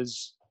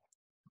is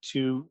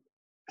to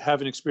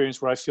have an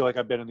experience where I feel like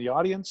I've been in the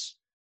audience,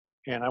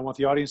 and I want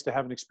the audience to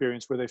have an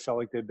experience where they felt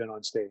like they've been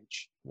on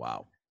stage.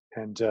 Wow.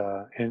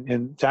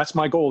 and that's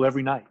my goal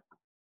every night.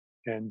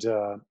 And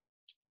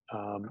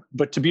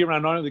but to be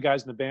around not only the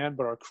guys in the band,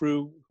 but our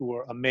crew, who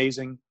are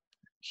amazing.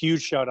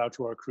 Huge shout out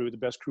to our crew, the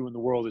best crew in the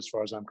world as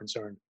far as I'm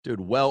concerned. Dude,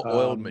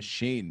 well-oiled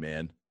machine,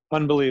 man.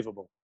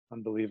 Unbelievable.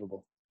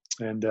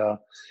 And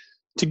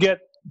to get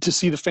to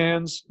see the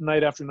fans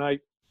night after night,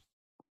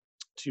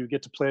 to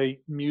get to play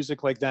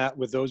music like that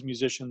with those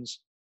musicians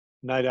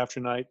night after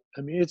night,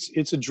 I mean,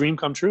 it's a dream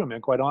come true, man,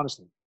 quite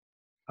honestly,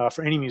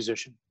 for any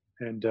musician.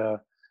 And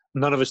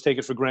none of us take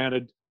it for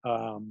granted.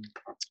 I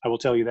will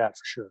tell you that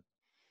for sure.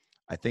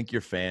 I think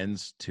your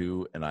fans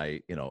too, and I,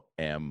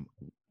 am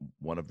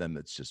one of them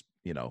that's just,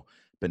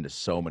 been to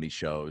so many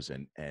shows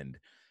and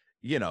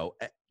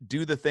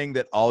do the thing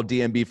that all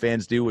DMB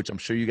fans do, which I'm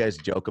sure you guys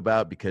joke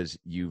about because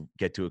you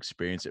get to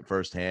experience it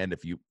firsthand.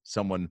 If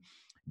someone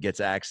gets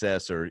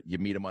access or you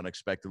meet them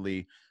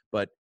unexpectedly,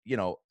 but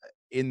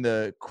in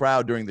the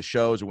crowd during the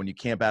shows or when you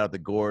camp out at the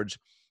Gorge,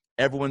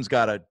 everyone's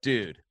got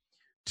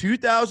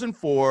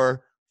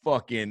 2004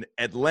 fucking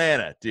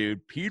Atlanta,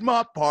 dude,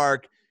 Piedmont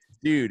Park.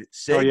 Dude,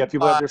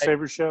 people have their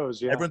favorite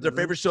shows. Yeah, everyone's their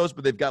favorite shows,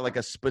 but they've got like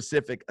a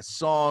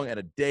song and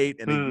a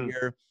date and a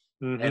year,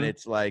 and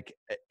it's like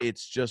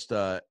it's just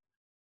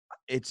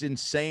it's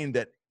insane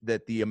that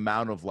the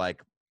amount of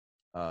like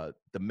the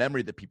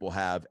memory that people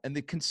have and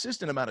the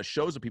consistent amount of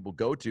shows that people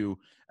go to,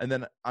 and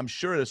then I'm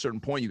sure at a certain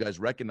point you guys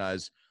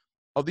recognize,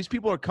 these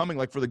people are coming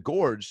like for the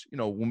Gorge.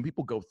 When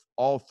people go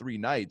all 3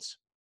 nights,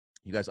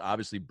 you guys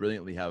obviously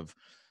brilliantly have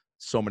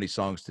so many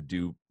songs to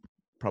do.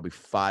 Probably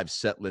 5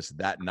 set lists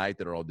that night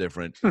that are all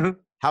different.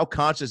 How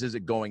conscious is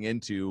it going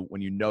into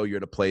when you're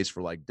at a place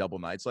for like double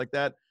nights like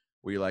that,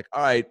 where you're like,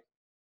 all right,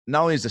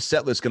 not only is the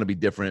set list going to be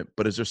different,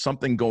 but is there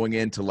something going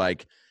into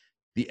like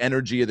the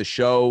energy of the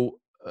show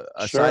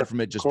aside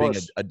from it just being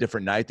a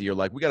different night that you're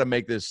like, we got to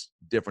make this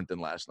different than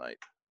last night?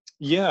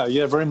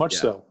 Yeah, very much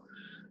so.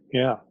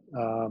 Yeah.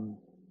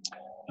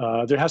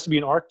 There has to be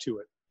an arc to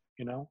it,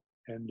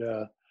 and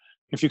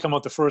if you come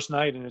out the first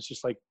night and it's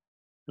just like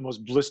the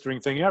most blistering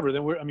thing ever,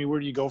 then where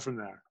do you go from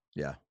there?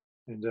 Yeah.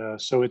 And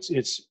so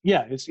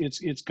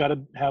it's got to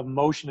have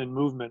motion and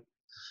movement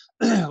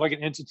like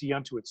an entity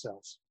unto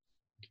itself.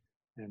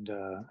 And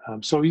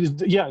so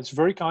it's a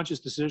very conscious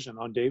decision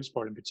on Dave's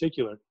part in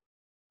particular.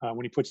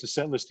 When he puts the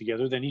set list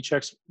together, then he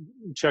checks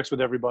with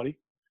everybody.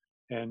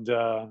 And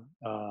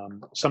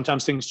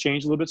sometimes things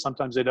change a little bit,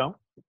 sometimes they don't.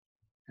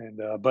 And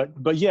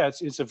but yeah,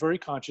 it's a very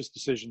conscious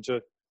decision to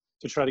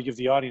try to give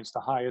the audience the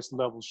highest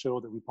level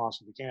show that we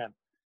possibly can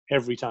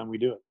every time we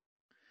do it.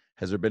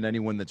 Has there been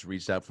anyone that's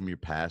reached out from your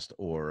past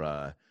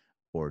or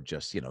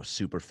just,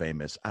 super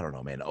famous? I don't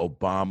know, man,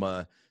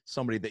 Obama,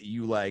 somebody that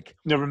you like.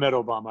 Never met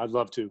Obama. I'd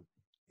love to.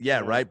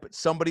 Yeah, right. But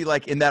somebody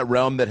like in that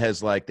realm that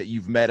has like, that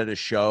you've met at a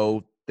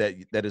show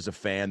that is a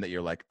fan that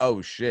you're like,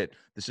 oh shit,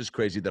 this is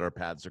crazy that our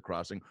paths are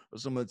crossing. Or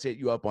someone that's hit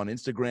you up on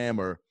Instagram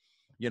or,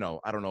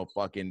 I don't know,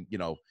 fucking,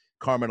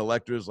 Carmen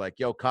Electra's like,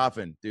 yo,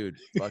 Coffin, dude,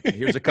 fucking,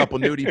 here's a couple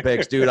nudie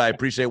pics, dude. I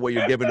appreciate what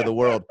you're giving to the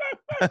world.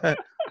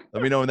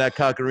 Let me know when that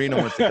Cockerino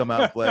wants to come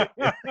out and play.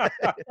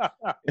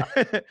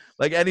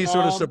 Like any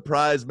sort of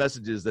surprise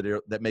messages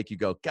that make you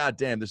go, God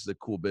damn, this is a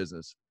cool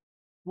business.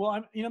 Well,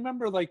 I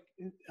remember like,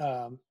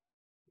 I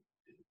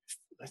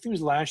think it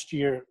was last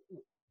year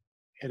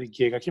at a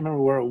gig. I can't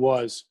remember where it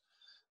was.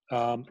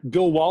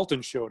 Bill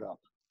Walton showed up.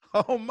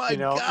 Oh my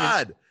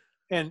God.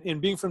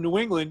 And being from New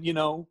England,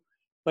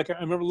 like I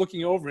remember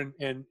looking over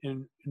and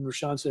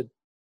Rashawn said,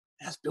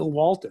 that's Bill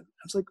Walton.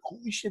 I was like,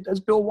 holy shit, that's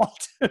Bill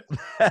Walton.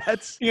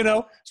 That's,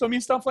 so I mean,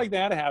 stuff like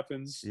that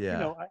happens,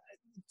 yeah.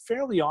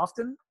 Fairly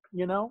often,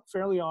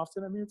 fairly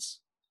often. I mean,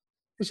 it's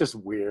just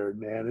weird,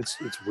 man.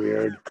 It's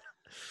weird.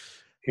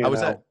 How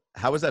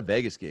was that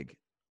Vegas gig?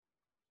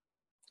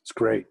 It's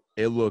great.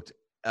 It looked,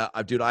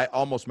 dude, I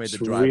almost made the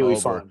drive really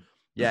over. Fun.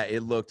 Yeah,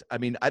 it looked, I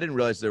mean, I didn't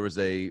realize there was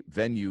a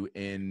venue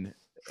in,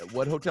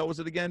 what hotel was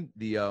it again?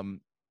 The,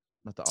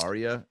 not the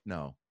Aria?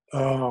 No.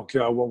 Oh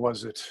God, what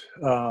was it?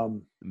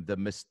 The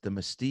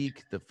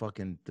Mystique, the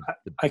fucking.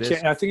 I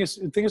can't. I think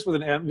it's with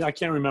an M. I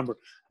can't remember.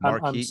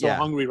 I'm so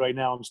hungry right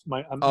now.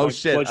 My shit! Blood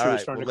sugar All is right,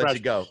 starting we'll to let crash.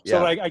 you go. Yeah.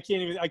 So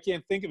I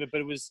can't think of it.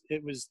 But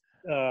it was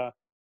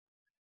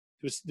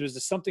a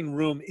something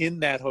room in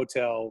that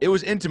hotel. It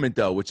was intimate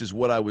though, which is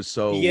what I was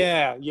so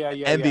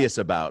envious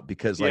about,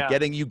 because like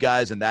getting you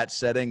guys in that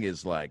setting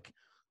is like,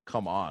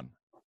 come on.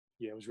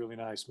 Yeah, it was really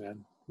nice,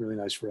 man. Really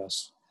nice for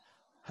us.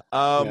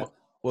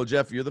 Well,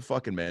 Jeff, you're the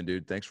fucking man,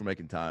 dude. Thanks for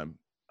making time.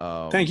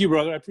 Thank you,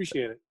 brother. I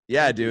appreciate it.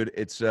 Yeah, dude.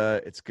 It's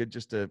good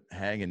just to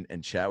hang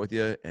and chat with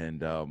you,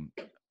 and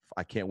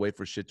I can't wait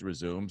for shit to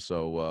resume.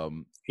 So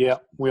yeah,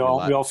 we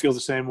all feel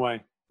the same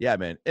way. Yeah,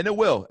 man, and it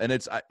will. And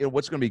it's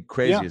what's going to be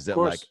crazy is that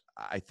like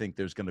I think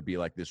there's going to be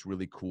like this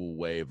really cool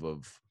wave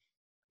of,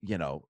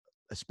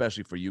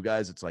 especially for you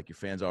guys. It's like your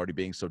fans already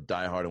being so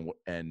diehard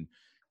and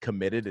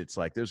committed. It's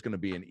like there's going to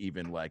be an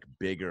even like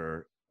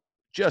bigger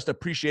just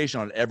appreciation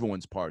on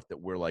everyone's part that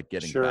we're like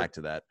getting back to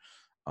that.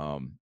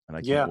 I and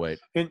I can't wait.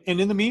 And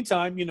in the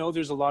meantime,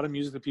 there's a lot of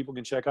music that people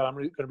can check out. I'm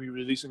going to be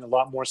releasing a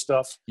lot more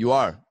stuff. You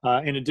are?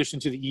 In addition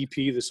to the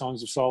EP, the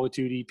Songs of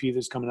Solitude EP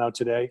that's coming out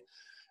today.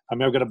 I've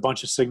got a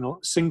bunch of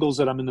singles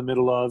that I'm in the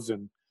middle of.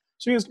 And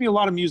so there's going to be a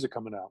lot of music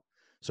coming out.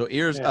 So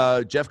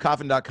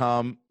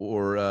jeffcoffin.com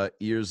or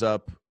Ears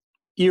Up.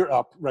 Ear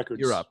Up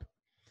Records. Ear Up.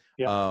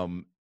 Yeah.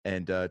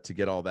 And to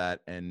get all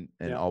that and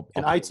I'll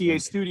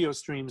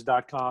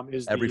ITAstudiostreams.com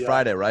is every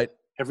Friday, right?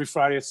 Every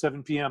Friday at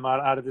 7 p.m.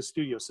 out of the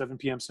studio, 7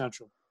 p.m.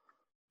 Central.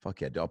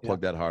 Fuck yeah, I'll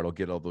plug that hard. I'll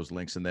get all those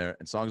links in there.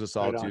 And Songs of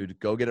Solitude,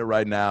 go get it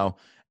right now.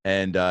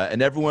 And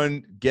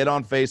everyone get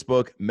on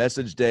Facebook,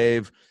 message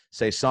Dave,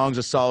 say Songs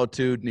of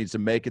Solitude needs to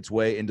make its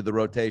way into the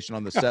rotation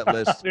on the set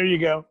list. There you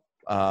go.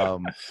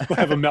 We'll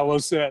have a mellow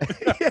set.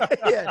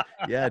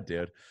 yeah,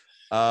 dude.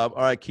 All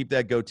right, keep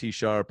that goatee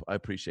sharp. I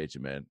appreciate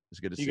you, man. It's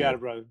good to see you. You got it,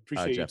 brother.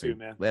 Appreciate you too,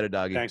 man. Later,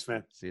 doggy. Thanks,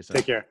 man. See you soon.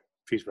 Take care.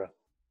 Peace, bro.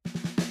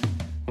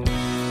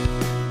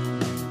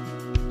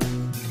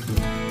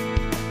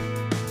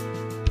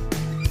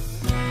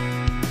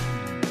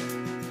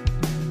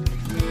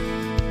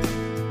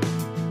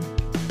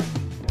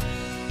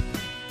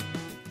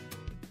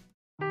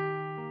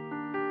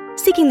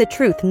 Seeking the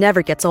truth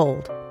never gets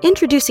old.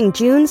 Introducing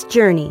June's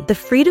Journey, the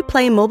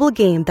free-to-play mobile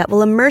game that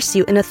will immerse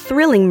you in a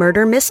thrilling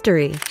murder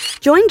mystery.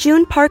 Join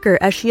June Parker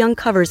as she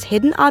uncovers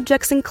hidden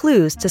objects and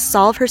clues to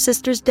solve her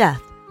sister's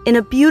death in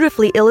a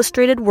beautifully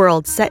illustrated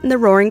world set in the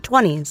Roaring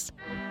 '20s.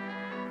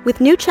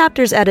 With new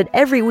chapters added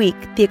every week,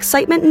 the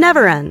excitement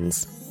never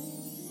ends.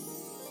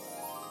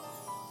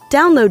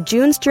 Download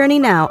June's Journey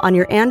now on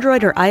your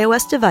Android or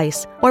iOS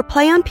device or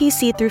play on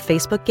PC through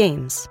Facebook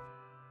Games.